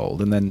don't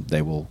hold, and then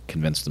they will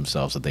convince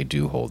themselves that they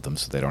do hold them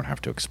so they don't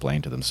have to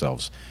explain to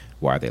themselves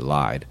why they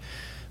lied.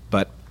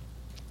 But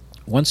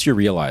once you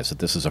realize that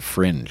this is a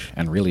fringe,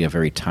 and really a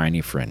very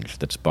tiny fringe,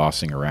 that's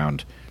bossing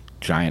around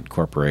giant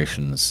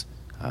corporations,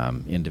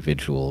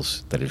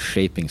 individuals, that is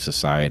shaping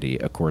society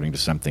according to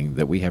something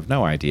that we have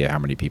no idea how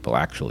many people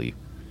actually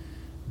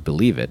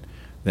believe it,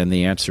 then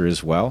the answer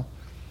is, well,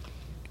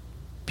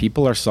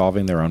 people are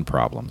solving their own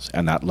problems,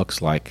 and that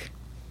looks like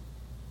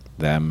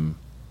them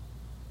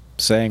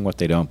saying what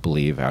they don't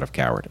believe out of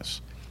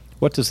cowardice.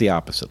 What does the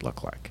opposite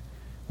look like?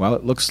 Well,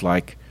 it looks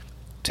like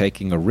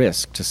taking a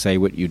risk to say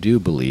what you do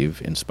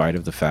believe in spite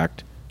of the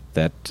fact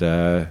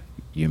that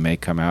you may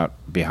come out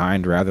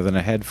behind rather than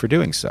ahead for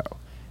doing so.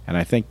 And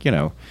I think,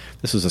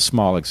 this is a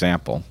small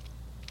example,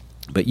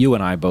 but you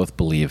and I both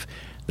believe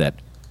that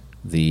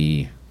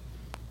the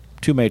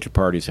two major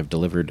parties have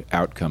delivered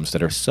outcomes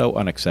that are so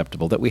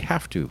unacceptable that we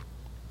have to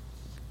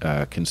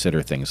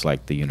consider things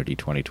like the Unity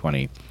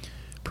 2020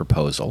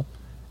 proposal,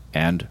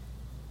 and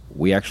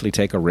we actually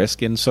take a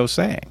risk in so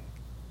saying.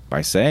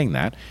 By saying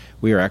that,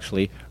 we are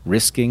actually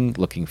risking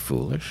looking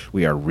foolish.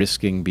 We are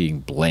risking being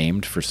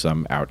blamed for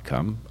some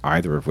outcome,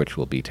 either of which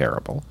will be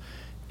terrible.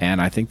 And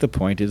I think the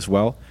point is,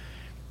 well,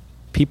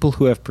 people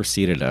who have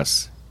preceded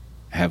us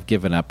have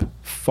given up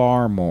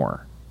far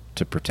more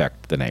to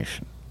protect the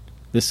nation.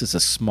 This is a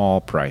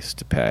small price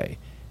to pay,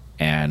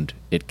 and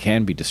it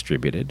can be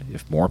distributed.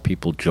 If more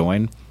people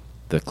join,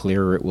 the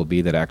clearer it will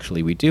be that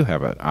actually we do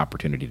have an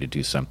opportunity to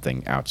do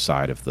something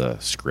outside of the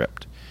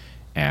script.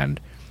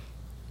 And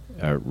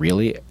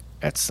really,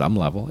 at some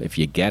level, if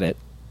you get it,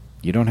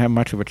 you don't have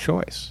much of a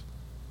choice.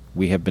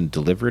 We have been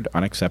delivered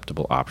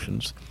unacceptable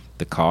options.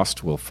 The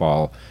cost will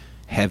fall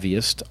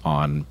heaviest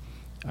on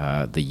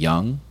the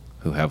young,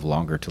 who have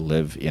longer to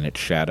live in its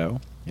shadow.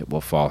 It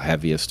will fall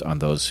heaviest on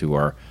those who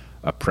are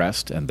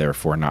oppressed and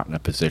therefore not in a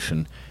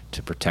position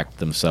to protect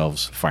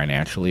themselves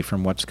financially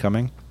from what's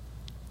coming.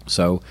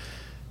 So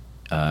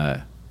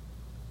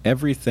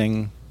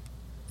everything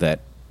that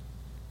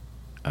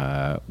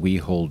we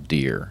hold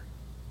dear,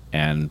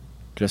 and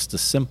just the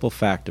simple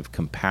fact of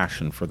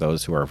compassion for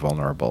those who are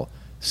vulnerable,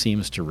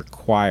 seems to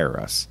require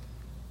us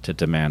to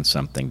demand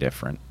something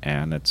different,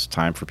 and it's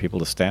time for people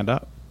to stand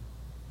up.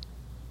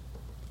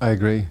 I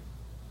agree,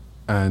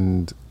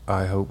 and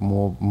I hope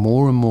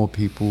more and more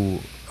people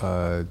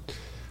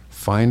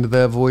find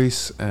their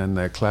voice and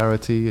their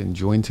clarity and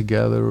join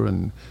together,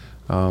 and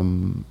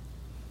and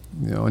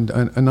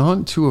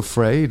aren't too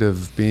afraid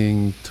of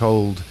being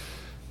told,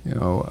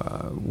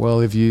 well,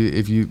 if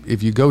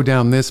you go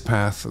down this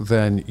path,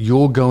 then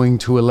you're going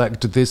to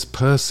elect this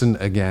person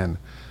again.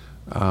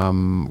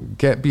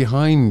 Get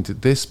behind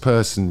this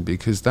person,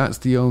 because that's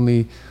the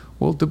only.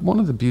 Well, one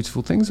of the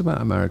beautiful things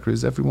about America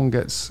is everyone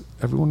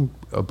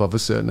above a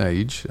certain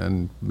age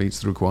and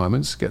meets the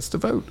requirements gets to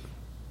vote.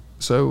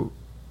 So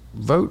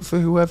vote for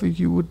whoever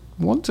you would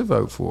want to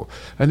vote for.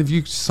 And if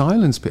you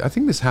silence people, I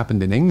think this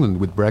happened in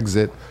England with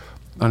Brexit,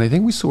 and I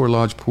think we saw a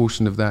large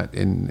portion of that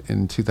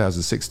in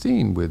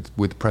 2016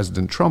 with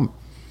President Trump,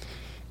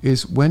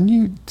 is when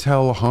you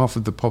tell half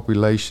of the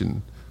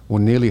population,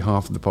 or nearly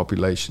half of the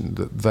population,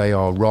 that they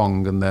are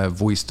wrong and their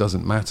voice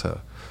doesn't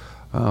matter,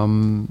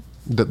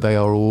 that they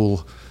are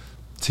all,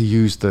 to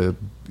use the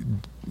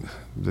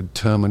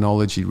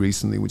terminology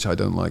recently, which I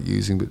don't like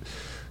using, but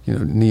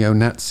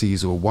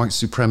neo-Nazis or white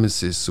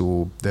supremacists,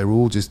 or they're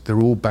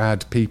all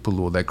bad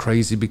people, or they're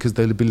crazy because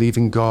they believe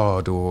in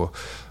God, or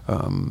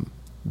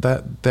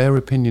that their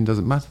opinion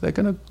doesn't matter.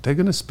 They're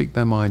gonna speak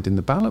their mind in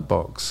the ballot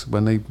box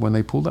when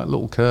they pull that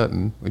little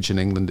curtain, which in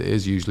England it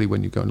is usually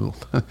when you go and you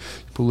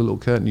pull the little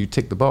curtain, you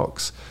tick the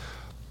box.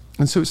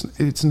 And so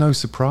it's no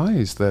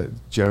surprise that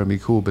Jeremy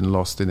Corbyn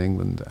lost in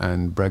England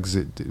and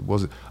Brexit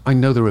was. I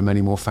know there are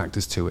many more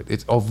factors to it.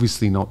 It's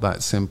obviously not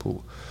that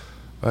simple,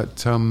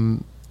 but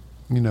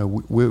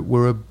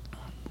we're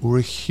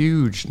a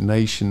huge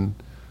nation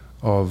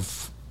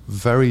of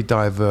very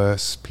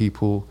diverse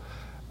people,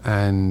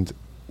 and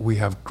we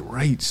have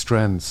great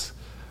strengths.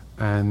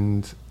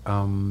 And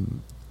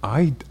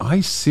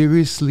I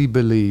seriously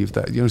believe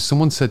that,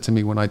 someone said to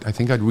me when I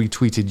think I'd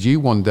retweeted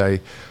you one day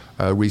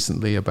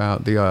recently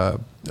about the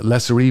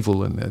Lesser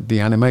Evil and the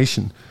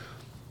animation,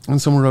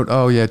 and someone wrote,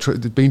 "Oh yeah,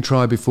 been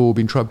tried before,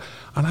 been tried."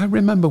 And I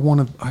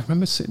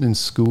remember sitting in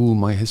school,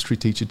 my history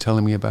teacher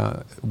telling me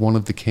about one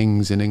of the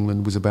kings in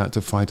England was about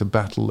to fight a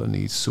battle, and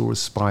he saw a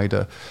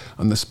spider,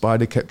 and the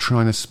spider kept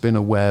trying to spin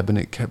a web, and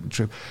it kept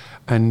tripping.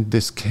 And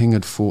this king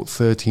had fought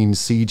 13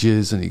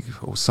 sieges,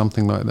 or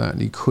something like that,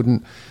 and he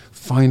couldn't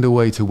find a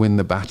way to win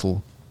the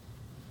battle.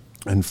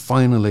 And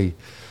finally,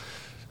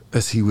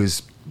 as he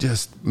was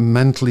just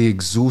mentally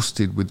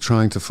exhausted with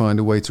trying to find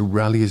a way to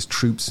rally his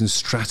troops and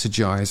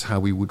strategize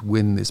how he would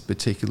win this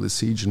particular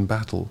siege and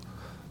battle,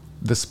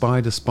 the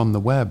spider spun the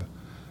web.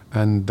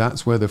 And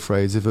that's where the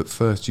phrase, if at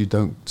first you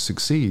don't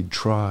succeed,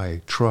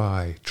 try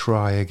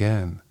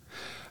again.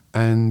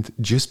 And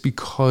just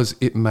because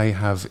it may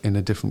have, in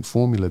a different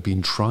formula,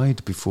 been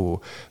tried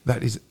before,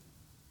 that is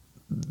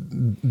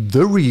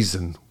the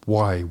reason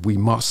why we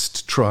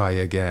must try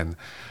again,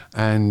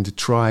 and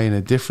try in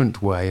a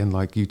different way. And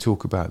like you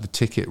talk about the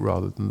ticket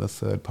rather than the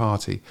third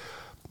party,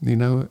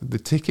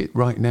 the ticket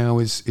right now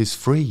is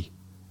free.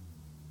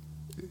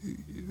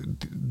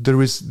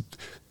 There is,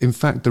 in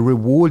fact, the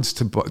rewards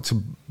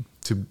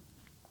to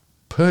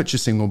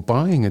purchasing or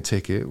buying a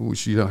ticket,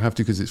 which you don't have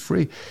to because it's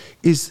free,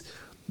 is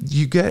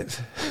you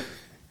get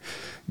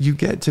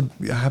to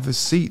have a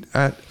seat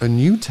at a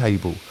new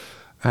table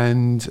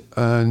and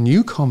a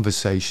new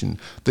conversation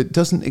that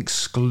doesn't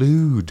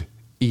exclude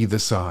either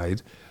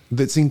side,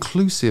 that's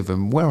inclusive.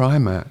 And where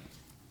I'm at,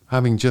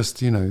 having just,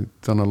 done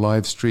a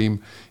live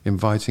stream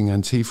inviting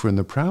Antifa and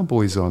the Proud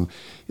Boys on,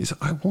 is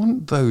I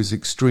want those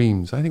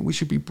extremes. I think we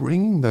should be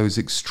bringing those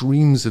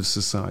extremes of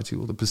society,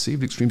 or the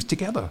perceived extremes,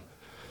 together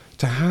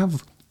to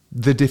have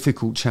the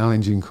difficult,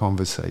 challenging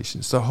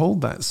conversations, to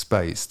hold that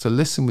space, to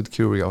listen with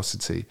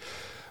curiosity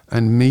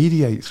and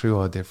mediate through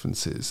our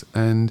differences,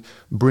 and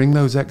bring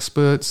those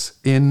experts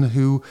in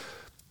who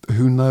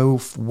know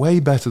way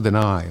better than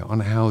I on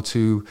how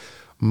to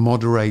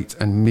moderate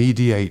and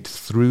mediate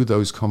through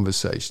those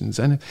conversations.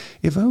 And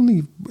if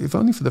only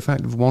for the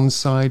fact that one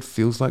side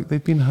feels like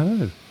they've been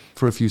heard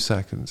for a few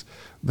seconds,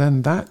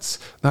 then that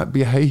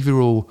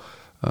behavioral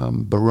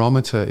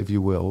barometer, if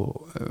you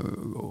will,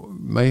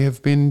 may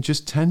have been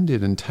just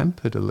tended and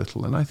tempered a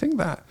little. And I think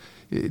that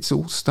it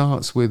all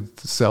starts with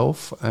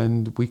self,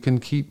 and we can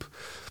keep,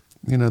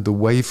 the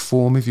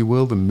waveform, if you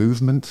will, the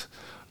movement,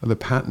 the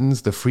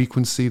patterns, the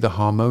frequency, the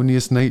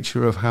harmonious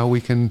nature of how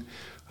we can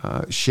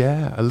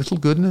share a little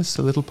goodness,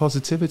 a little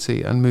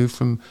positivity, and move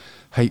from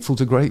hateful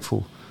to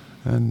grateful,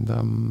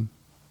 and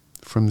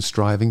from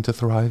striving to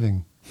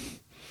thriving.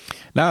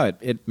 No,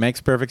 it makes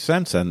perfect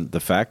sense. And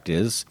the fact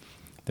is,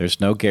 there's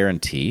no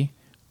guarantee,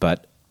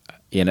 but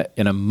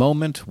in a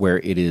moment where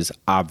it is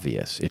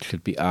obvious, it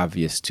should be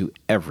obvious to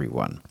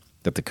everyone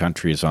that the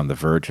country is on the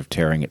verge of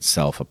tearing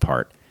itself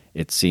apart.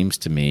 It seems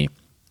to me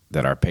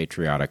that our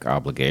patriotic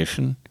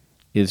obligation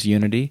is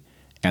unity,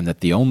 and that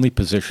the only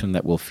position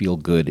that will feel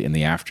good in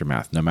the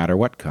aftermath, no matter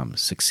what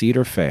comes, succeed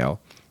or fail,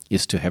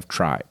 is to have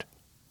tried.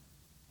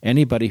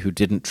 Anybody who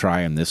didn't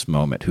try in this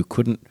moment, who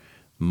couldn't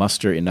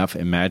muster enough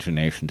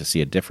imagination to see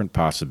a different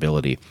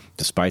possibility,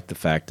 despite the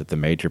fact that the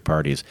major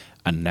parties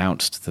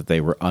announced that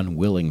they were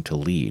unwilling to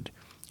lead.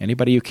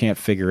 Anybody who can't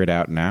figure it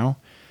out now,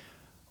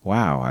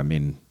 wow, I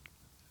mean,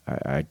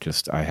 I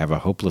have a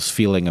hopeless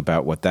feeling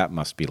about what that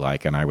must be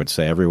like, and I would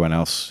say everyone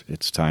else,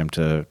 it's time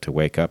to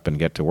wake up and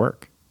get to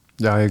work.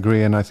 Yeah, I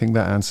agree, and I think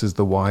that answers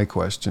the why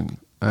question.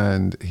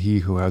 and he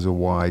who has a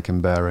why can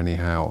bear any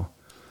how.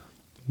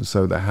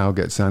 So the how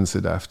gets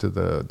answered after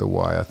the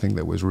why. I think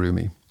that was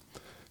Rumi.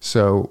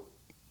 So,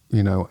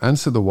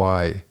 answer the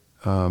why.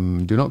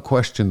 Do not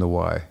question the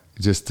why.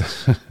 Just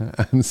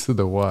answer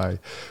the why,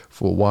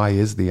 for why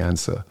is the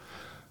answer.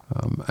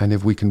 And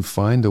if we can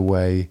find a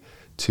way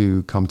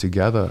to come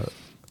together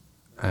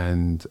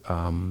and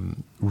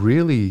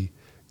really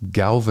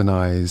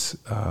galvanize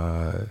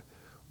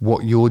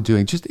what you're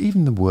doing, just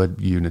even the word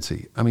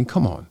unity. I mean,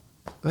 come on.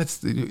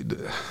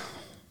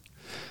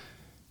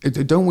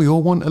 Don't we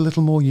all want a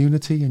little more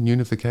unity and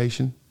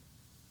unification?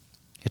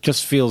 It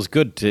just feels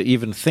good to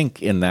even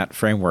think in that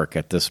framework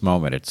at this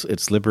moment.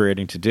 It's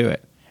liberating to do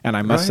it. And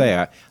I must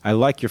say, I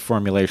like your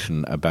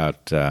formulation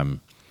about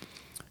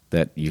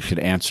that you should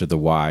answer the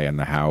why and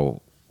the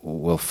how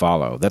will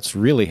follow. That's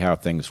really how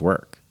things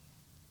work.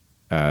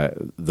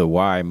 The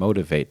why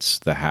motivates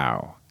the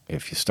how.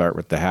 If you start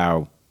with the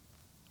how,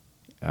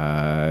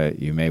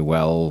 you may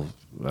well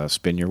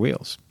spin your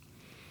wheels.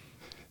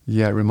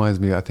 Yeah, it reminds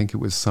me, I think it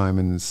was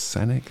Simon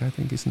Sinek, I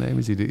think his name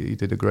is. He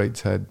did a great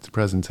TED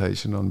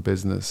presentation on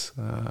business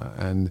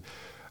and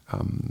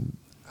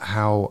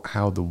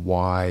how the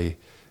why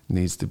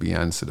needs to be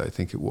answered, I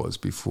think it was,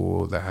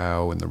 before the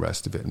how and the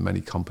rest of it. And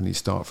many companies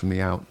start from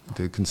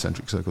the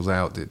concentric circles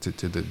out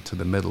to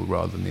the middle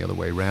rather than the other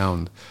way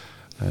round.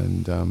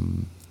 And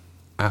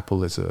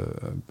Apple is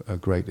a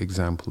great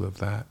example of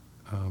that,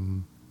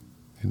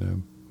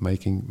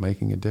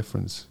 making a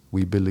difference.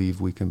 We believe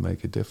we can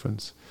make a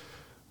difference.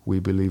 We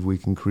believe we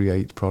can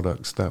create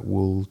products that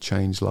will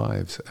change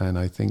lives. And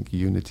I think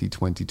Unity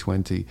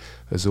 2020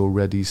 has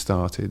already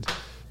started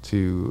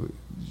to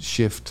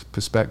shift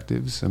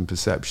perspectives and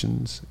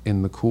perceptions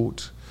in the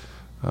court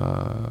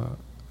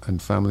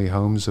and family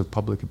homes of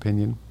public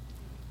opinion.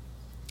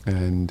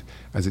 And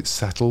as it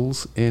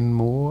settles in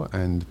more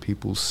and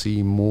people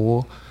see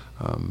more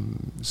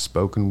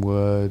spoken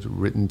word,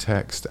 written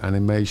text,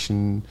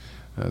 animation,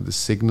 the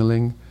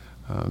signaling,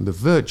 the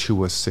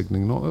virtuous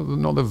signaling,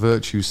 not the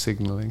virtue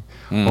signaling,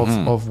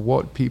 of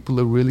what people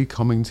are really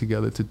coming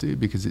together to do,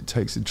 because it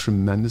takes a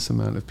tremendous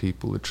amount of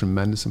people, a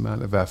tremendous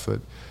amount of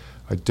effort.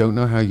 I don't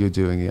know how you're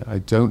doing it. I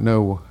don't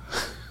know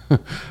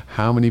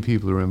how many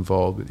people are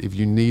involved. If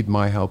you need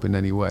my help in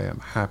any way, I'm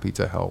happy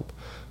to help.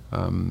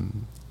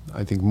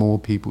 I think more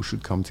people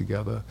should come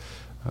together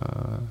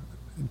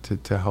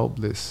to help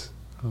this,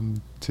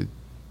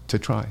 to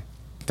try.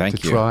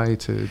 Thank you. Try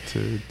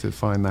to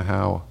find the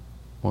how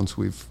once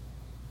we've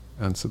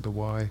answered the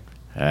why.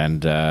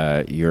 And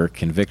your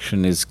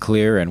conviction is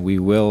clear, and we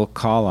will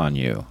call on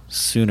you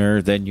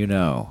sooner than you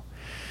know.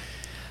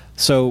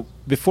 So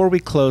before we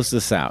close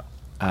this out,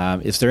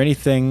 is there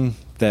anything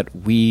that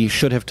we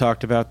should have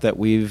talked about that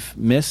we've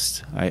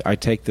missed? I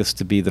take this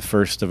to be the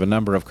first of a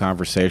number of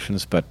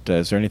conversations, but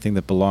is there anything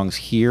that belongs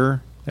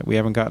here that we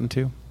haven't gotten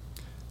to?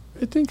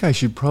 I think I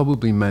should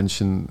probably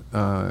mention,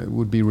 it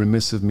would be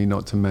remiss of me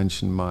not to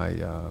mention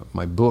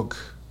my book,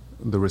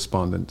 The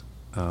Respondent.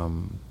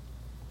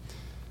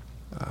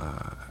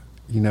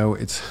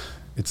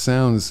 It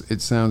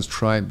sounds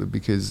trite, but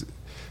because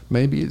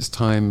maybe it's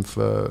time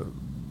for,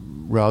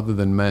 rather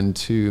than Men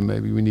 2,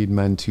 maybe we need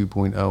Men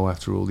 2.0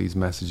 after all these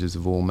messages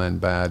of all men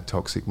bad,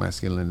 toxic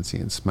masculinity,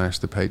 and smash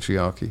the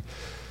patriarchy.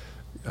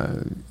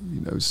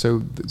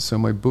 So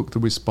my book, The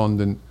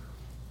Respondent,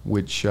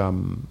 which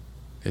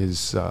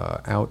is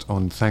out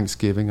on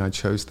Thanksgiving. I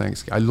chose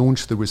Thanksgiving. I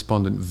launched the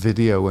Respondent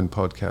video and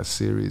podcast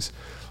series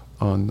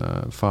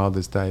on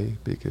Father's Day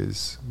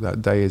because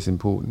that day is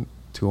important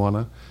to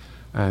honor.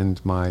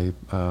 And my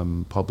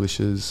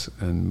publishers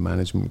and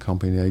management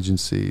company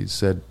agency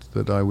said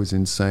that I was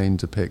insane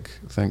to pick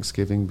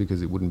Thanksgiving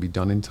because it wouldn't be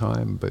done in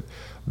time. But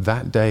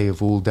that day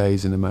of all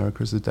days in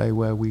America is a day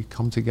where we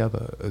come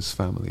together as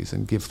families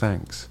and give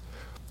thanks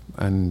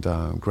and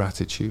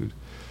gratitude.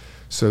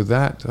 So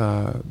the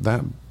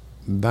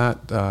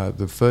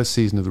first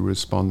season of The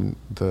Respondent,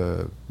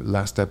 the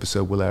last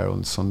episode will air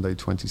on Sunday,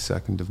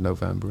 22nd of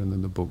November, and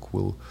then the book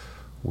will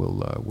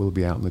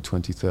be out on the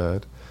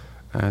 23rd.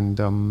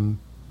 And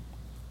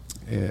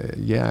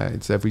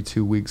it's every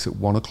 2 weeks at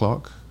 1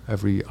 o'clock,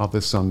 every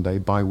other Sunday,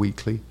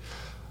 bi-weekly.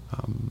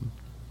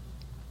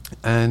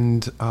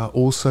 And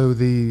also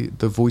the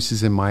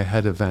Voices in My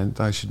Head event,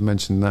 I should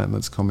mention that, and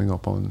that's coming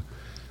up on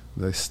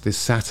this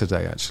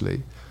Saturday,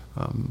 actually.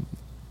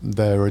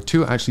 There are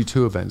two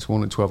events,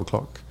 one at 12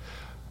 o'clock,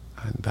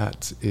 and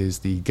that is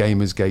the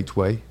Gamers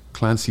Gateway.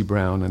 Clancy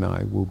Brown and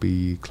I will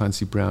be,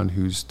 Clancy Brown,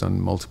 who's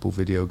done multiple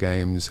video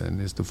games and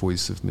is the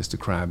voice of Mr.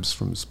 Krabs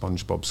from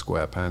SpongeBob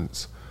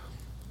SquarePants,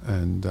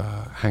 and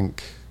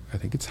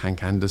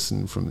Hank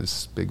Anderson from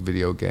this big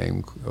video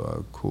game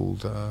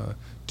called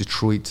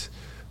Detroit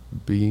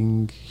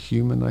Being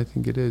Human, I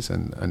think it is,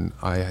 and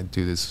I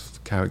do this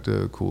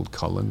character called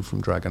Cullen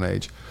from Dragon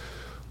Age.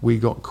 We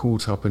got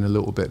caught up in a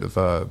little bit of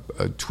a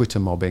Twitter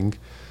mobbing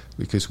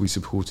because we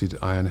supported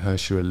Ian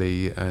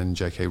Hersher and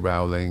J.K.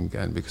 Rowling,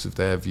 and because of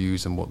their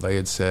views and what they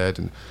had said.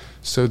 And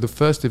so the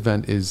first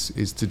event is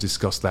to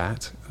discuss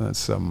that.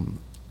 That's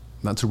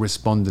That's a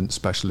respondent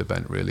special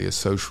event, really, a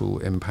social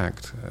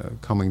impact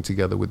coming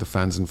together with the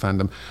fans and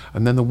fandom.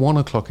 And then the 1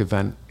 o'clock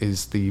event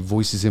is the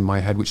Voices in My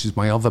Head, which is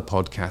my other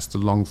podcast, a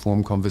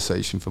long-form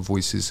conversation for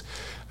voices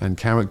and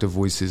character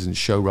voices and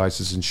show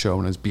writers and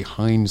showrunners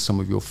behind some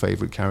of your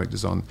favorite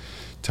characters on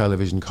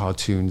television,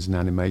 cartoons, and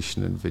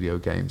animation and video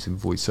games in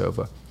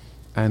voiceover.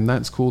 And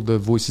that's called the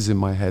Voices in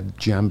My Head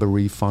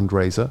Jamboree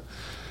Fundraiser.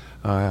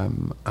 I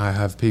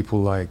have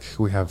people like,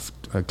 we have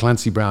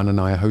Clancy Brown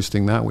and I are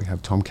hosting that. We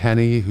have Tom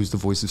Kenny, who's the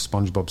voice of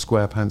SpongeBob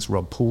SquarePants,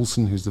 Rob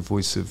Paulson, who's the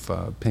voice of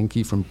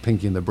Pinky from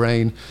Pinky and the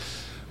Brain.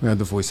 We have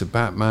the voice of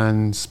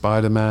Batman,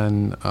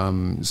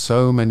 Spider-Man,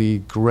 so many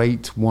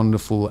great,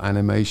 wonderful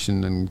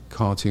animation and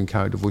cartoon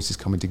character voices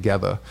coming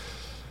together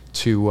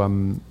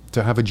to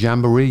have a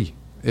jamboree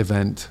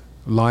event,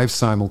 live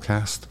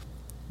simulcast,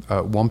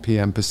 1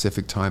 p.m.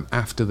 Pacific time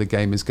after the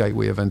Gamers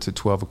Gateway event at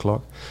 12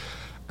 o'clock.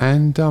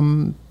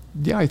 And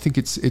yeah, I think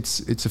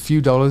it's a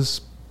few dollars,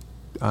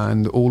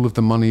 and all of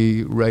the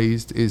money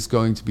raised is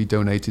going to be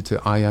donated to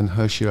Ayan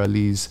Hershey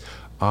Ali's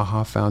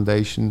AHA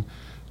Foundation.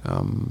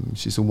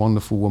 She's a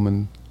wonderful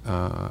woman,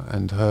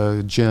 and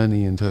her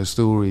journey and her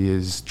story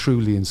is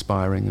truly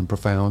inspiring and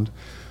profound.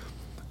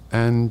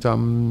 And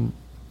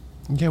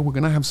yeah, we're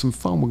going to have some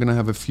fun. We're going to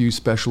have a few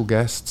special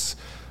guests.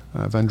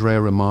 Andrea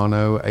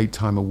Romano,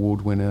 8-time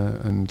award winner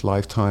and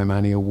Lifetime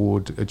Annie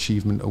Award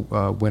Achievement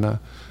winner.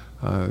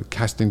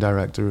 Casting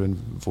director and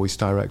voice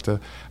director,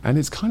 and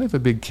it's kind of a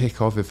big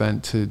kick-off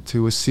event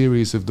to a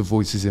series of the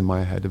Voices in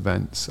My Head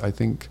events. I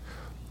think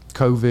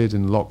COVID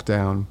and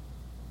lockdown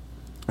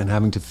and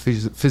having to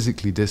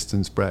physically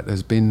distance Bret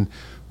has been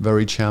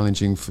very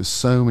challenging for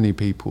so many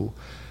people,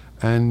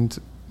 and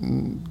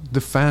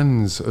the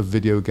fans of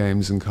video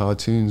games and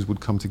cartoons would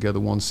come together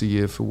once a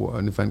year for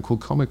an event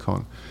called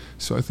Comic-Con.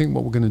 So I think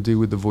what we're going to do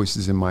with the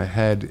Voices in My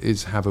Head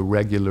is have a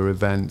regular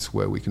event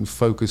where we can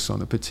focus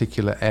on a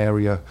particular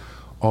area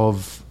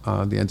of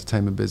the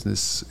entertainment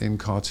business in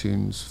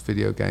cartoons,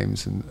 video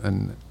games,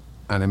 and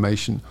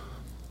animation,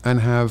 and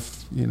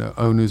have, you know,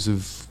 owners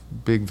of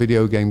big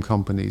video game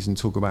companies and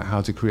talk about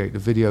how to create a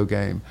video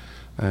game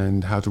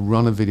and how to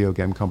run a video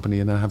game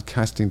company, and then have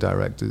casting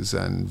directors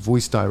and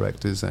voice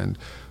directors, and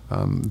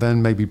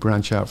then maybe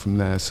branch out from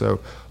there. So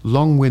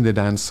long-winded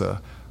answer.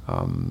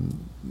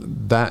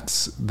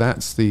 That's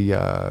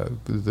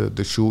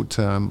the short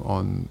term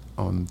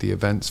on the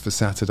events for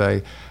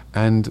Saturday,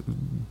 and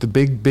the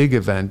big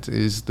event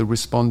is the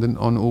Respondent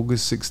on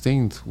August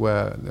 16th,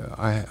 where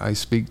I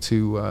speak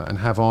to and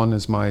have on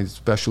as my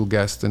special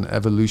guest an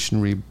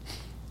evolutionary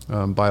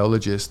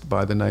biologist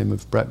by the name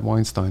of Bret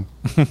Weinstein.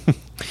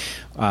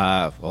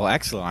 Well,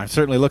 excellent. I'm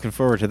certainly looking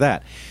forward to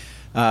that.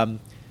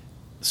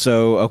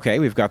 So, okay,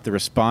 we've got the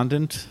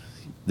Respondent.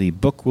 The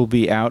book will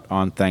be out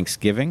on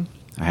Thanksgiving.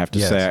 I have to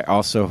say, I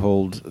also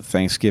hold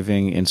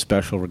Thanksgiving in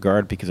special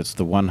regard because it's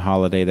the one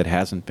holiday that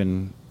hasn't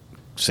been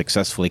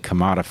successfully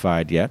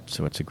commodified yet,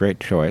 so it's a great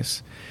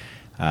choice.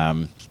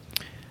 I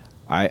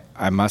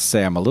must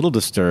say I'm a little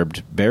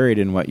disturbed. Buried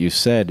in what you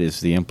said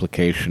is the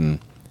implication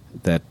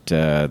that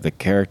the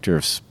character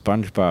of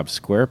SpongeBob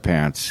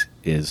SquarePants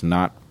is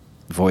not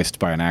voiced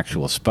by an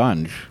actual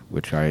sponge,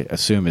 which I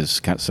assume is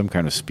some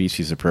kind of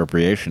species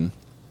appropriation.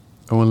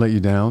 I won't let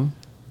you down.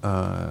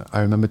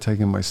 I remember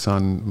taking my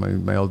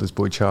son, my eldest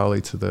boy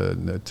Charlie, to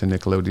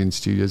Nickelodeon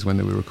Studios when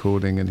they were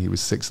recording, and he was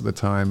 6 at the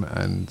time,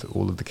 and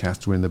all of the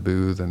cast were in the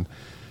booth, and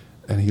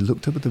he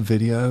looked up at the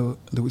video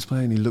that was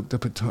playing. He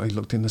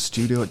looked in the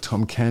studio at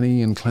Tom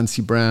Kenny and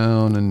Clancy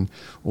Brown and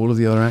all of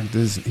the other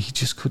actors. He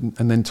just couldn't.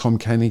 And then Tom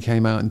Kenny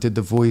came out and did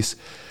the voice,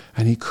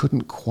 and he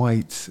couldn't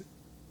quite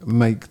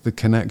make the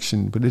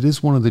connection. But it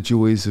is one of the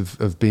joys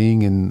of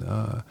being in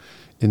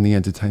the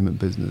entertainment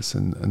business,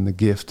 and the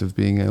gift of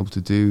being able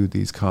to do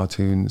these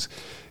cartoons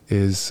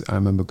is, I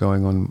remember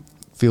going on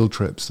field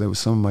trips. There were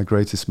some of my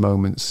greatest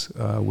moments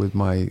with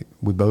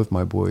both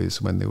my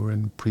boys when they were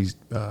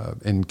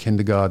in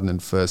kindergarten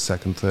and first,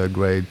 second, third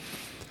grade,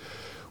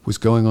 was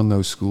going on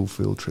those school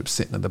field trips,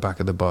 sitting at the back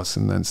of the bus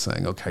and then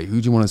saying, okay, who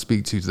do you want to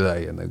speak to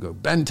today? And they go,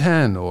 Ben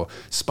 10 or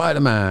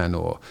Spider-Man,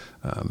 or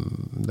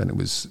then it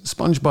was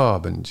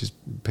SpongeBob, and just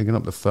picking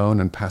up the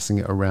phone and passing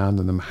it around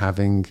and them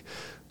having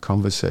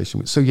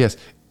conversation. So yes,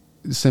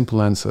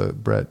 simple answer,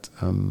 Bret.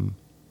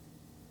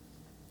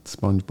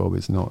 SpongeBob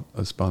is not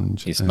a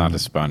sponge. He's not a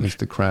sponge.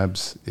 Mr.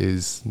 Krabs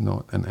is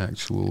not an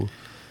actual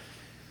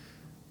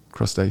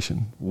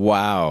crustacean.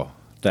 Wow.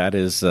 That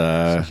is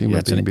a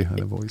human being behind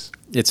a voice.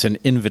 It's an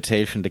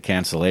invitation to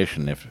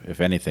cancellation,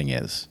 if anything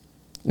is.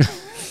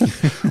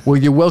 Well,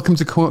 you're welcome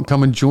to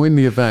come and join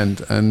the event,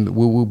 and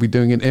we'll be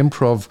doing an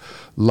improv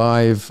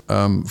live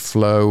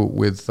flow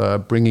with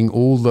bringing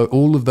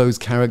all of those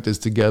characters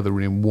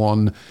together in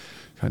one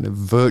kind of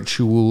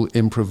virtual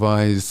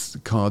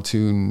improvised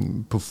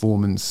cartoon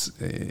performance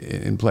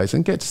in place,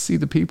 and get to see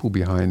the people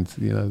behind,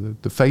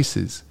 the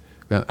faces,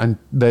 and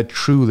they're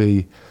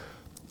truly.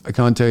 I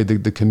can't tell you,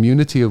 the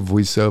community of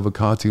voiceover,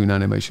 cartoon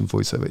animation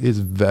voiceover is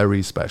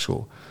very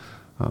special.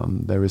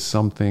 There is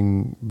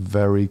something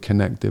very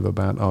connective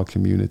about our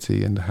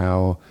community and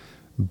how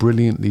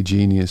brilliantly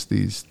genius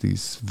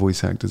these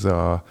voice actors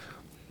are.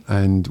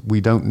 And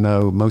we don't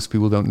know, most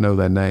people don't know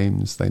their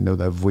names. They know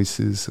their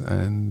voices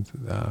and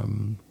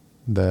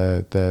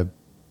their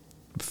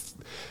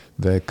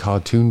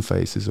cartoon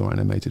faces or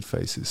animated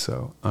faces.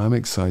 So I'm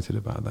excited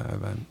about that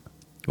event.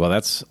 Well,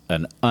 that's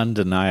an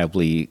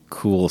undeniably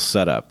cool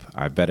setup.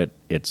 I bet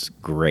it's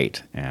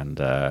great. And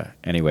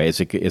anyway,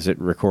 is it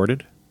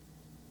recorded?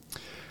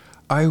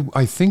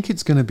 I think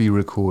it's going to be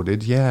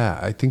recorded. Yeah,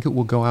 I think it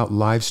will go out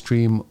live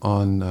stream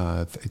on.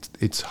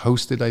 It's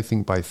hosted, I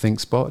think, by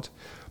ThinkSpot,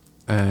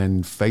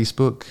 and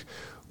Facebook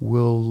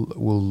will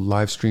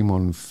live stream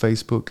on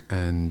Facebook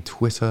and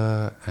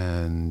Twitter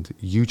and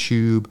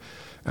YouTube.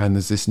 And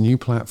there's this new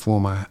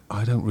platform. I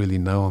don't really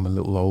know. I'm a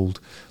little old,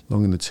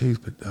 long in the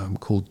tooth, but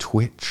called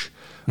Twitch,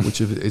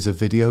 which is a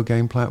video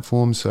game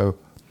platform. So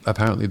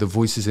apparently, the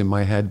voices in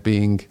my head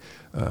being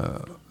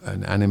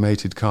an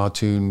animated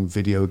cartoon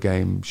video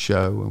game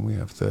show, and we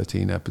have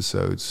 13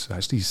 episodes,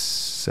 actually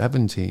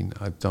 17.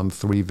 I've done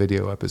 3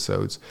 video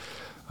episodes.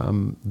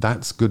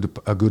 That's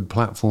a good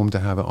platform to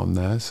have it on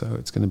there, so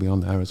it's going to be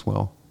on there as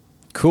well.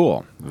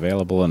 Cool.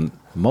 Available in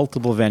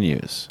multiple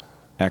venues.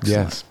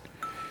 Excellent. Yes.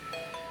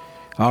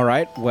 All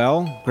right.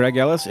 Well, Greg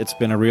Ellis, it's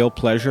been a real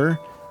pleasure.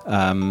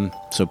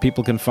 So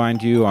people can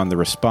find you on The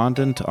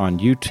Respondent on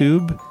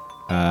YouTube.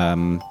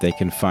 They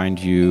can find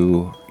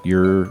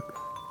your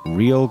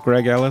Real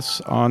Greg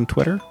Ellis on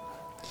Twitter?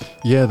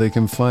 Yeah, they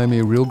can find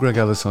me, Real Greg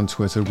Ellis, on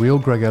Twitter.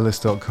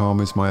 RealGregEllis.com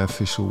is my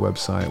official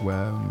website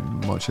where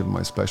much of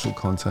my special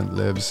content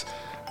lives.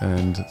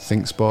 And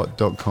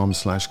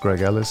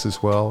thinkspot.com/Greg Ellis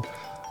as well.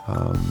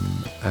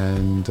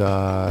 And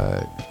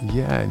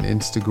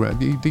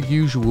Instagram, the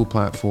usual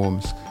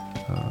platforms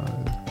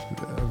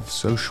of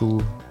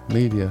social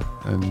media.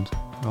 And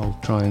I'll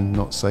try and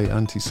not say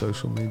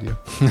anti-social media.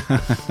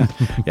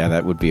 Yeah,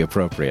 that would be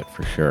appropriate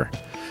for sure.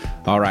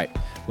 All right.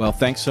 Well,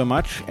 thanks so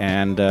much.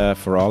 And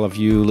for all of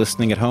you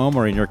listening at home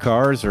or in your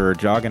cars or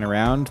jogging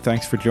around,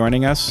 thanks for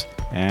joining us.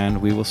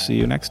 And we will see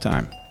you next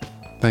time.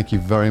 Thank you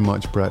very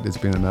much, Bret. It's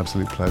been an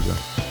absolute pleasure.